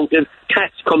was the amount of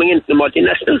tax coming into the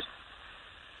multinationals.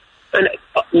 And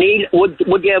Neil,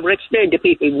 would you ever explain to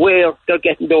people where they're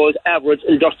getting those average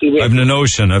industrial wages? I've no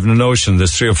notion.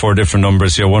 There's 3 or 4 different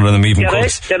numbers here. One of them even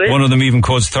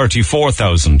quotes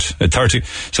 34,000. 30.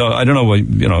 So I don't know.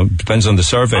 Depends on the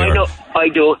surveyor. I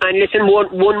do. And listen,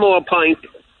 one more point.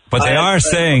 But they are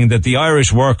saying that the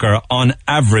Irish worker, on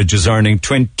average, is earning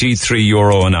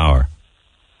 €23 an hour.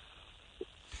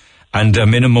 And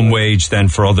minimum wage then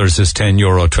for others is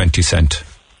 €10.20.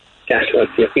 That's right,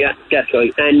 yeah, that's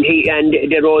right. And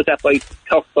they rose up by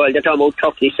they're talking about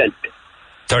 30 cents.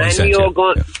 30 and cents, you're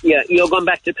going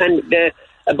back to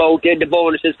about the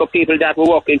bonuses for people that were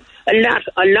working. A lot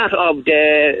of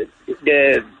the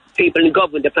people in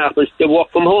government departments, they work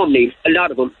from home, Neil. A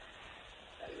lot of them.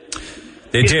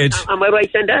 They did. Am I right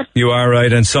in that? You are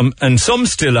right, and some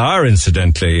still are,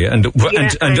 incidentally, and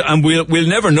we'll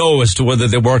never know as to whether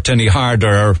they worked any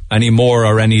harder, or any more,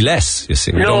 or any less. You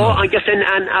see? No, I'm just saying,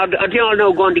 and are they all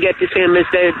now going to get the same as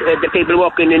the people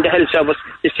working in the health service,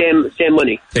 the same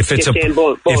money? If it's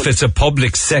a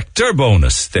public sector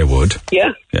bonus, they would.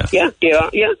 Yeah, they are.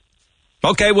 Yeah.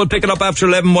 Okay, we'll pick it up after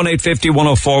 11, 1-850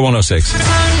 104 106.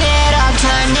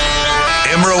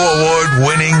 Emerald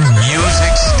Award-winning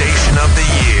music station of the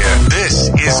year. This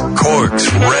is Cork's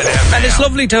Red FM. And it's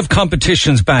lovely to have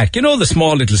competitions back. You know, the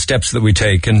small little steps that we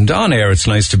take, and on air it's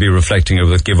nice to be reflecting it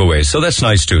with giveaways. So that's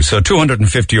nice too. So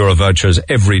 €250 vouchers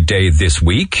every day this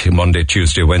week, Monday,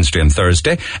 Tuesday, Wednesday and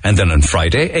Thursday. And then on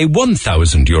Friday, a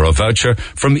 €1,000 voucher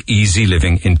from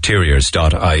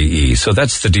easylivinginteriors.ie. So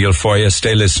that's the deal for you.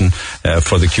 Stay listen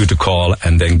for the cue to call,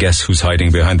 and then guess who's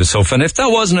hiding behind the sofa. And if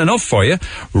that wasn't enough for you,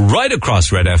 right across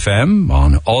Red FM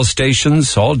on all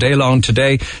stations all day long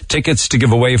today, tickets to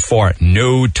give away for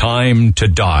No Time to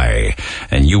Die,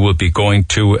 and you will be going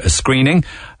to a screening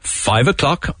 5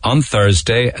 o'clock on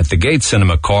Thursday at the Gate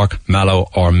Cinema, Cork, Mallow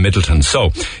or Middleton.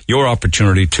 So your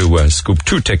opportunity to scoop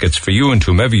 2 tickets for you and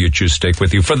whomever you choose to take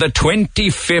with you for the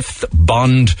 25th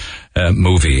Bond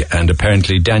movie, and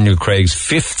apparently Daniel Craig's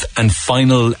 5th and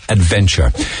final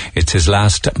adventure. It's his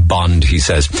last Bond, he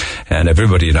says, and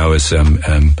everybody now is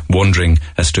wondering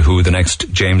as to who the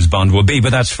next James Bond will be,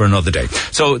 but that's for another day.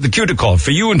 So the cue to call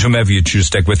for you and whomever you choose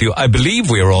to take with you. I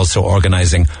believe we are also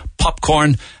organising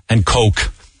popcorn and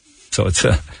Coke. So it's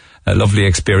a lovely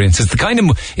experience. It's the kind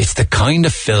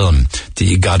of film that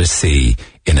you got to see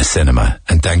in a cinema.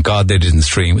 And thank God they didn't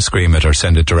screen it or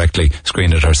send it directly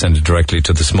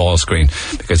to the small screen,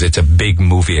 because it's a big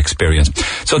movie experience.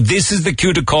 So this is the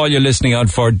cue to call you're listening out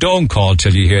for. Don't call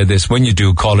till you hear this. When you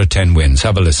do, call it 10 wins.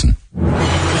 Have a listen.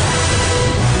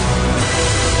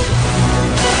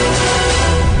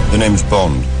 The name's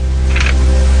Bond.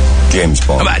 James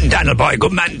Bond. Good man, Daniel boy.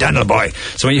 Good man, Daniel boy.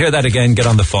 So when you hear that again, get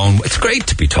on the phone. It's great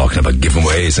to be talking about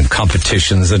giveaways and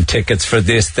competitions and tickets for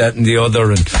this, that and the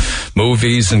other, and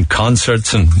movies and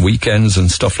concerts and weekends and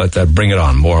stuff like that. Bring it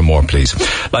on. More and more, please.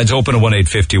 Lines open at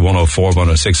 1-850 104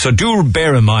 106. So do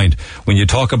bear in mind, when you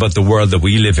talk about the world that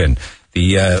we live in,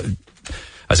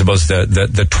 I suppose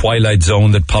the twilight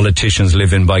zone that politicians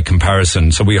live in by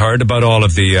comparison. So we heard about all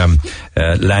of the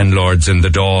landlords in the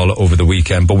Dáil over the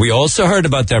weekend, but we also heard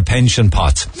about their pension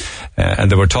pots,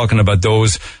 and they were talking about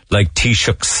those like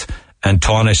Taoiseachs and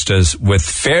Tánaistes with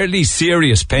fairly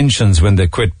serious pensions when they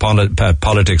quit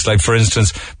politics. Like, for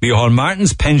instance, Micheál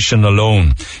Martin's pension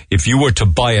alone, if you were to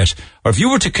buy it, or if you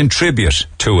were to contribute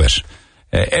to it,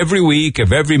 every week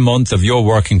of every month of your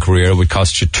working career would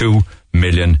cost you €2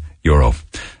 million.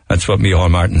 That's what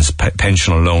Micheál Martin's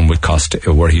pension alone would cost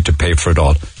were he to pay for it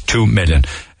all. 2 million.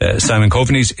 Simon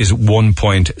Coveney's is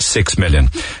 1.6 million.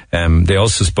 They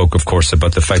also spoke, of course,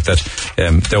 about the fact that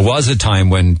there was a time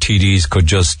when TDs could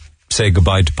just say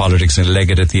goodbye to politics and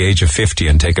leg it at the age of 50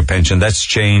 and take a pension. That's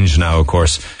changed now, of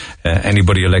course.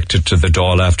 Anybody elected to the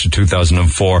Dáil after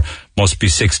 2004 must be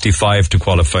 65 to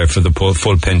qualify for the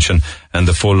full pension and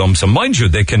the full lump sum. Mind you,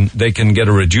 they can get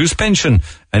a reduced pension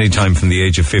anytime from the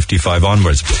age of 55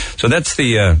 onwards. So that's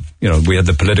the, we had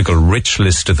the political rich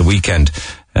list of the weekend,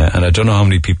 and I don't know how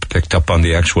many people picked up on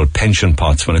the actual pension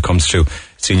pots when it comes to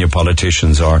senior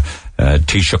politicians or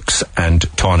Taoiseachs and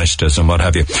Tánaistes and what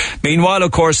have you. Meanwhile,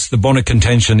 of course, the bone of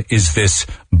contention is this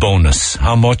bonus.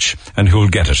 How much and who'll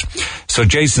get it? So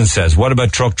Jason says, what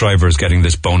about truck drivers getting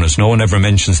this bonus? No one ever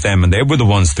mentions them, and they were the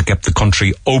ones that kept the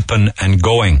country open and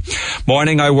going.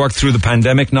 Morning, I worked through the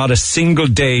pandemic. Not a single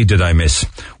day did I miss.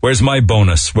 Where's my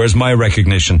bonus? Where's my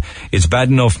recognition? It's bad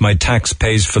enough my tax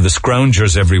pays for the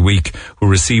scroungers every week who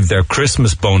receive their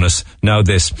Christmas bonus. Now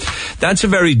this. That's a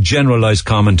very generalised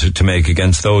comment to make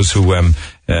against those who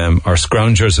are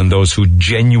scroungers and those who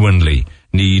genuinely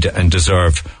need and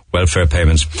deserve welfare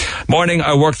payments. Morning,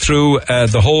 I worked through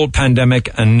the whole pandemic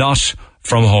and not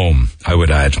from home, I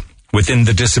would add. Within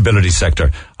the disability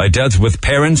sector, I dealt with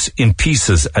parents in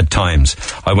pieces at times.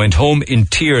 I went home in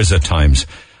tears at times.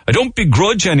 I don't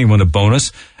begrudge anyone a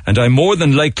bonus, and I more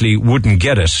than likely wouldn't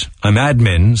get it. I'm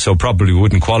admin, so probably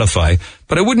wouldn't qualify,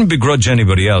 but I wouldn't begrudge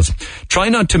anybody else. Try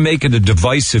not to make it a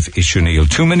divisive issue, Neil.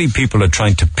 Too many people are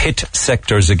trying to pit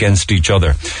sectors against each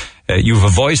other. You have a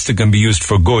voice that can be used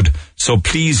for good, so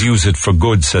please use it for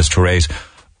good, says Therese.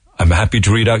 I'm happy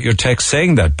to read out your text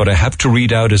saying that, but I have to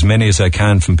read out as many as I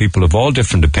can from people of all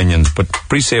different opinions. But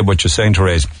appreciate what you're saying,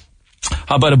 Therese.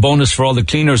 How about a bonus for all the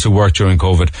cleaners who worked during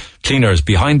COVID? Cleaners,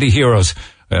 behind the heroes,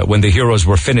 when the heroes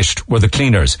were finished, were the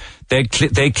cleaners. They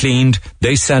cleaned,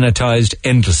 they sanitized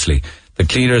endlessly. The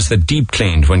cleaners that deep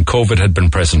cleaned when COVID had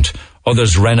been present.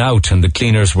 Others ran out and the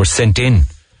cleaners were sent in.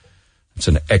 It's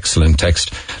an excellent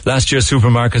text. Last year,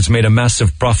 supermarkets made a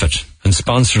massive profit and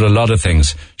sponsored a lot of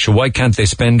things. So why can't they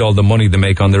spend all the money they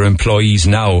make on their employees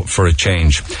now for a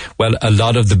change? Well, a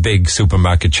lot of the big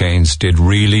supermarket chains did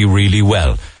really, really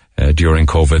well during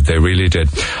COVID. They really did.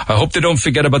 I hope they don't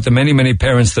forget about the many, many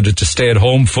parents that had to stay at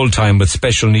home full-time with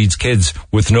special needs kids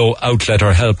with no outlet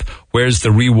or help. Where's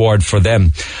the reward for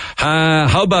them?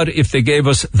 How about if they gave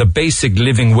us the basic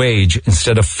living wage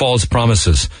instead of false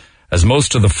promises? As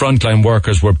most of the frontline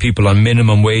workers were people on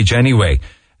minimum wage anyway.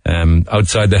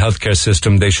 Outside the healthcare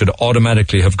system, they should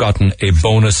automatically have gotten a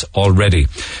bonus already.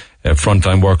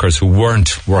 Frontline workers who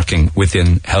weren't working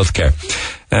within healthcare.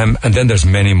 And then there's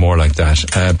many more like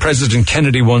that. President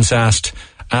Kennedy once ask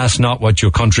not what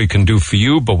your country can do for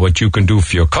you, but what you can do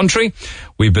for your country.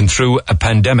 We've been through a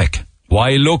pandemic.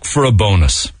 Why look for a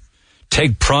bonus?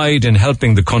 Take pride in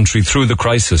helping the country through the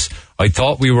crisis. I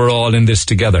thought we were all in this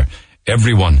together.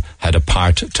 Everyone had a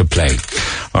part to play.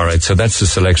 All right, so that's the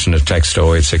selection of text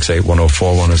 0868 104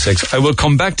 106. I will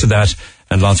come back to that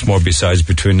and lots more besides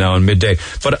between now and midday.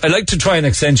 But I like to try and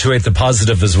accentuate the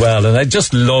positive as well. And I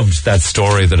just loved that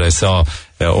story that I saw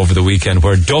over the weekend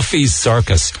where Duffy's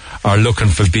Circus are looking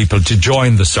for people to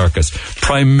join the circus.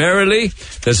 Primarily,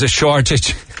 there's a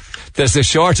shortage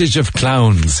of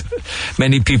clowns.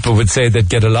 Many people would say they'd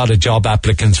get a lot of job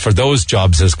applicants for those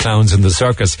jobs as clowns in the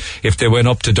circus if they went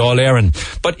up to Dáil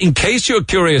Éireann. But in case you're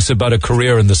curious about a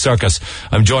career in the circus,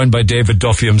 I'm joined by David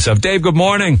Duffy himself. Dave, good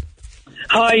morning.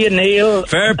 Hi, Neil.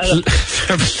 Fair play.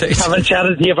 Haven't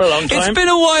chatted to you for a long time. It's been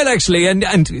a while, actually,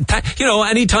 and you know,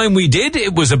 any time we did,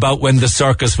 it was about when the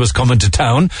circus was coming to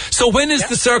town. So when is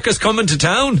the circus coming to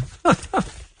town?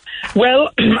 Well,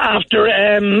 after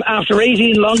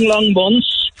 18 long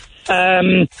months,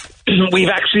 we've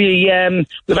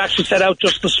actually set out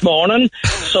just this morning.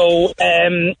 So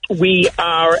we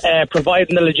are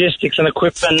providing the logistics and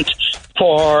equipment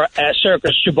for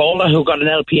Circus Gibola, who got an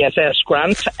LPSS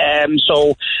grant.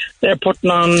 So they're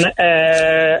putting on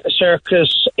a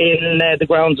circus in the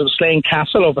grounds of Slane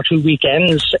Castle over 2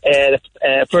 weekends,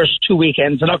 first 2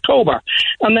 weekends in October.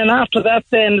 And then after that,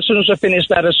 then as soon as I finish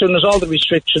that, as soon as all the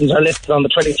restrictions are lifted on the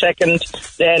 22nd,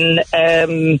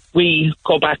 then we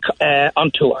go back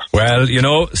on tour. Well, you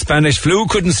know, Spanish flu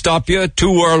couldn't stop you.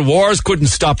 2 world wars couldn't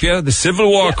stop you. The Civil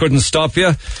War couldn't stop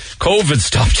you. COVID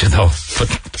stopped you, though.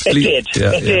 But it did.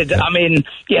 It did. I mean,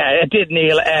 it did,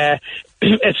 Neil.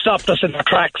 It stopped us in our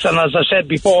tracks. And as I said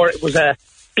before, it was a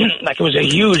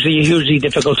hugely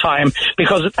difficult time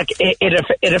because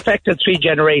it affected 3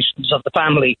 generations of the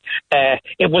family.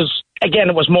 It was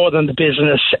more than the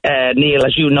business, Neil,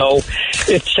 as you know.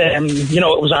 It's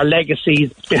it was our legacy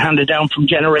that's been handed down from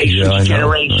generation to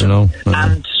generation. I know.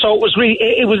 And so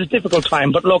it was a difficult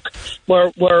time. But look,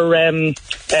 we're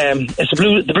it's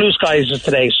the blue skies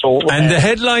today. So and the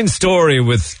headline story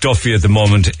with Duffy at the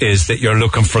moment is that you're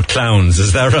looking for clowns.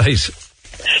 Is that right?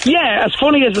 Yeah, as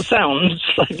funny as it sounds,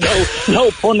 like no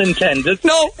pun intended.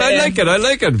 No, I like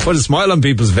it. Put a smile on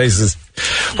people's faces.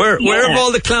 Where have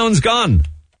all the clowns gone?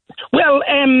 Well,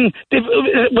 when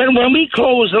we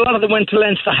closed, a lot of them went to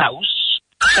Leinster House.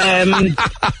 And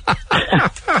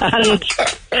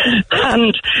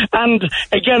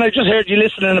again, I just heard you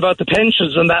listening about the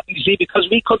pensions and that. You see, because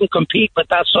we couldn't compete with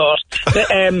that sort,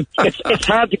 it's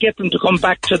hard to get them to come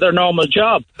back to their normal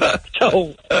job.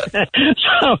 So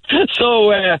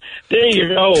there you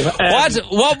go.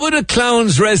 What would a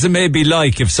clown's resume be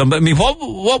like if somebody? I mean,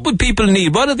 what would people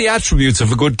need? What are the attributes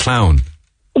of a good clown?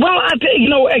 Well,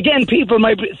 again, people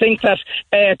might think that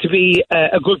to be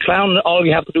a good clown, all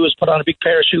you have to do is put on a big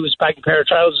pair of shoes, baggy pair of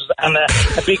trousers, and a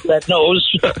big red nose.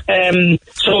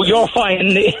 So you're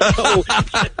fine.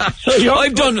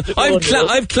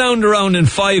 I've clowned around in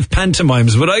 5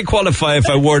 pantomimes. Would I qualify if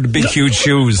I wore the big, huge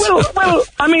shoes? Well,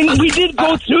 I mean, we did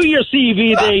go through your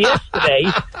CV there yesterday.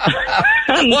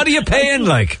 What are you paying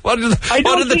like? What are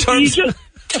the terms?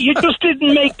 You just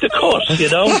didn't make the cut, you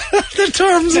know. The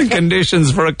terms and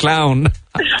conditions for a clown.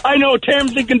 I know,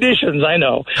 terms and conditions, I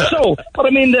know. So, but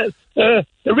I mean, the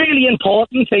really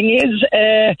important thing is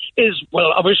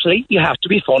well, obviously, you have to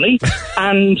be funny,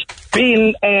 and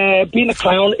being a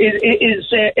clown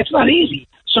is it's not easy.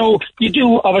 So you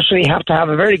do obviously have to have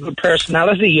a very good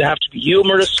personality. You have to be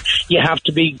humorous. You have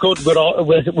to be good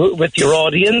with your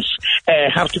audience.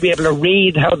 Have to be able to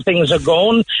read how things are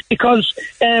going, because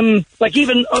like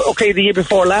even the year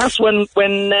before last, when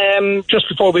just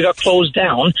before we got closed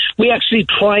down, we actually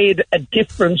tried a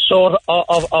different sort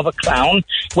of a clown,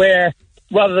 where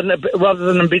rather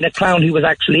than being a clown, he was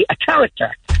actually a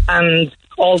character. And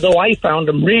although I found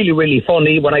him really, really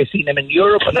funny when I seen him in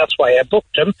Europe, and that's why I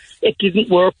booked him, it didn't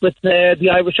work with the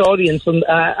Irish audience and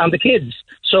the kids.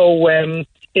 So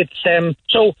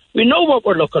so we know what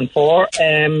we're looking for,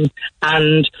 and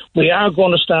we are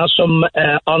going to start some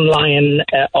online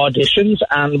auditions,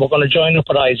 and we're going to join up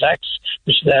with Isaac's,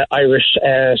 which is the Irish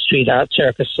Street Art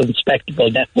Circus and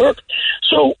Spectacle Network.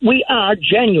 So we are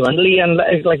genuinely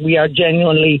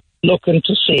looking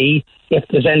to see if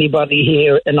there's anybody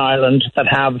here in Ireland that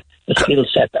have the skill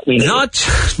set that we need.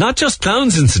 Not just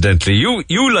clowns, incidentally.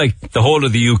 You like the whole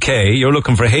of the UK. You're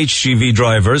looking for HGV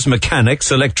drivers,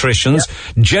 mechanics, electricians,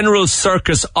 general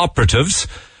circus operatives,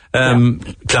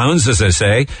 clowns, as I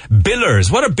say, billers.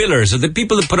 What are billers? Are the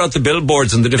people that put out the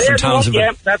billboards in the different towns? The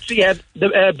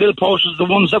bill posters, the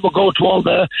ones that will go to all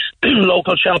the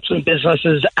local shops and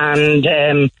businesses and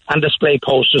display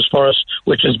posters for us,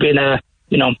 which has been a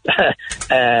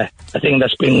thing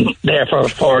that's been there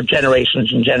for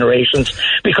generations and generations,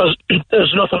 because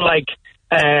there's nothing like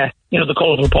the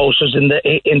colourful posters in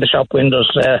the shop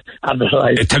windows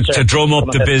advertising to drum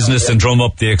up the business and drum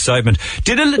up the excitement.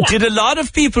 Did a lot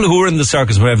of people who were in the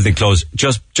circus when everything closed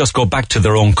just go back to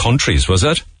their own countries? Was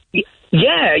it?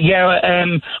 Yeah.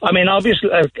 I mean, obviously,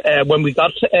 when we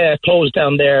got closed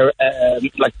down there,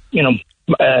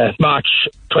 March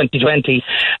 2020,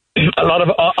 a lot of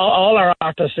all our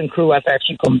artists and crew have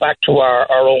actually come back to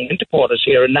our own winter quarters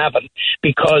here in Navan,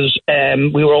 because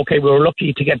we were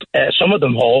lucky to get some of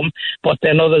them home, but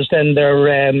then others,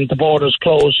 the borders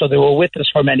closed, so they were with us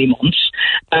for many months.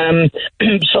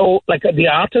 So like the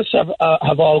artists have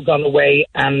all gone away,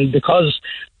 and because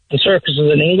the circuses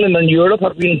in England and Europe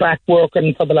have been back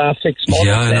working for the last 6 months.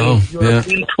 Yeah, I know. The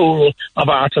European pool of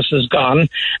artists is gone.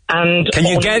 And can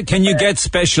you get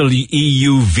special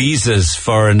EU visas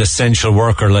for an essential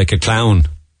worker like a clown?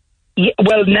 Yeah,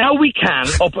 well, now we can.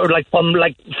 From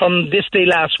this day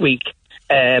last week,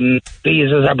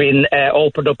 visas are being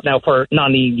opened up now for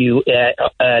non-EU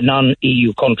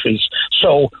countries.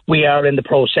 So we are in the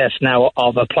process now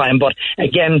of applying. But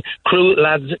again, crew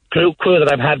that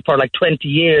I've had for like 20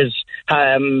 years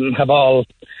they've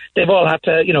all had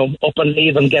to up and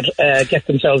leave and get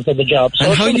themselves other jobs. So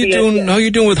and how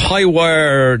you doing with high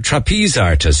wire trapeze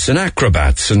artists and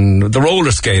acrobats and the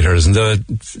roller skaters and the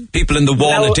people in the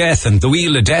wall of death and the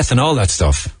wheel of death and all that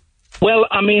stuff? Well,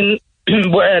 I mean,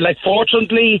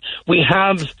 fortunately, we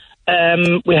have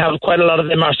quite a lot of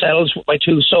them ourselves, my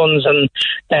two sons and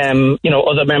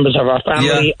other members of our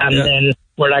family, then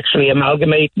we're actually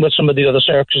amalgamating with some of the other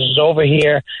circuses over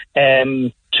here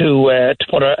to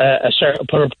put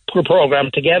a program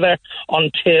together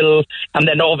and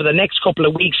then over the next couple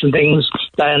of weeks and things,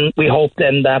 then we hope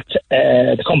then that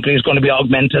the company is going to be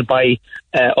augmented by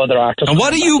other artists. And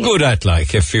what are you good at,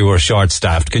 like, if you were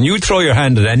short-staffed? Can you throw your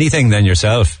hand at anything then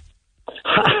yourself?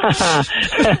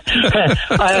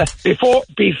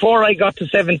 Before I got to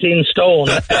 17 stone,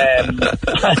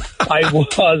 I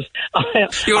was.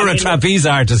 You were a trapeze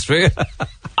artist, were you?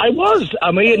 I was.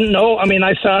 I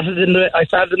started in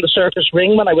the circus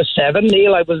ring when I was 7.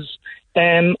 Neil, I was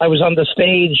on the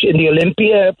stage in the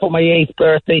Olympia for my 8th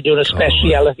birthday, doing a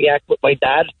speciality act with my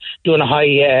dad, doing a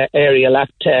high aerial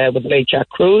act with late Jack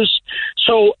Cruz.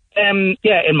 So. In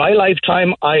my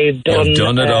lifetime, I've done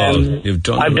it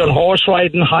all. I've done horse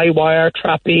riding, high wire,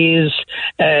 trapeze,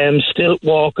 stilt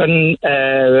walking,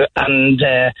 and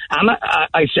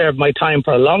I served my time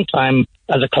for a long time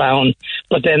as a clown.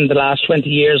 But then the last 20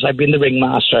 years, I've been the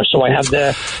ringmaster. So I have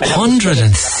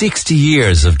 160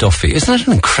 years of Duffy. Isn't that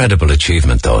an incredible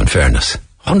achievement, though? In fairness.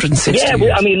 160 years.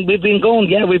 We've been going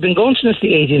since the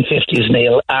 1850s,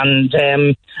 Neil, and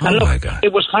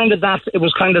it was kind of that. It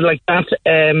was kind of like that.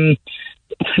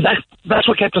 That's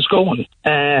what kept us going,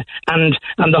 and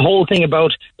the whole thing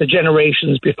about the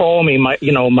generations before me, my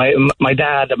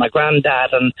dad and my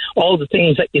granddad, and all the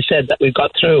things that you said that we've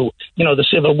got through, the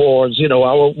civil wars,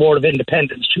 our war of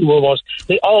independence, 2 world wars,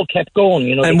 they all kept going.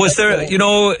 And was there,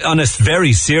 on a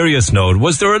very serious note,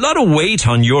 was there a lot of weight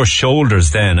on your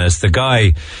shoulders then, as the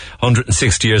guy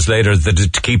 160 years later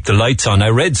to keep the lights on? I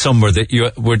read somewhere that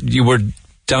you were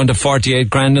down to 48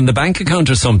 grand in the bank account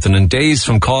or something, and days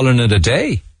from calling it a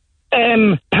day.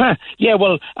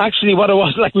 Well, actually, what it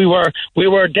was, like, we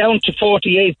were down to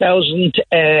 48,000,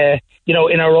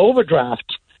 in our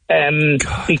overdraft,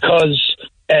 because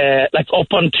like up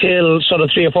until sort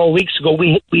of 3 or 4 weeks ago,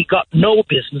 we got no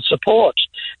business support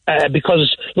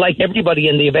because, like everybody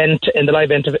in the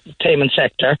live entertainment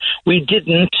sector, we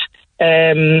couldn't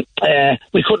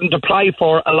apply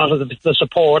for a lot of the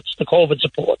supports, the COVID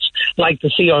supports, like the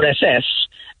CRSS,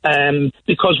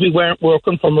 because we weren't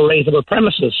working from a rateable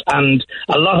premises, and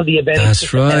a lot of the events.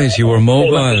 That's right. You were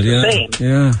mobile,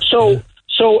 yeah.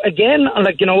 So again,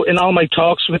 like, you know, in all my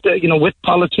talks with with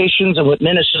politicians and with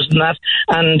ministers and that,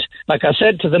 and like I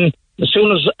said to them, as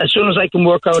soon as I can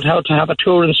work out how to have a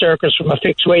touring circus from a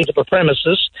fixed rateable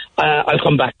premises, I'll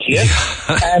come back to you.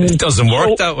 It doesn't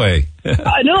work that way.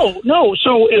 No.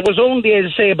 So it was only,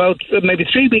 as I say, about maybe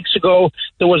 3 weeks ago,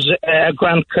 there was a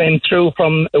grant came through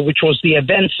which was the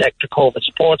event sector COVID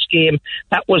support scheme.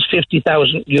 That was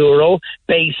 €50,000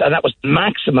 base, and that was the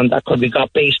maximum that could be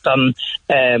got based on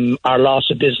our loss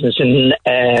of business in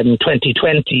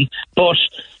 2020. But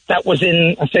that was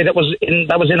in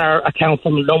our account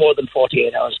from no more than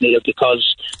 48 hours, Neil,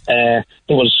 because there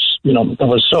was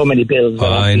so many bills.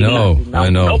 I know.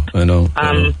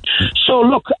 So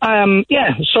look,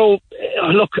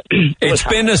 it's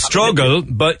been a struggle,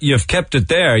 but you've kept it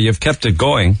there. You've kept it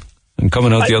going and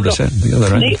coming out the other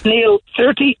end. Neil,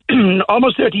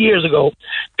 almost 30 years ago,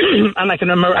 and I can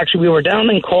remember actually we were down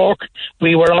in Cork.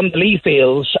 We were on the Lee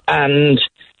Fields, and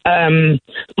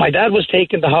my dad was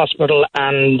taken to hospital,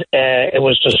 and it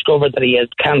was discovered that he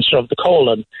had cancer of the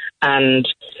colon. And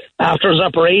after his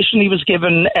operation, he was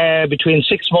given between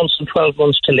 6 months and 12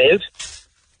 months to live.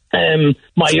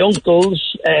 My uncles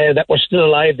that were still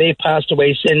alive, they passed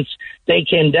away since. They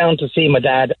came down to see my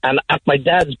dad, and at my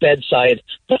dad's bedside,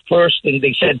 the first thing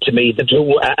they said to me,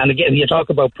 and again, you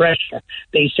talk about pressure,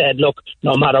 they said, look,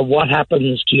 no matter what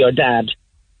happens to your dad,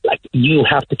 like, you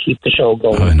have to keep the show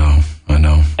going. I know.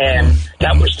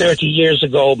 That was 30 years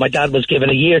ago. My dad was given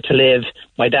a year to live.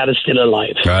 My dad is still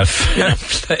alive. Fair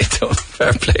play to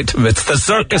him. It's the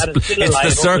circus. It's the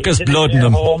circus blood in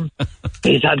him.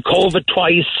 He's had COVID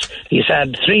twice. He's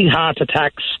had 3 heart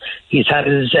attacks. He's had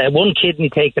his 1 kidney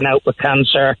taken out with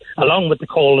cancer, along with the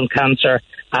colon cancer.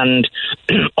 And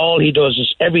all he does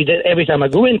is every time I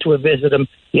go in to visit him,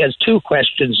 he has 2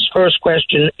 questions. His first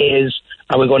question is,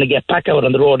 are we going to get back out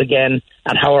on the road again?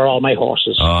 And how are all my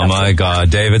horses? Oh, my God,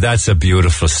 David, that's a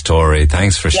beautiful story.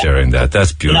 Thanks for sharing that.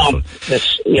 That's beautiful.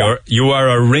 You are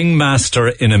a ringmaster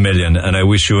in a million, and I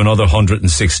wish you another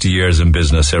 160 years in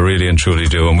business. I really and truly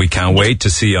do. And we can't wait to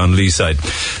see you on Lee's side.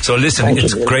 So listen,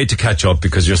 it's great to catch up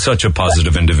because you're such a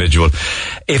positive individual.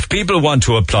 If people want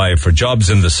to apply for jobs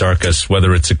in the circus,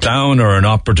 whether it's a clown or an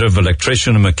operative,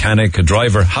 electrician, a mechanic, a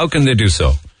driver, how can they do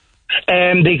so?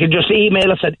 They can just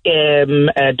email us at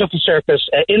Duffy Circus,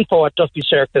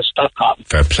 info@duffycircus.com.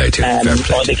 Fair play to you. Fair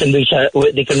play. Or they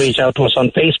can reach out to us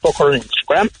on Facebook or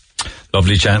Instagram.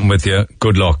 Lovely chatting with you.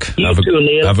 Good luck. You too,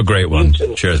 Neil. Have a great one.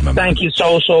 Cheers, my man. Thank you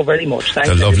so very much.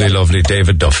 Thanks, lovely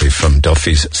David Duffy from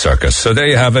Duffy's Circus. So there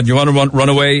you have it. You want to run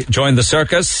away, join the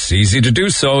circus? Easy to do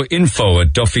so.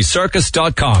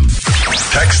 info@duffycircus.com.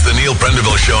 Text the Neil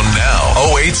Prendeville Show now.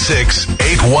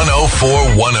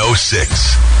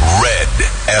 086-8104-106. Red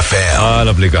FM. Ah,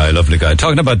 lovely guy.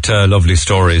 Talking about lovely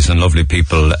stories and lovely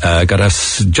people. Got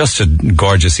just a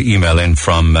gorgeous email in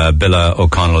from Billa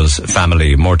O'Connell's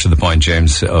family. More to the point,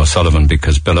 James O'Sullivan,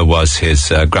 because Billa was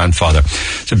his grandfather.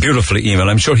 It's a beautiful email.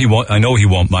 I'm sure I know he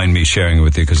won't mind me sharing it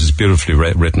with you because it's beautifully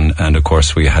written. And of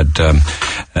course, we had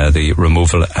the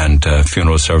removal and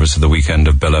funeral service of the weekend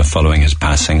of Billa following his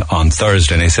passing on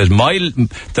Thursday. And he says,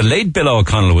 the late Billa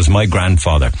O'Connell was my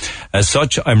grandfather. As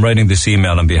such, I'm writing this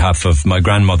email on behalf of my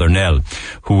grandmother Nell,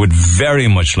 who would very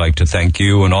much like to thank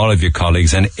you and all of your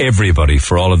colleagues and everybody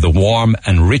for all of the warm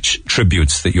and rich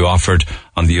tributes that you offered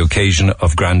on the occasion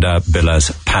of Granda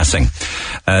Billa's passing.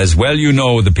 As well, you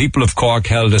know, the people of Cork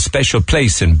held a special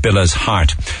place in Billa's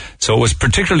heart. So it was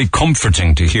particularly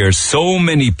comforting to hear so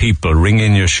many people ring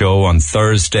in your show on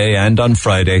Thursday and on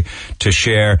Friday to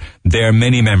share their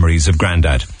many memories of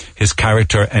Grandad, his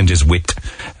character and his wit.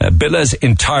 Billa's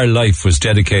entire life was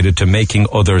dedicated to making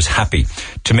others happy,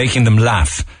 to making them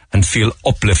laugh and feel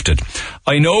uplifted.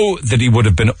 I know that he would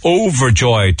have been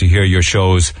overjoyed to hear your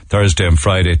shows Thursday and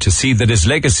Friday, to see that his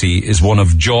legacy is one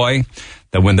of joy,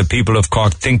 that when the people of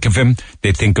Cork think of him,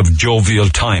 they think of jovial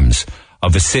times,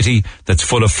 of a city that's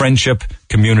full of friendship,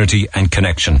 community and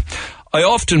connection. I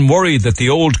often worry that the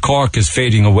old Cork is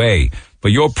fading away,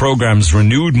 but your programs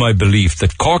renewed my belief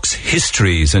that Cork's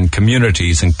histories and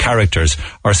communities and characters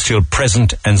are still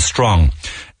present and strong.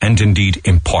 and indeed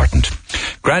important.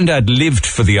 Grandad lived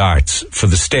for the arts, for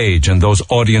the stage and those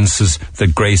audiences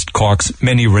that graced Cork's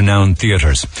many renowned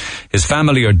theatres. His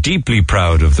family are deeply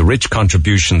proud of the rich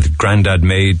contribution that Grandad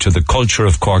made to the culture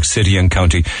of Cork City and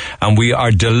County, and we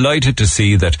are delighted to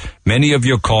see that many of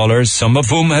your callers, some of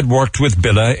whom had worked with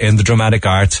Billa in the dramatic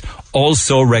arts,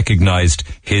 also recognised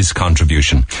his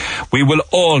contribution. We will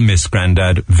all miss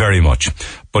Grandad very much,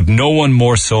 but no one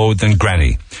more so than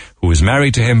Granny, who was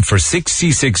married to him for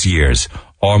 66 years,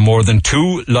 or more than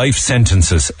 2 life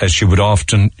sentences, as she would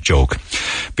often joke.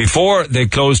 Before they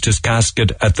closed his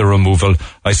casket at the removal,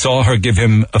 I saw her give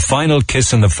him a final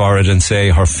kiss on the forehead and say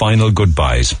her final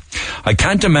goodbyes. I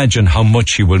can't imagine how much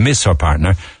she will miss her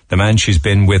partner, the man she's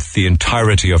been with the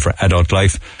entirety of her adult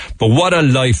life, but what a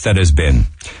life that has been.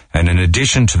 And in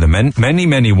addition to the many,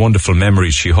 many wonderful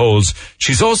memories she holds,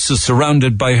 she's also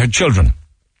surrounded by her children,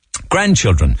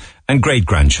 grandchildren, and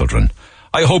great-grandchildren.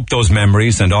 I hope those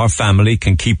memories and our family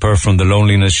can keep her from the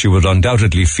loneliness she would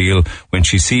undoubtedly feel when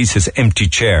she sees his empty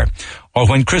chair, or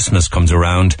when Christmas comes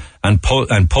around and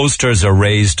posters are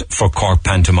raised for Cork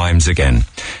pantomimes again.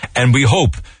 And we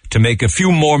hope to make a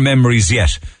few more memories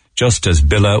yet, just as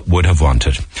Billa would have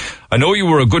wanted. I know you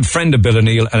were a good friend of Billa,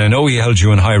 Neil, and I know he held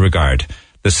you in high regard.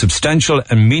 The substantial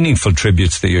and meaningful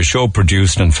tributes that your show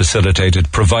produced and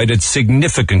facilitated provided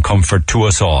significant comfort to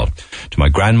us all. To my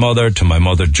grandmother, to my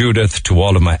mother Judith, to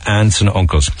all of my aunts and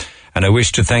uncles. And I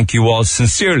wish to thank you all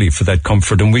sincerely for that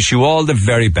comfort and wish you all the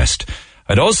very best.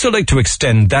 I'd also like to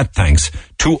extend that thanks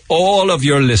to all of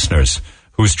your listeners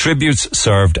whose tributes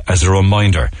served as a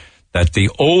reminder that the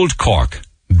old Cork,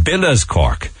 Billa's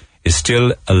Cork, is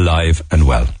still alive and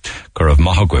well. Curav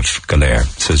Mahagwif Galer,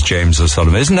 says James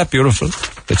O'Sullivan. Isn't that beautiful?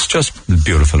 It's just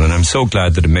beautiful, and I'm so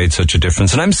glad that it made such a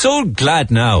difference. And I'm so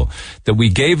glad now that we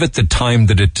gave it the time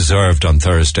that it deserved on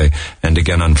Thursday and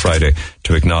again on Friday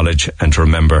to acknowledge and to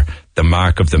remember the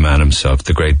mark of the man himself,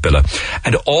 the great Billa.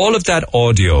 And all of that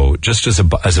audio, just as a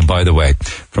by the way,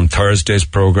 from Thursday's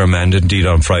program and indeed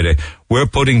on Friday, we're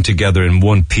putting together in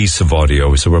one piece of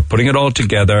audio. So we're putting it all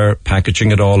together,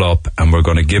 packaging it all up, and we're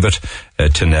going to give it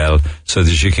to Nell so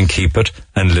that she can keep it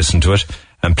and listen to it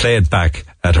and play it back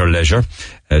at her leisure,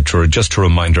 just a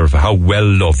reminder of how well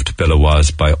loved Billa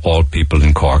was by all people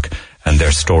in Cork and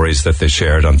their stories that they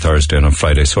shared on Thursday and on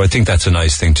Friday. So I think that's a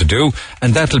nice thing to do,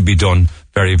 and that'll be done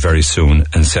very, very soon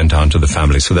and sent on to the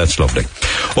family. So that's lovely.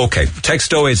 Okay,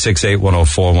 text 0868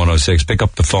 104 106. Pick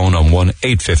up the phone on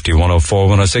 1-850 104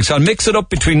 106. I'll mix it up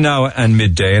between now and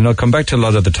midday, and I'll come back to a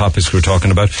lot of the topics we're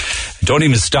talking about. Don't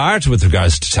even start with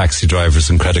regards to taxi drivers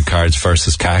and credit cards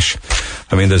versus cash.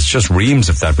 I mean, there's just reams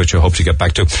of that, which I hope to get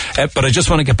back to. But I just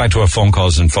want to get back to our phone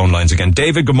calls and phone lines again.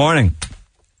 David, good morning.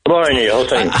 Good morning, Neil.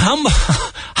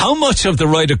 How much of the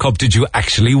Ryder Cup did you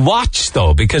actually watch,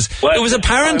 though? Because it was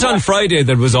apparent on Friday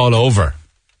that it was all over.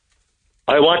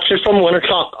 I watched it from 1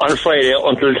 o'clock on Friday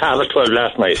until 12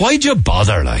 last night. Why'd you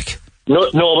bother, like? No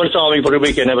one saw me for the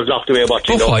weekend. I was locked away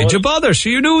watching. But why'd you bother? So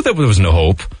you knew that there was no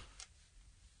hope.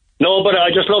 No, but I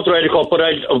just love the Ryder Cup.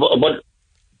 But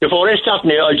before I start,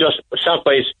 Neil, I'll just start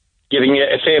by giving you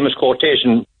a famous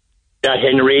quotation that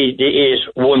Henry VIII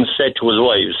once said to his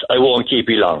wives: "I won't keep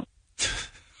you long."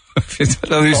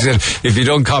 If you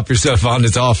don't cop yourself on,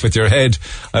 it's off with your head.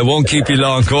 I won't keep you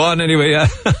long. Go on anyway, yeah.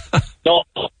 No,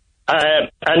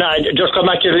 and I just come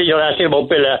back to your asking about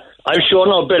Billa. I'm sure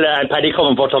now Billa and Paddy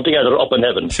Covenant put something together up in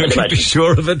heaven. Be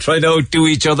sure of it. Try to outdo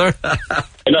each other.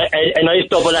 And I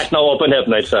double act now up in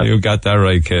heaven, I'd say. You got that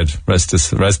right, kid.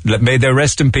 May they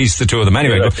rest in peace, the two of them.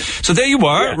 Anyway, so there you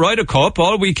were, Ryder Cup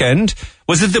all weekend.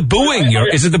 Was it the booing?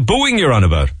 Is it the booing you're on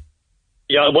about?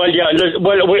 Yeah, we knew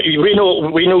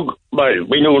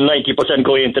 90%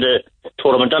 going into the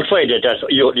tournament on Friday that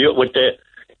you with the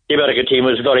American team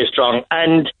was very strong,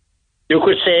 and you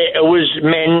could say it was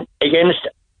men against,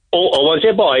 I won't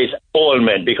say boys, all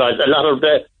men, because a lot of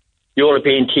the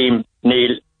European team,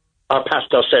 Neil, are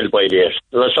past their sell-by date.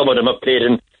 Some of them have played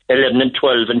in 11 and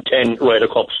 12 and 10 Ryder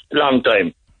Cups, long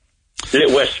time.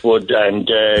 Westwood and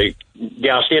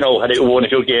Garcia had won a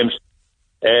few games.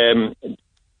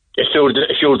 A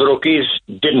few of the rookies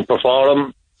didn't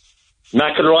perform.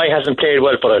 McIlroy hasn't played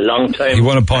well for a long time. He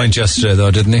won a point yesterday,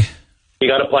 though, didn't he? He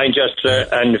got a point yesterday,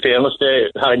 and in fairness,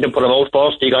 Harrington put him out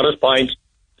first. He got his point.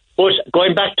 But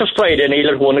going back to Friday, Neil,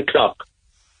 at 1 o'clock,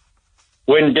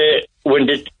 when the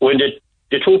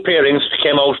two pairings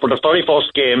came out for the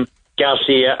 31st game,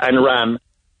 Garcia and Ram,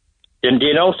 then the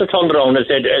announcer turned around and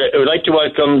said, "I would like to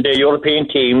welcome the European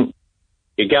team,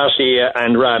 Garcia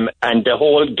and Ram," and the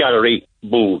whole gallery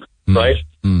booed, right?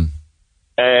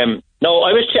 Now,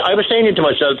 I was saying to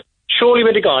myself, surely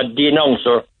with God, the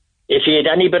announcer, if he had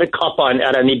any bit of cop on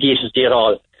or any decency at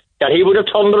all, that he would have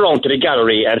turned around to the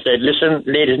gallery and said, listen,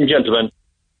 ladies and gentlemen,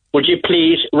 would you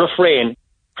please refrain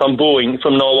from booing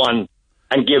from now on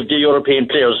and give the European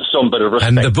players some bit of respect.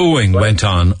 And the booing went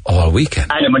on all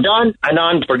weekend. And it went on and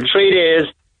on for 3 days,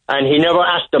 and he never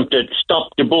asked them to stop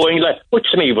the booing, which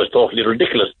to me was totally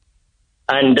ridiculous.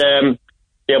 And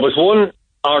there was one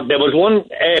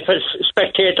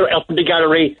spectator up in the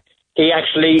gallery. He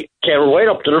actually came right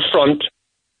up to the front,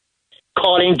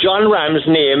 calling John Ram's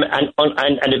name, and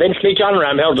eventually John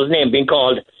Ram heard his name being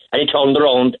called, and he turned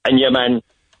around, and yeah, man,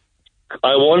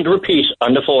 I won't repeat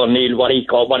on the phone, Neil, what he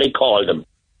called him,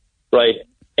 right,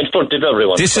 in front of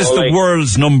everyone. This is the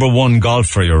world's #1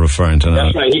 golfer you're referring to now.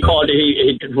 That's right. He called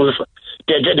it.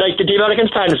 The American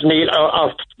fans, Neil,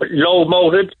 are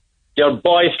low-mouthed. They're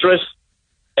boisterous.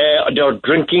 They're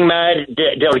drinking mad.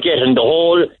 They're getting the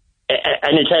whole.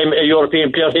 Anytime a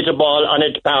European player hits a ball on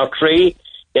its par 3,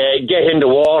 get in the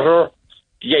water,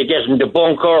 get in the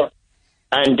bunker,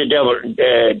 and they were.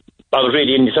 I was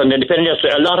reading in the Sunday Independent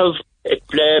yesterday. A lot of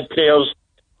players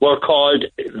were called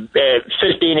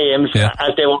filthy names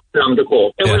as they were along the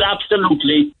court. It was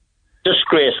absolutely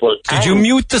disgraceful. Did you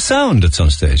mute the sound at some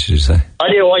stage, did you say?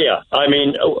 I do, yeah. I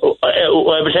mean,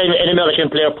 every time an American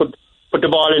player put the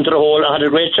ball into the hole, I had a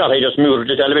great shot. I just muted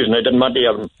the television. I didn't want to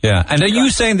hear them. Yeah. And are you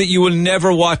saying that you will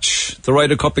never watch the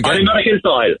Ryder Cup again? On American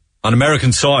soil. On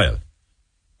American soil?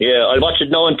 Yeah, I'll watch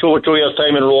it now in 2 or 3 years'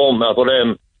 time in Rome,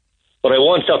 but I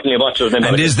won't certainly watch it.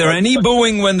 And is there any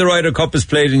booing when the Ryder Cup is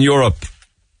played in Europe?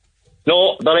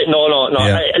 No.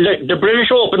 Yeah. Look, the British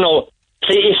Open now,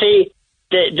 see,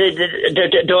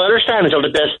 the Irish fans are the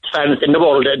best fans in the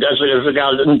world as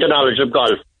regards the knowledge of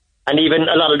golf. And even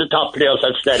a lot of the top players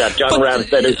have said that. John Ram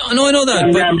said it. No, I know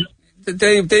that. But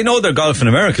they know their golf in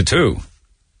America too.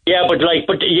 Yeah, but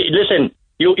listen,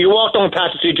 you walk down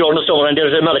Patrick Street during the summer and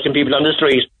there's American people on the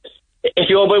street. If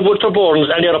you're by Woodford Burns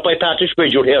and they're up by Patrick's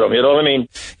Bridge, you'll hear them, you know what I mean?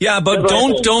 Yeah, but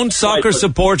don't soccer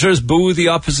supporters boo the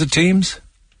opposite teams?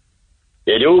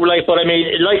 They do, but I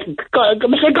mean, golf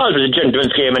is a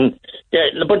gentleman's game,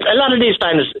 but a lot of these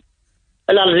fans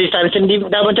didn't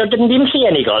even see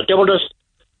any golf. They were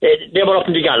up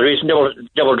in the galleries and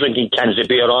they were drinking cans of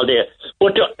beer all day.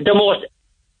 But the most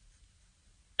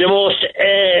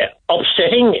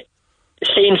upsetting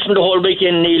scene from the whole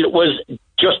weekend, Neil, was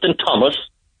Justin Thomas.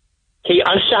 He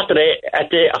on Saturday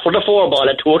for the 4-ball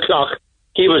at 2:00,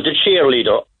 he was the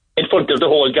cheerleader in front of the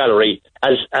whole gallery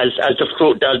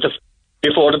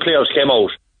before the players came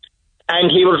out,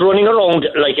 and he was running around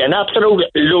like an absolute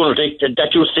lunatic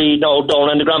that you see now down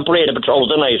on the Grand Parade of Patrol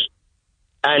tonight,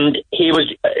 and he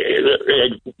was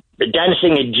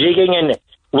dancing and jigging and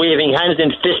waving hands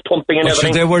and fist pumping and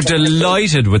everything. They were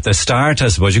delighted with the start, I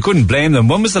suppose. You couldn't blame them.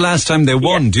 When was the last time they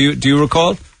won? Yeah. Do you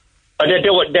recall?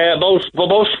 They're about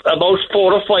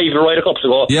 4 or 5 Ryder Cups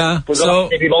ago. Yeah, so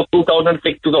maybe about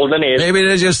 2006, 2008. Maybe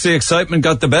just the excitement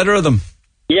got the better of them.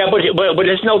 Yeah, but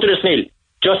listen out to this, Neil.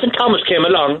 Justin Thomas came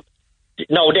along.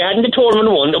 No, they hadn't the tournament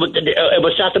won. It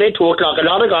was Saturday 2:00. A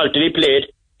lot of golf that he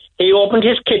played. He opened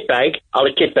his kit bag,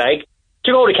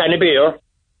 took out a can of beer,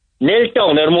 knelt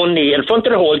down on one knee in front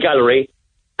of the whole gallery,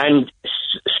 and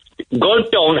gulped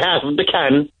down half of the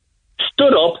can,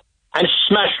 stood up, and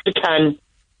smashed the can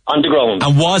on the ground.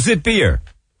 And was it beer?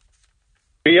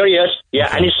 Beer, yes. Yeah,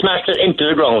 okay. And he smashed it into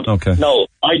the ground. Okay. No,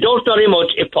 I doubt very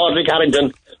much if Padraig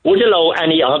Harrington would allow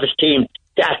any of his team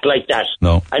to act like that.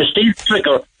 No. And Steve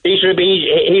Stricker, Steve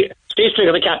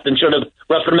Stricker, the captain, should have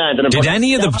reprimanded him. Did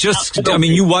any of the,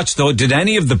 you watched though, did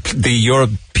any of the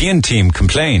European team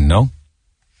complain, no?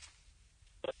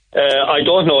 I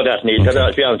don't know that, Neil,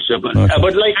 to be honest with you. But and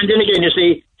then again, you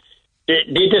see,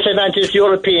 the disadvantage the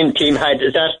European team had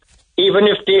is that even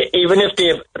if they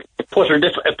put it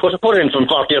in from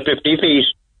 40 or 50 feet,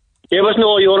 there was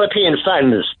no European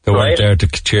fans. They weren't there to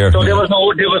cheer. So there was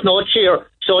no cheer.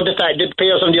 So the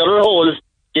players on the other holes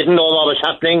didn't know what was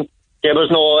happening. There was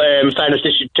no fans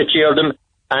to cheer them.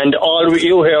 And all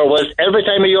you hear was every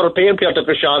time a European player took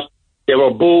a shot, they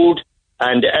were booed,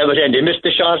 and every time they missed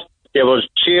the shot, there was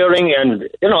cheering, and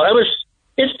it was.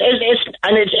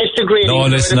 It's a great. No,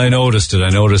 listen, I noticed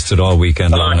it all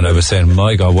weekend long, and I was saying,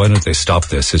 my God, why don't they stop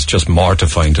this? It's just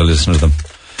mortifying to listen to them.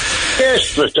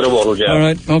 Yes, rest of the world, yeah. All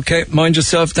right, okay, mind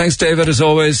yourself. Thanks, David, as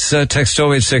always. Text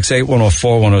 0868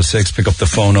 104 106. Pick up the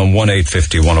phone on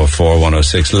 1850 104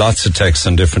 106. Lots of texts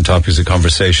on different topics of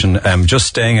conversation. Just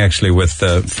staying actually with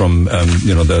the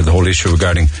whole issue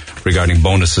regarding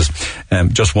bonuses.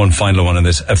 Just one final one on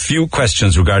this. A few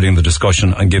questions regarding the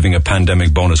discussion on giving a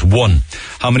pandemic bonus. 1,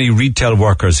 how many retail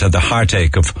workers had the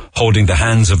heartache of holding the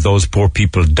hands of those poor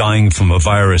people dying from a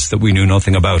virus that we knew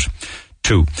nothing about? 2,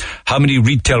 2. How many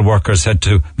retail workers had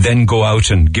to then go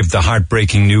out and give the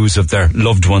heartbreaking news of their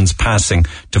loved ones passing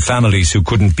to families who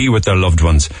couldn't be with their loved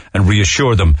ones and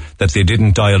reassure them that they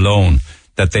didn't die alone,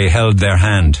 that they held their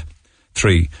hand?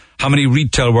 3. How many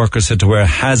retail workers had to wear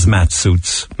hazmat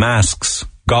suits, masks,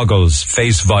 goggles,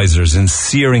 face visors in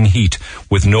searing heat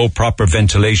with no proper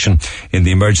ventilation in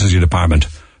the emergency department?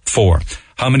 4.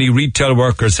 How many retail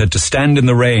workers had to stand in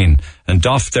the rain and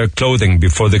doff their clothing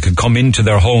before they could come into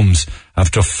their homes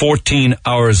after 14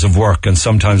 hours of work and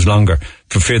sometimes longer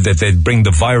for fear that they'd bring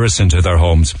the virus into their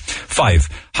homes? 5.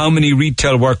 How many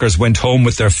retail workers went home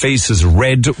with their faces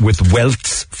red with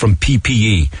welts from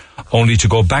PPE, only to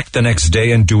go back the next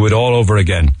day and do it all over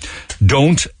again?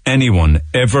 Don't anyone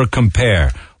ever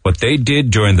compare what they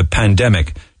did during the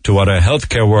pandemic to what our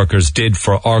healthcare workers did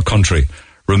for our country.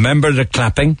 Remember the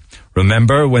clapping?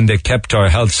 Remember when they kept our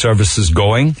health services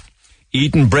going?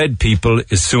 Eaten bread, people,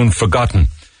 is soon forgotten.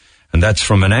 And that's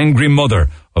from an angry mother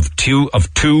of two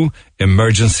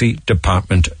emergency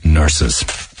department nurses.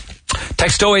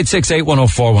 Text 0868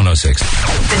 104 106.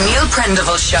 The Neil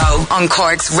Prendeville Show on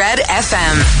Cork's Red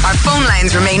FM. Our phone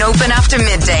lines remain open after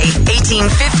midday.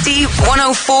 1850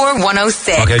 104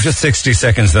 106. Okay, just 60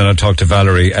 seconds then I'll talk to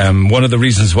Valerie. One of the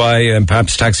reasons why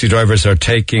perhaps taxi drivers are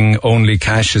taking only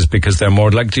cash is because they're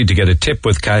more likely to get a tip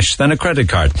with cash than a credit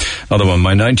card. Another one,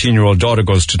 my 19-year-old daughter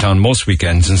goes to town most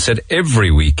weekends and said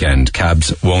every weekend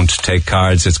cabs won't take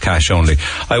cards, it's cash only.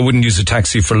 I wouldn't use a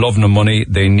taxi for love nor money.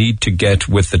 They need to get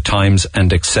with the times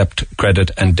and accept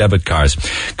credit and debit cards.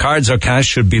 Cards or cash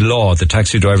should be law. The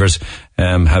taxi drivers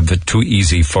have it too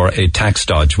easy for a tax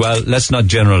dodge. Well, let's not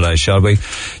generalize, shall we?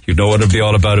 You know what it'd be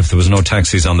all about if there was no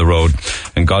taxis on the road.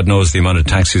 And God knows the amount of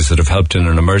taxis that have helped in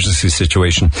an emergency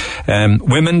situation.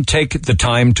 Women take the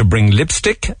time to bring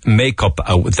lipstick, makeup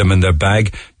out with them in their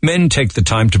bag. Men take the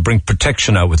time to bring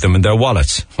protection out with them in their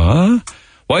wallets. Huh?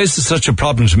 Why is it such a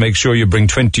problem to make sure you bring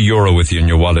 €20 with you in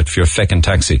your wallet for your feckin'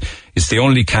 taxi? It's the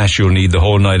only cash you'll need the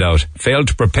whole night out. Fail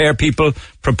to prepare people,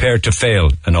 prepare to fail,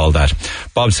 and all that.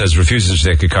 Bob says refusing to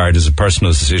take a card is a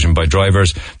personal decision by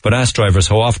drivers, but ask drivers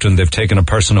how often they've taken a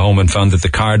person home and found that the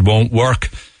card won't work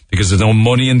because there's no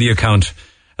money in the account.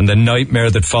 And the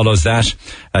nightmare that follows that.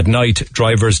 At night,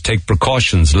 drivers take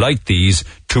precautions like these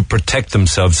to protect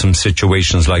themselves from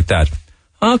situations like that.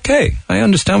 Okay, I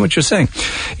understand what you're saying.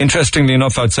 Interestingly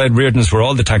enough, outside Reardon's, where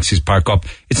all the taxis park up,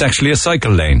 it's actually a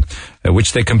cycle lane,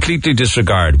 which they completely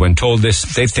disregard. When told this,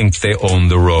 they think they own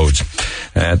the roads.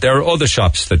 There are other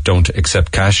shops that don't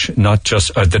accept cash, not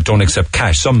just that don't accept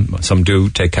cash. Some do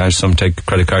take cash, some take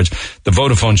credit cards. The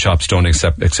Vodafone shops don't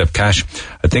accept cash.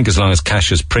 I think as long as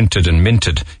cash is printed and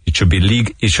minted, it should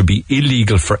be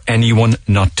illegal for anyone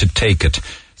not to take it,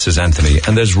 says Anthony.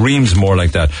 And there's reams more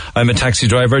like that. I'm a taxi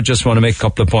driver, just want to make a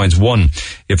couple of points. One,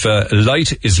 if a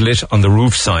light is lit on the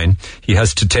roof sign, he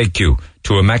has to take you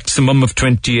to a maximum of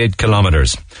 28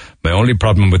 kilometres. My only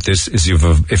problem with this is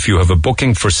if you have a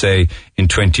booking for, say, in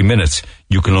 20 minutes,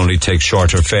 you can only take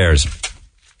shorter fares.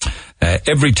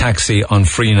 Every taxi on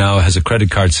Free Now has a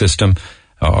credit card system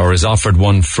or is offered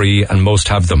one free, and most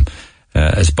have them.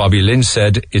 As Bobby Lynch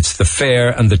said, it's the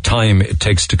fare and the time it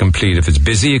takes to complete. If it's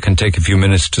busy, it can take a few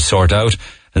minutes to sort out,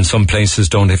 and some places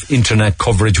don't have internet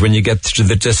coverage when you get to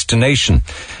the destination.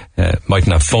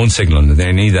 Mightn't have phone signal, and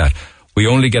they need that. We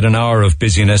only get an hour of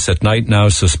busyness at night now,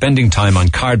 so spending time on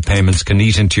card payments can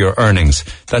eat into your earnings.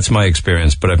 That's my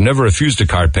experience, but I've never refused a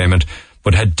card payment,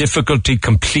 but had difficulty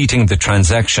completing the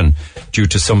transaction due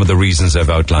to some of the reasons I've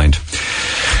outlined.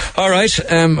 All right.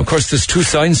 Of course, there's two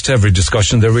sides to every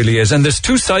discussion. There really is. And there's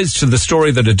two sides to the story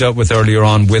that I dealt with earlier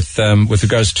on with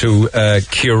regards to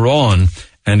Kieran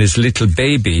and his little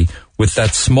baby with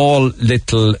that small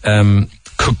little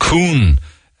cocoon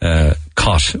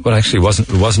cot. Well, actually,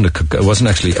 it wasn't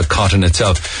actually a cot in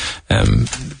itself.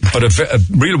 But a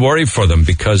real worry for them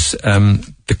because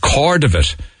the cord of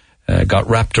it got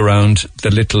wrapped around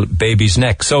the little baby's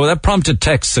neck. So that prompted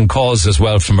texts and calls as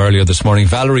well from earlier this morning.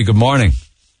 Valerie, good morning.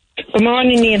 Good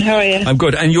morning, Ian. How are you? I'm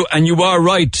good. And you are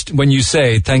right when you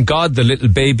say, thank God the little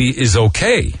baby is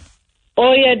okay.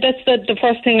 Oh yeah, that's the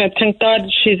first thing. Thank God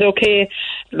she's okay.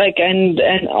 And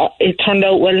it turned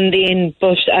out well in the end.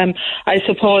 But I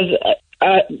suppose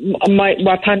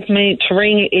what prompted me to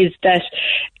ring is that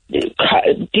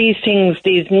these things,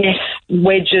 these nest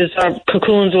wedges or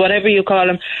cocoons, whatever you call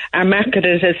them, are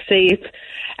marketed as safe.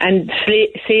 And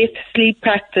safe sleep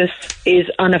practice is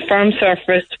on a firm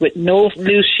surface with no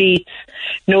loose sheets,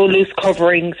 no loose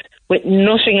coverings, with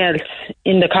nothing else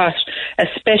in the cot,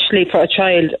 especially for a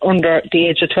child under the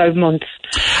age of 12 months.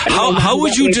 How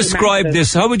would you describe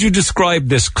this? How would you describe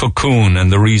this cocoon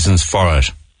and the reasons for it?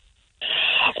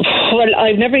 Well,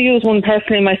 I've never used one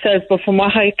personally myself, but from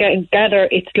what I gather,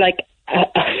 it's like a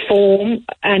foam,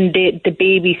 and the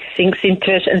baby sinks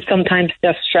into it, and sometimes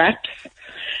there's straps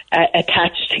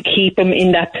attached to keep them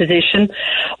in that position.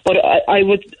 But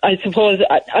I suppose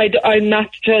I'm not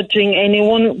judging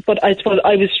anyone, but I suppose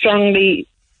I would strongly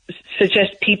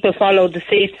suggest people follow the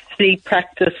safe sleep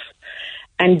practice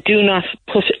and do not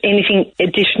put anything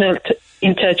additional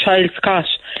into a child's cot,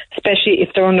 especially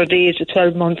if they're under the age of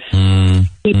 12 months.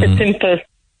 Keep it simple.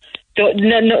 I'm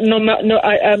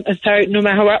sorry, no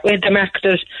matter what way they market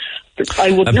it,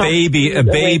 I would not. A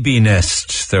baby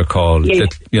nest, they're called. Yeah.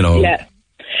 Yeah.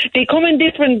 They come in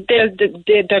different,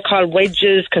 they're called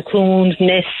wedges, cocoons,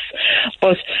 nests,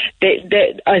 but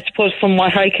I suppose from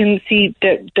what I can see,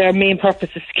 their main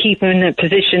purpose is to keep them in a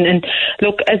position. And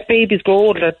look, as babies grow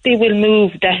older, they will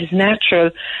move, that is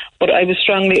natural, but I would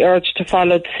strongly urge to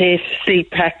follow the safe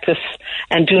sleep practice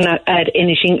and do not add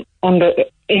anything into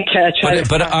a child.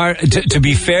 But to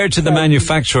be fair to the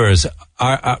manufacturers,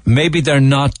 maybe they're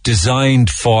not designed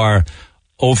for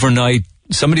overnight.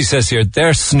 Somebody says here,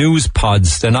 they're snooze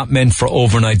pods. They're not meant for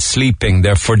overnight sleeping.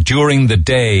 They're for during the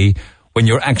day when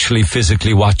you're actually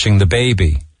physically watching the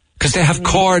baby. Because they have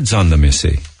cords on them, you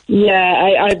see. Yeah,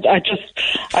 I'd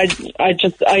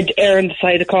err on the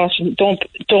side of caution. Don't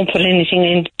put anything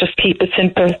in. Just keep it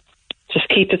simple.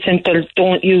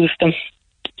 Don't use them.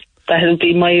 That'll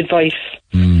be my advice.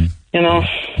 You know,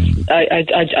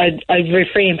 I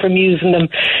refrain from using them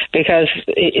because,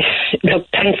 look,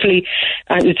 thankfully,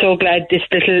 I'm so glad this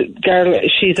little girl,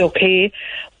 she's okay.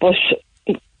 But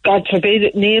God forbid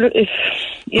it, Neil, if,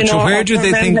 you know... So where do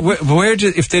they think...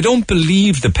 if they don't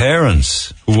believe the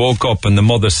parents who woke up and the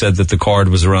mother said that the cord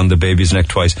was around the baby's neck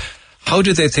twice, how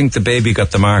do they think the baby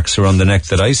got the marks around the neck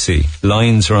that I see?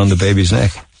 Lines around the baby's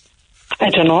neck? I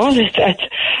don't know.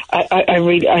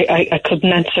 I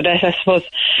couldn't answer that. I suppose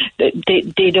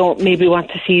they don't maybe want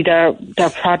to see their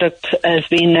product as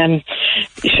being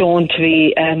shown to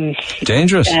be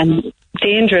dangerous.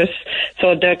 Dangerous,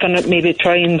 so they're going to maybe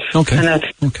try and kind of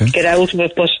get out of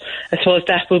it. But I suppose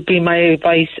that would be my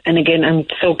advice. And again, I'm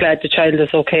so glad the child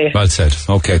is okay. Well said.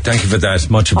 Okay, thank you for that.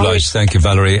 Much obliged. Thank you,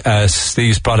 Valerie.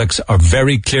 These products are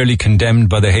very clearly condemned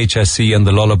by the HSE and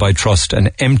the Lullaby Trust. An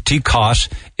empty cot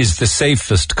is the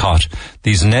safest cot.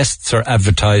 These nests are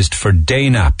advertised for day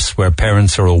naps where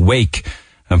parents are awake,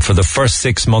 and for the first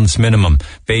 6 months minimum,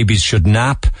 babies should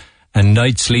nap and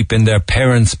night sleep in their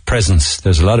parents' presence.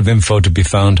 There's a lot of info to be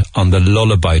found on the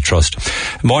Lullaby Trust.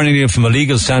 Morning, Neil, from a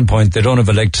legal standpoint, they don't have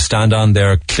a leg to stand on.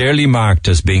 They're clearly marked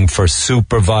as being for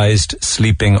supervised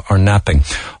sleeping or napping.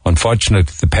 Unfortunately,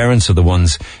 the parents are the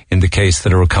ones in the case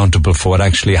that are accountable for what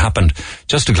actually happened.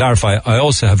 Just to clarify, I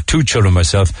also have 2 children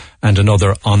myself and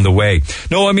another on the way.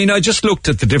 No, I mean, I just looked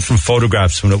at the different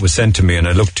photographs when it was sent to me, and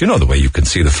I looked, you know, the way you can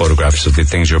see the photographs of the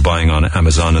things you're buying on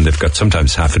Amazon, and they've got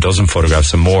sometimes half a dozen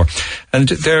photographs and more. And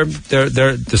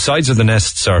the sides of the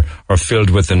nests are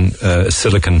filled with a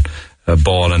silicon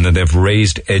ball, and then they've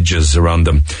raised edges around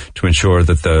them to ensure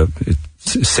that the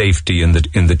safety in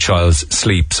the child's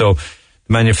sleep. So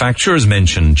the manufacturers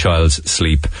mention child's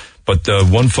sleep, but the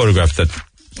one photograph that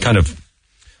kind of,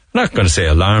 I'm not going to say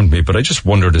alarmed me, but I just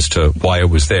wondered as to why it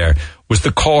was there, was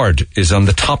the cord is on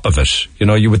the top of it. You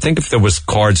know, you would think if there was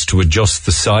cords to adjust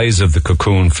the size of the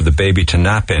cocoon for the baby to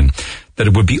nap in, that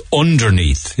it would be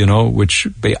underneath, you know, which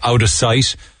be out of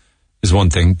sight is one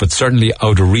thing, but certainly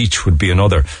out of reach would be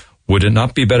another. Would it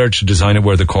not be better to design it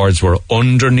where the cords were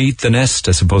underneath the nest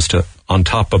as opposed to on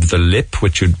top of the lip,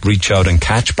 which you'd reach out and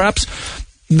catch, perhaps?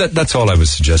 That's all I was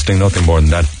suggesting, nothing more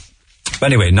than that. But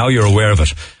anyway, now you're aware of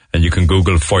it, and you can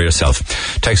Google for yourself.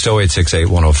 Text 0868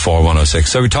 104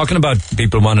 106. So we're talking about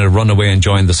people wanting to run away and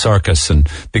join the circus and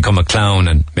become a clown,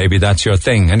 and maybe that's your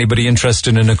thing. Anybody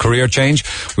interested in a career change?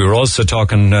 We were also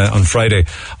talking on Friday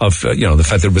of the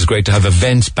fact that it was great to have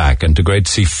events back and great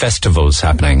to see festivals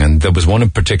happening, and there was one in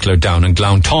particular down in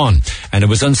Glounthaune, and it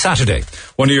was on Saturday.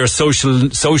 One of your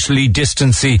socially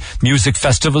distancing music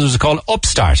festivals was called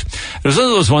Upstart. It was one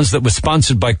of those ones that was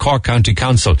sponsored by Cork County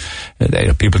Council.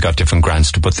 People got different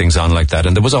grants to put things on like that,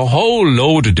 and there was a whole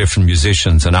load of different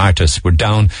musicians and artists were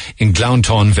down in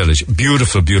Glounthaune village.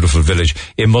 Beautiful, beautiful village.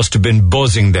 It must have been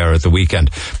buzzing there at the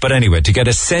weekend. But anyway, to get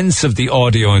a sense of the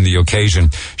audio and the occasion,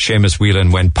 Seamus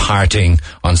Whelan went partying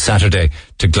on Saturday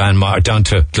to down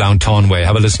to Glounthaune Way.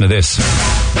 Have a listen to this.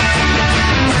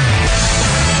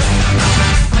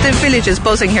 The village is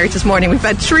buzzing here this morning. We've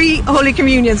had 3 Holy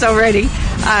Communions already,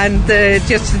 and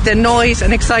just the noise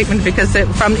and excitement, because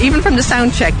even from the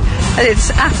sound check, And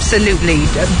it's absolutely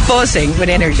buzzing with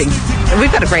energy.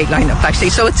 We've got a great lineup, actually.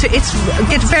 So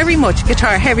it's very much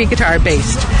heavy guitar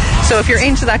based. So if you're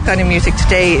into that kind of music,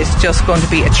 today is just going to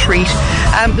be a treat.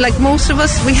 Like most of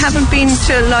us, we haven't been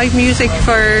to live music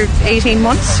for 18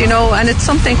 months, and it's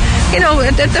something,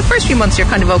 the first few months you're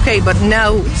kind of okay, but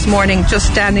now this morning,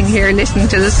 just standing here listening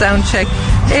to the sound check,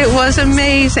 it was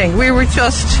amazing. We were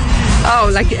just,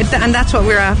 and that's what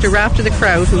we're after. We're after the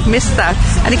crowd who've missed that.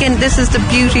 And again, this is the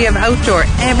beauty of outdoor.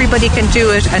 Everybody can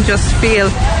do it and just feel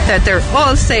that they're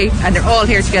all safe and they're all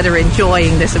here together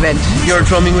enjoying this event. You're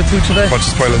drumming with who today? Bunch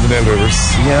of Spoil and the Nail Drivers.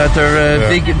 Yeah, they're a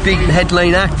big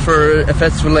headline act for a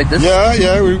festival like this.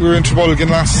 Yeah, we were in Trebolgan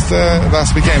last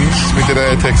weekend. We did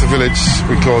a Takes a Village.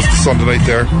 We closed Sunday night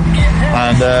there,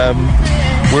 and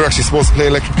we were actually supposed to play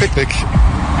Electric Picnic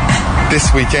this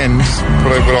weekend,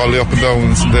 but with all the up and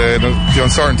downs and the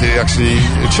uncertainty, actually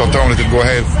it shut down. It didn't go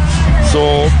ahead.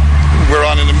 So we're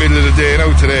on in the middle of the day now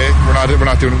today. We're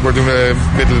doing a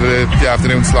middle of the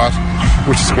afternoon slot,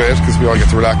 which is great because we all get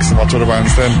to relax and watch other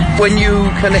bands then. When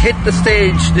you kind of hit the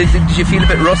stage, did you feel a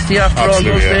bit rusty after all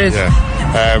those days? Yeah.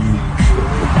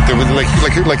 There was like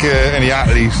any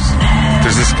athlete,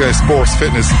 there's this kind of sports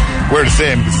fitness. We're the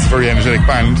same because it's a very energetic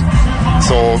band,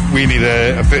 so we need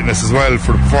a fitness as well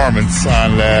for the performance.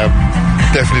 And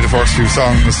definitely the first few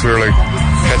songs we were like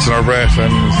catching our breath,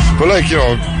 but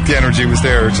the energy was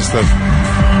there. Just that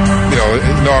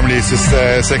normally it's just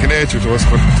second nature to us,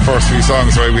 but the first few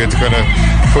songs, right, we had to kind of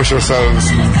push ourselves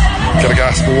and get a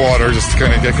gasp of water just to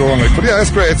kind of get going. But yeah,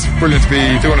 it's great. It's brilliant to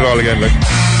be doing it all again.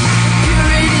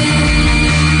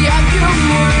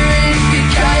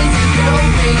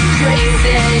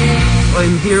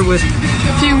 I'm here with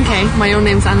Fume K. My own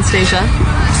name's Anastasia.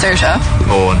 Saoirse.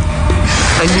 Owen.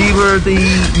 And you were the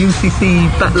UCC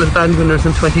Battle of Band winners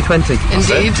in 2020.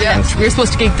 Indeed, yeah. We were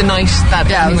supposed to gig the night that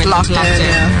it was locked in.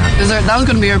 Yeah. That was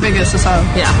going to be our biggest as well.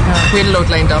 Yeah. We had a load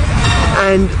lined up.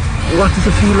 And what does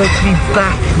it feel like to be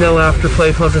back now after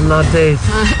 500 and odd days?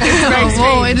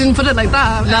 I didn't put it like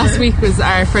that. Last week was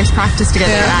our first practice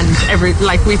together, and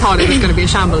we thought it was going to be a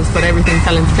shambles, but everything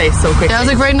fell into place so quickly. Yeah, it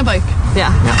was like riding a bike.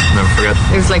 Yeah, never forget.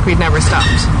 It was like we'd never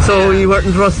stopped. So you weren't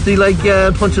rusty like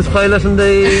Pontius Pilate and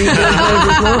the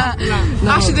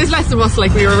no. Actually, there's less of us.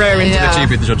 Like we were raring to go.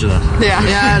 Cheapy the judge of that.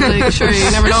 Yeah. Sure,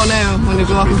 you never know now when you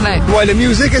go up and play. While the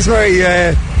music is very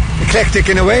eclectic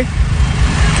in a way,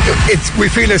 we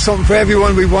feel it's something for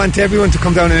everyone. We want everyone to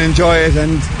come down and enjoy it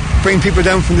and bring people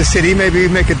down from the city. Maybe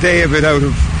make a day of it out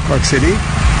of Cork City.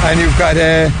 And you've got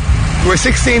we're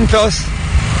 16 plus.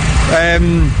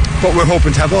 But we're hoping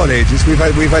to have all ages. We've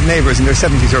had neighbours in their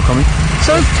 70s who are coming.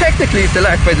 So technically it's the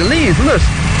Lark by the Lee, isn't it?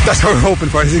 That's what we're hoping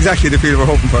for. It's exactly the feel we're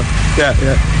hoping for. Yeah.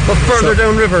 But further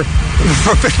downriver.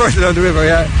 Further down the river,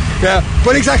 yeah.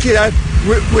 But exactly that.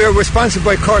 We're sponsored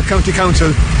by Cork County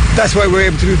Council. That's why we're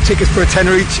able to do tickets for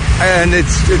 £10 each, and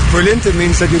it's brilliant. It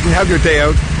means that you can have your day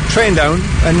out, train down,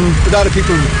 and a lot of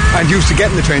people aren't used to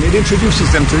getting the train. It introduces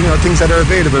them to things that are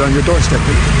available on your doorstep.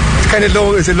 It's kind of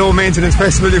it's a low maintenance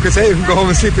festival, you could say. You can go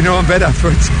home and sleep in your own bed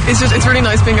afterwards. It's really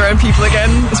nice being around people again,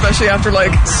 especially after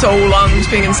so long just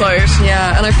being inside.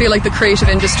 Yeah, and I feel like the creative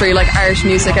industry, like art,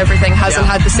 music, everything hasn't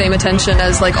had the same attention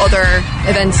as other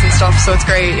events and stuff. So it's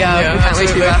great. Yeah, we can't wait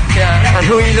to be back. Yeah. And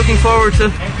who are you looking forward to?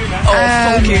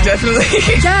 Funky, definitely.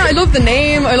 Yeah, I love the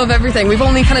name. I love everything. We've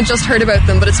only kind of just heard about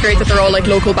them, but it's great that they're all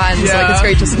local bands. Yeah. It's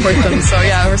great to support them. So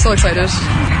yeah, we're so excited.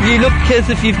 You look as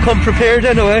if you've come prepared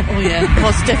anyway. Oh yeah,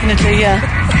 most definitely, yeah.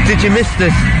 Did you miss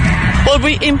this? Well,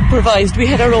 we improvised. We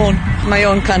had my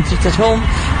own concerts at home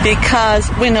because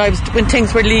when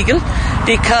things were legal,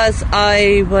 because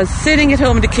I was sitting at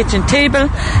home at the kitchen table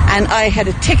and I had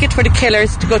a ticket for the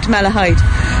Killers to go to Malahide,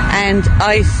 and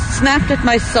I snapped at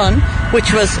my son,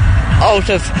 which was out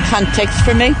of context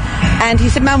for me, and he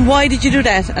said, "Ma'am, why did you do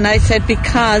that?" And I said,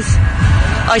 because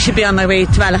I should be on my way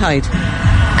to Malahide.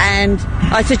 And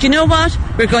I said, you know what,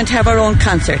 we're going to have our own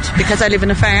concert because I live in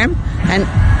a farm and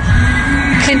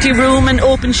plenty room and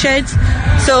open sheds.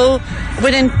 So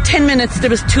within 10 minutes there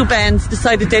was 2 bands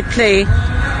decided they'd play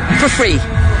for free.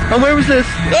 And where was this?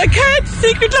 I can't,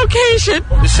 secret location.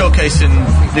 It's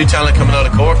showcasing new talent coming out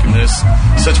of Cork, and there's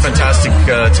such fantastic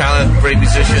talent, great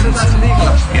musicians.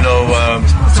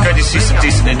 It's great to see some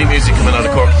decent indie music coming out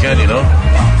of Cork again,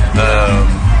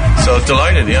 so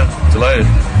delighted.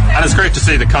 And it's great to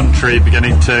see the country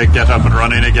beginning to get up and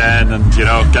running again, and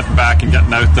getting back and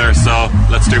getting out there. So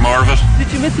let's do more of it. Did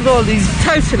you miss all these?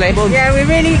 Totally. Yeah, we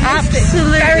really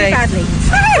absolutely very badly.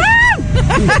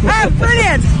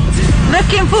 Brilliant.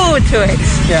 Looking forward to it.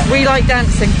 Yeah. We like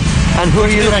dancing. And who are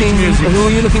you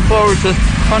looking forward to?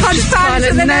 Punch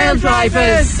and the Nail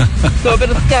Drivers. So a bit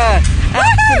of ska.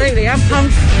 Absolutely, I'm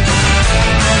pumped.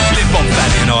 Lip Up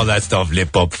Fatty and all that stuff.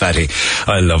 Lip Up Fatty.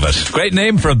 I love it. Great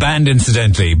name for a band,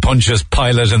 incidentally. Pontius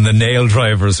Pilate and the Nail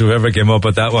Drivers, whoever came up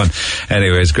with that one.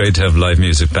 Anyway, it's great to have live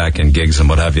music back and gigs and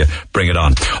what have you. Bring it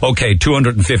on. Okay,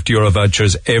 €250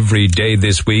 vouchers every day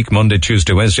this week, Monday,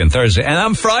 Tuesday, Wednesday and Thursday. And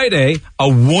on Friday, a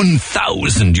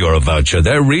 €1,000 voucher.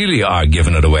 They really are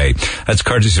giving it away. That's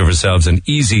courtesy of ourselves and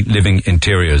Easy Living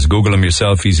Interiors. Google them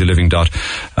yourself,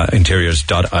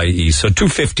 easyliving.interiors.ie. So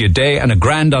 $250 a day and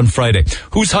 $1,000 on Friday.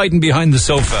 Who's hiding behind the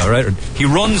sofa, right? He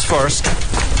runs first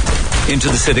into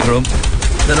the sitting room,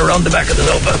 then around the back of the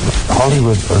sofa.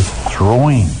 Hollywood are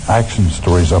throwing action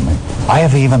stories at me. I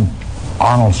have even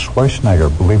Arnold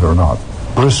Schwarzenegger, believe it or not,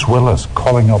 Bruce Willis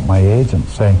calling up my agent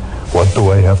saying, what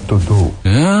do I have to do?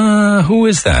 Who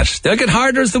is that? They'll get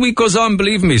harder as the week goes on,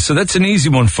 believe me. So that's an easy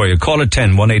one for you. Call it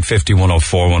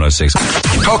 10-1850-104-106.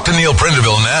 Talk to Neil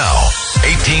Prendeville now.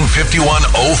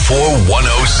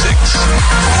 1851-04-106.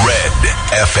 Red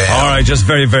FM. All right, just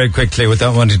very, very quickly,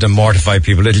 without wanting to mortify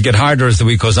people, it'll get harder as the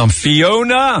week goes on.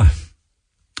 Fiona!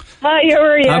 Hi, how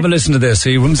are you? Have a listen to this.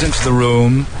 He runs into the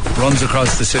room, runs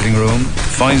across the sitting room,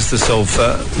 finds the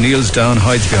sofa, kneels down,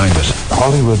 hides behind it.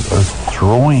 Hollywood are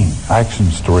throwing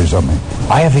action stories at me.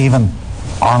 I have even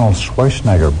Arnold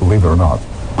Schwarzenegger, believe it or not,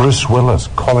 Bruce Willis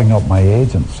calling up my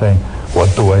agent saying,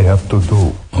 what do I have to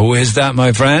do? Who is that,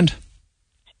 my friend?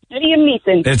 Liam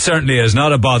Neeson. It certainly is.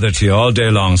 Not a bother to you all day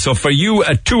long. So for you,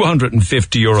 a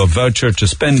 €250 voucher to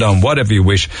spend on whatever you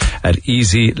wish at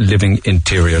Easy Living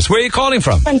Interiors. Where are you calling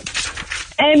from?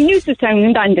 Newcestown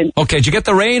in Bandon. Okay, did you get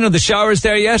the rain or the showers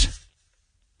there yet?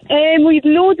 We had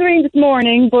loads of rain this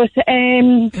morning, but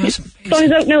sun is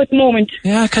out now at the moment.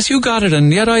 Yeah, because you got it,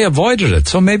 and yet I avoided it.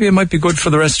 So maybe it might be good for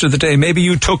the rest of the day. Maybe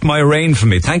you took my rain from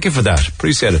me. Thank you for that.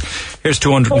 Appreciate it. Here's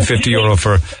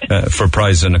 €250 for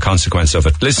prize and a consequence of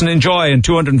it. Listen, enjoy, and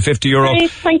 €250.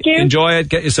 Right, thank you. Enjoy it.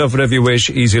 Get yourself whatever you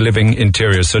wish. Easy Living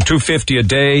Interiors. So $250 a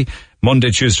day.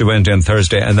 Monday, Tuesday, Wednesday and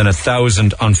Thursday, and then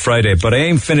 1,000 on Friday. But I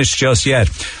ain't finished just yet.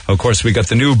 Of course, we got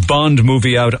the new Bond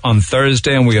movie out on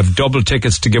Thursday, and we have double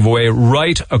tickets to give away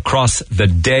right across the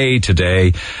day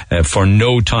today for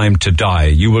No Time to Die.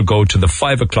 You will go to the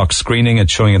 5 o'clock screening.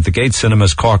 It's showing at the Gate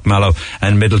Cinemas, Cork, Mallow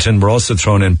and Middleton. We're also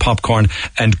throwing in popcorn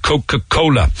and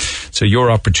Coca-Cola. So your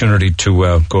opportunity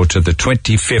to go to the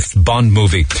 25th Bond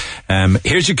movie.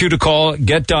 Here's your cue to call.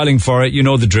 Get dialing for it. You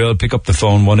know the drill. Pick up the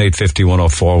phone,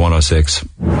 1-850-104-106. The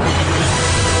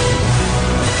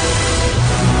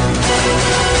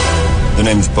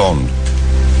name's Bond.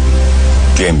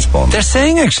 James Bond. They're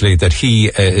saying actually that he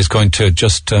is going to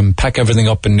just pack everything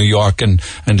up in New York and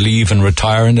leave and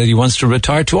retire, and that he wants to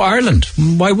retire to Ireland.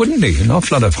 Why wouldn't he? An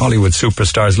awful lot of Hollywood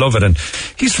superstars love it, and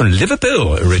he's from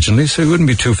Liverpool originally, so he wouldn't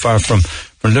be too far from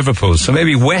Liverpool. So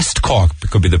maybe West Cork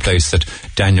could be the place that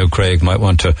Daniel Craig might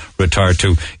want to retire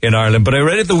to in Ireland. But I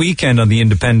read it the weekend on the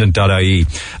independent.ie.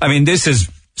 I mean, this is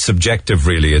subjective,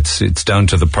 really. It's down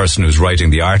to the person who's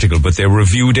writing the article, but they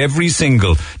reviewed every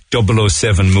single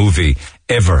 007 movie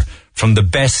ever, from the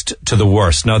best to the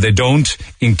worst. Now, they don't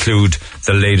include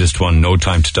the latest one, No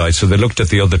Time to Die, so they looked at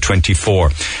the other 24,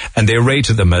 and they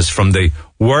rated them as from the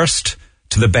worst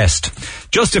to the best.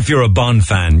 Just if you're a Bond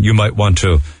fan, you might want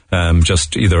to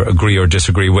just either agree or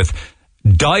disagree with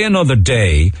Die Another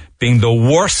Day being the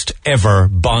worst ever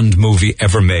Bond movie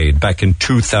ever made back in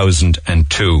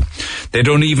 2002. They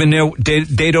don't even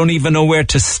know where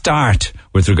to start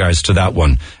with regards to that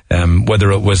one. Whether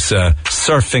it was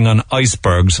surfing on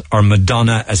icebergs or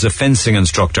Madonna as a fencing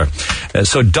instructor.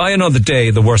 So Die Another Day,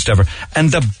 the worst ever.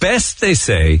 And the best, they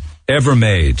say, ever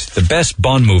made, the best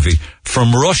Bond movie,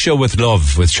 From Russia with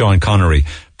Love with Sean Connery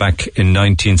back in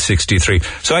 1963.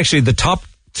 So actually the top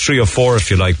 3 or 4,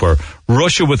 if you like, were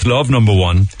Russia with Love, number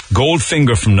 1,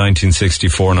 Goldfinger from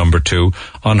 1964, number 2,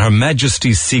 On Her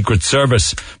Majesty's Secret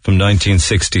Service from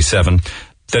 1967,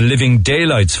 The Living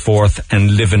Daylights 4th,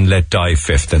 and Live and Let Die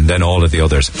 5th, and then all of the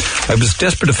others. I was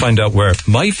desperate to find out where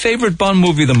my favourite Bond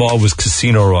movie of them all was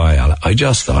Casino Royale. I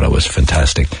just thought it was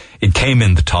fantastic. It came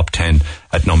in the top 10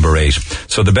 at number 8.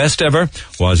 So the best ever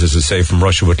was, as I say, From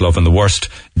Russia with Love, and the worst,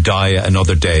 Die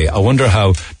Another Day. I wonder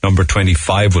how number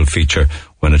 25 will feature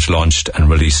when it's launched and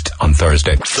released on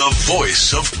Thursday. The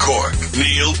voice of Cork,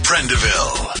 Neil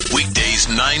Prendeville. Weekdays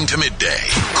 9 to midday,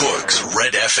 Cork's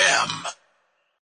Red FM.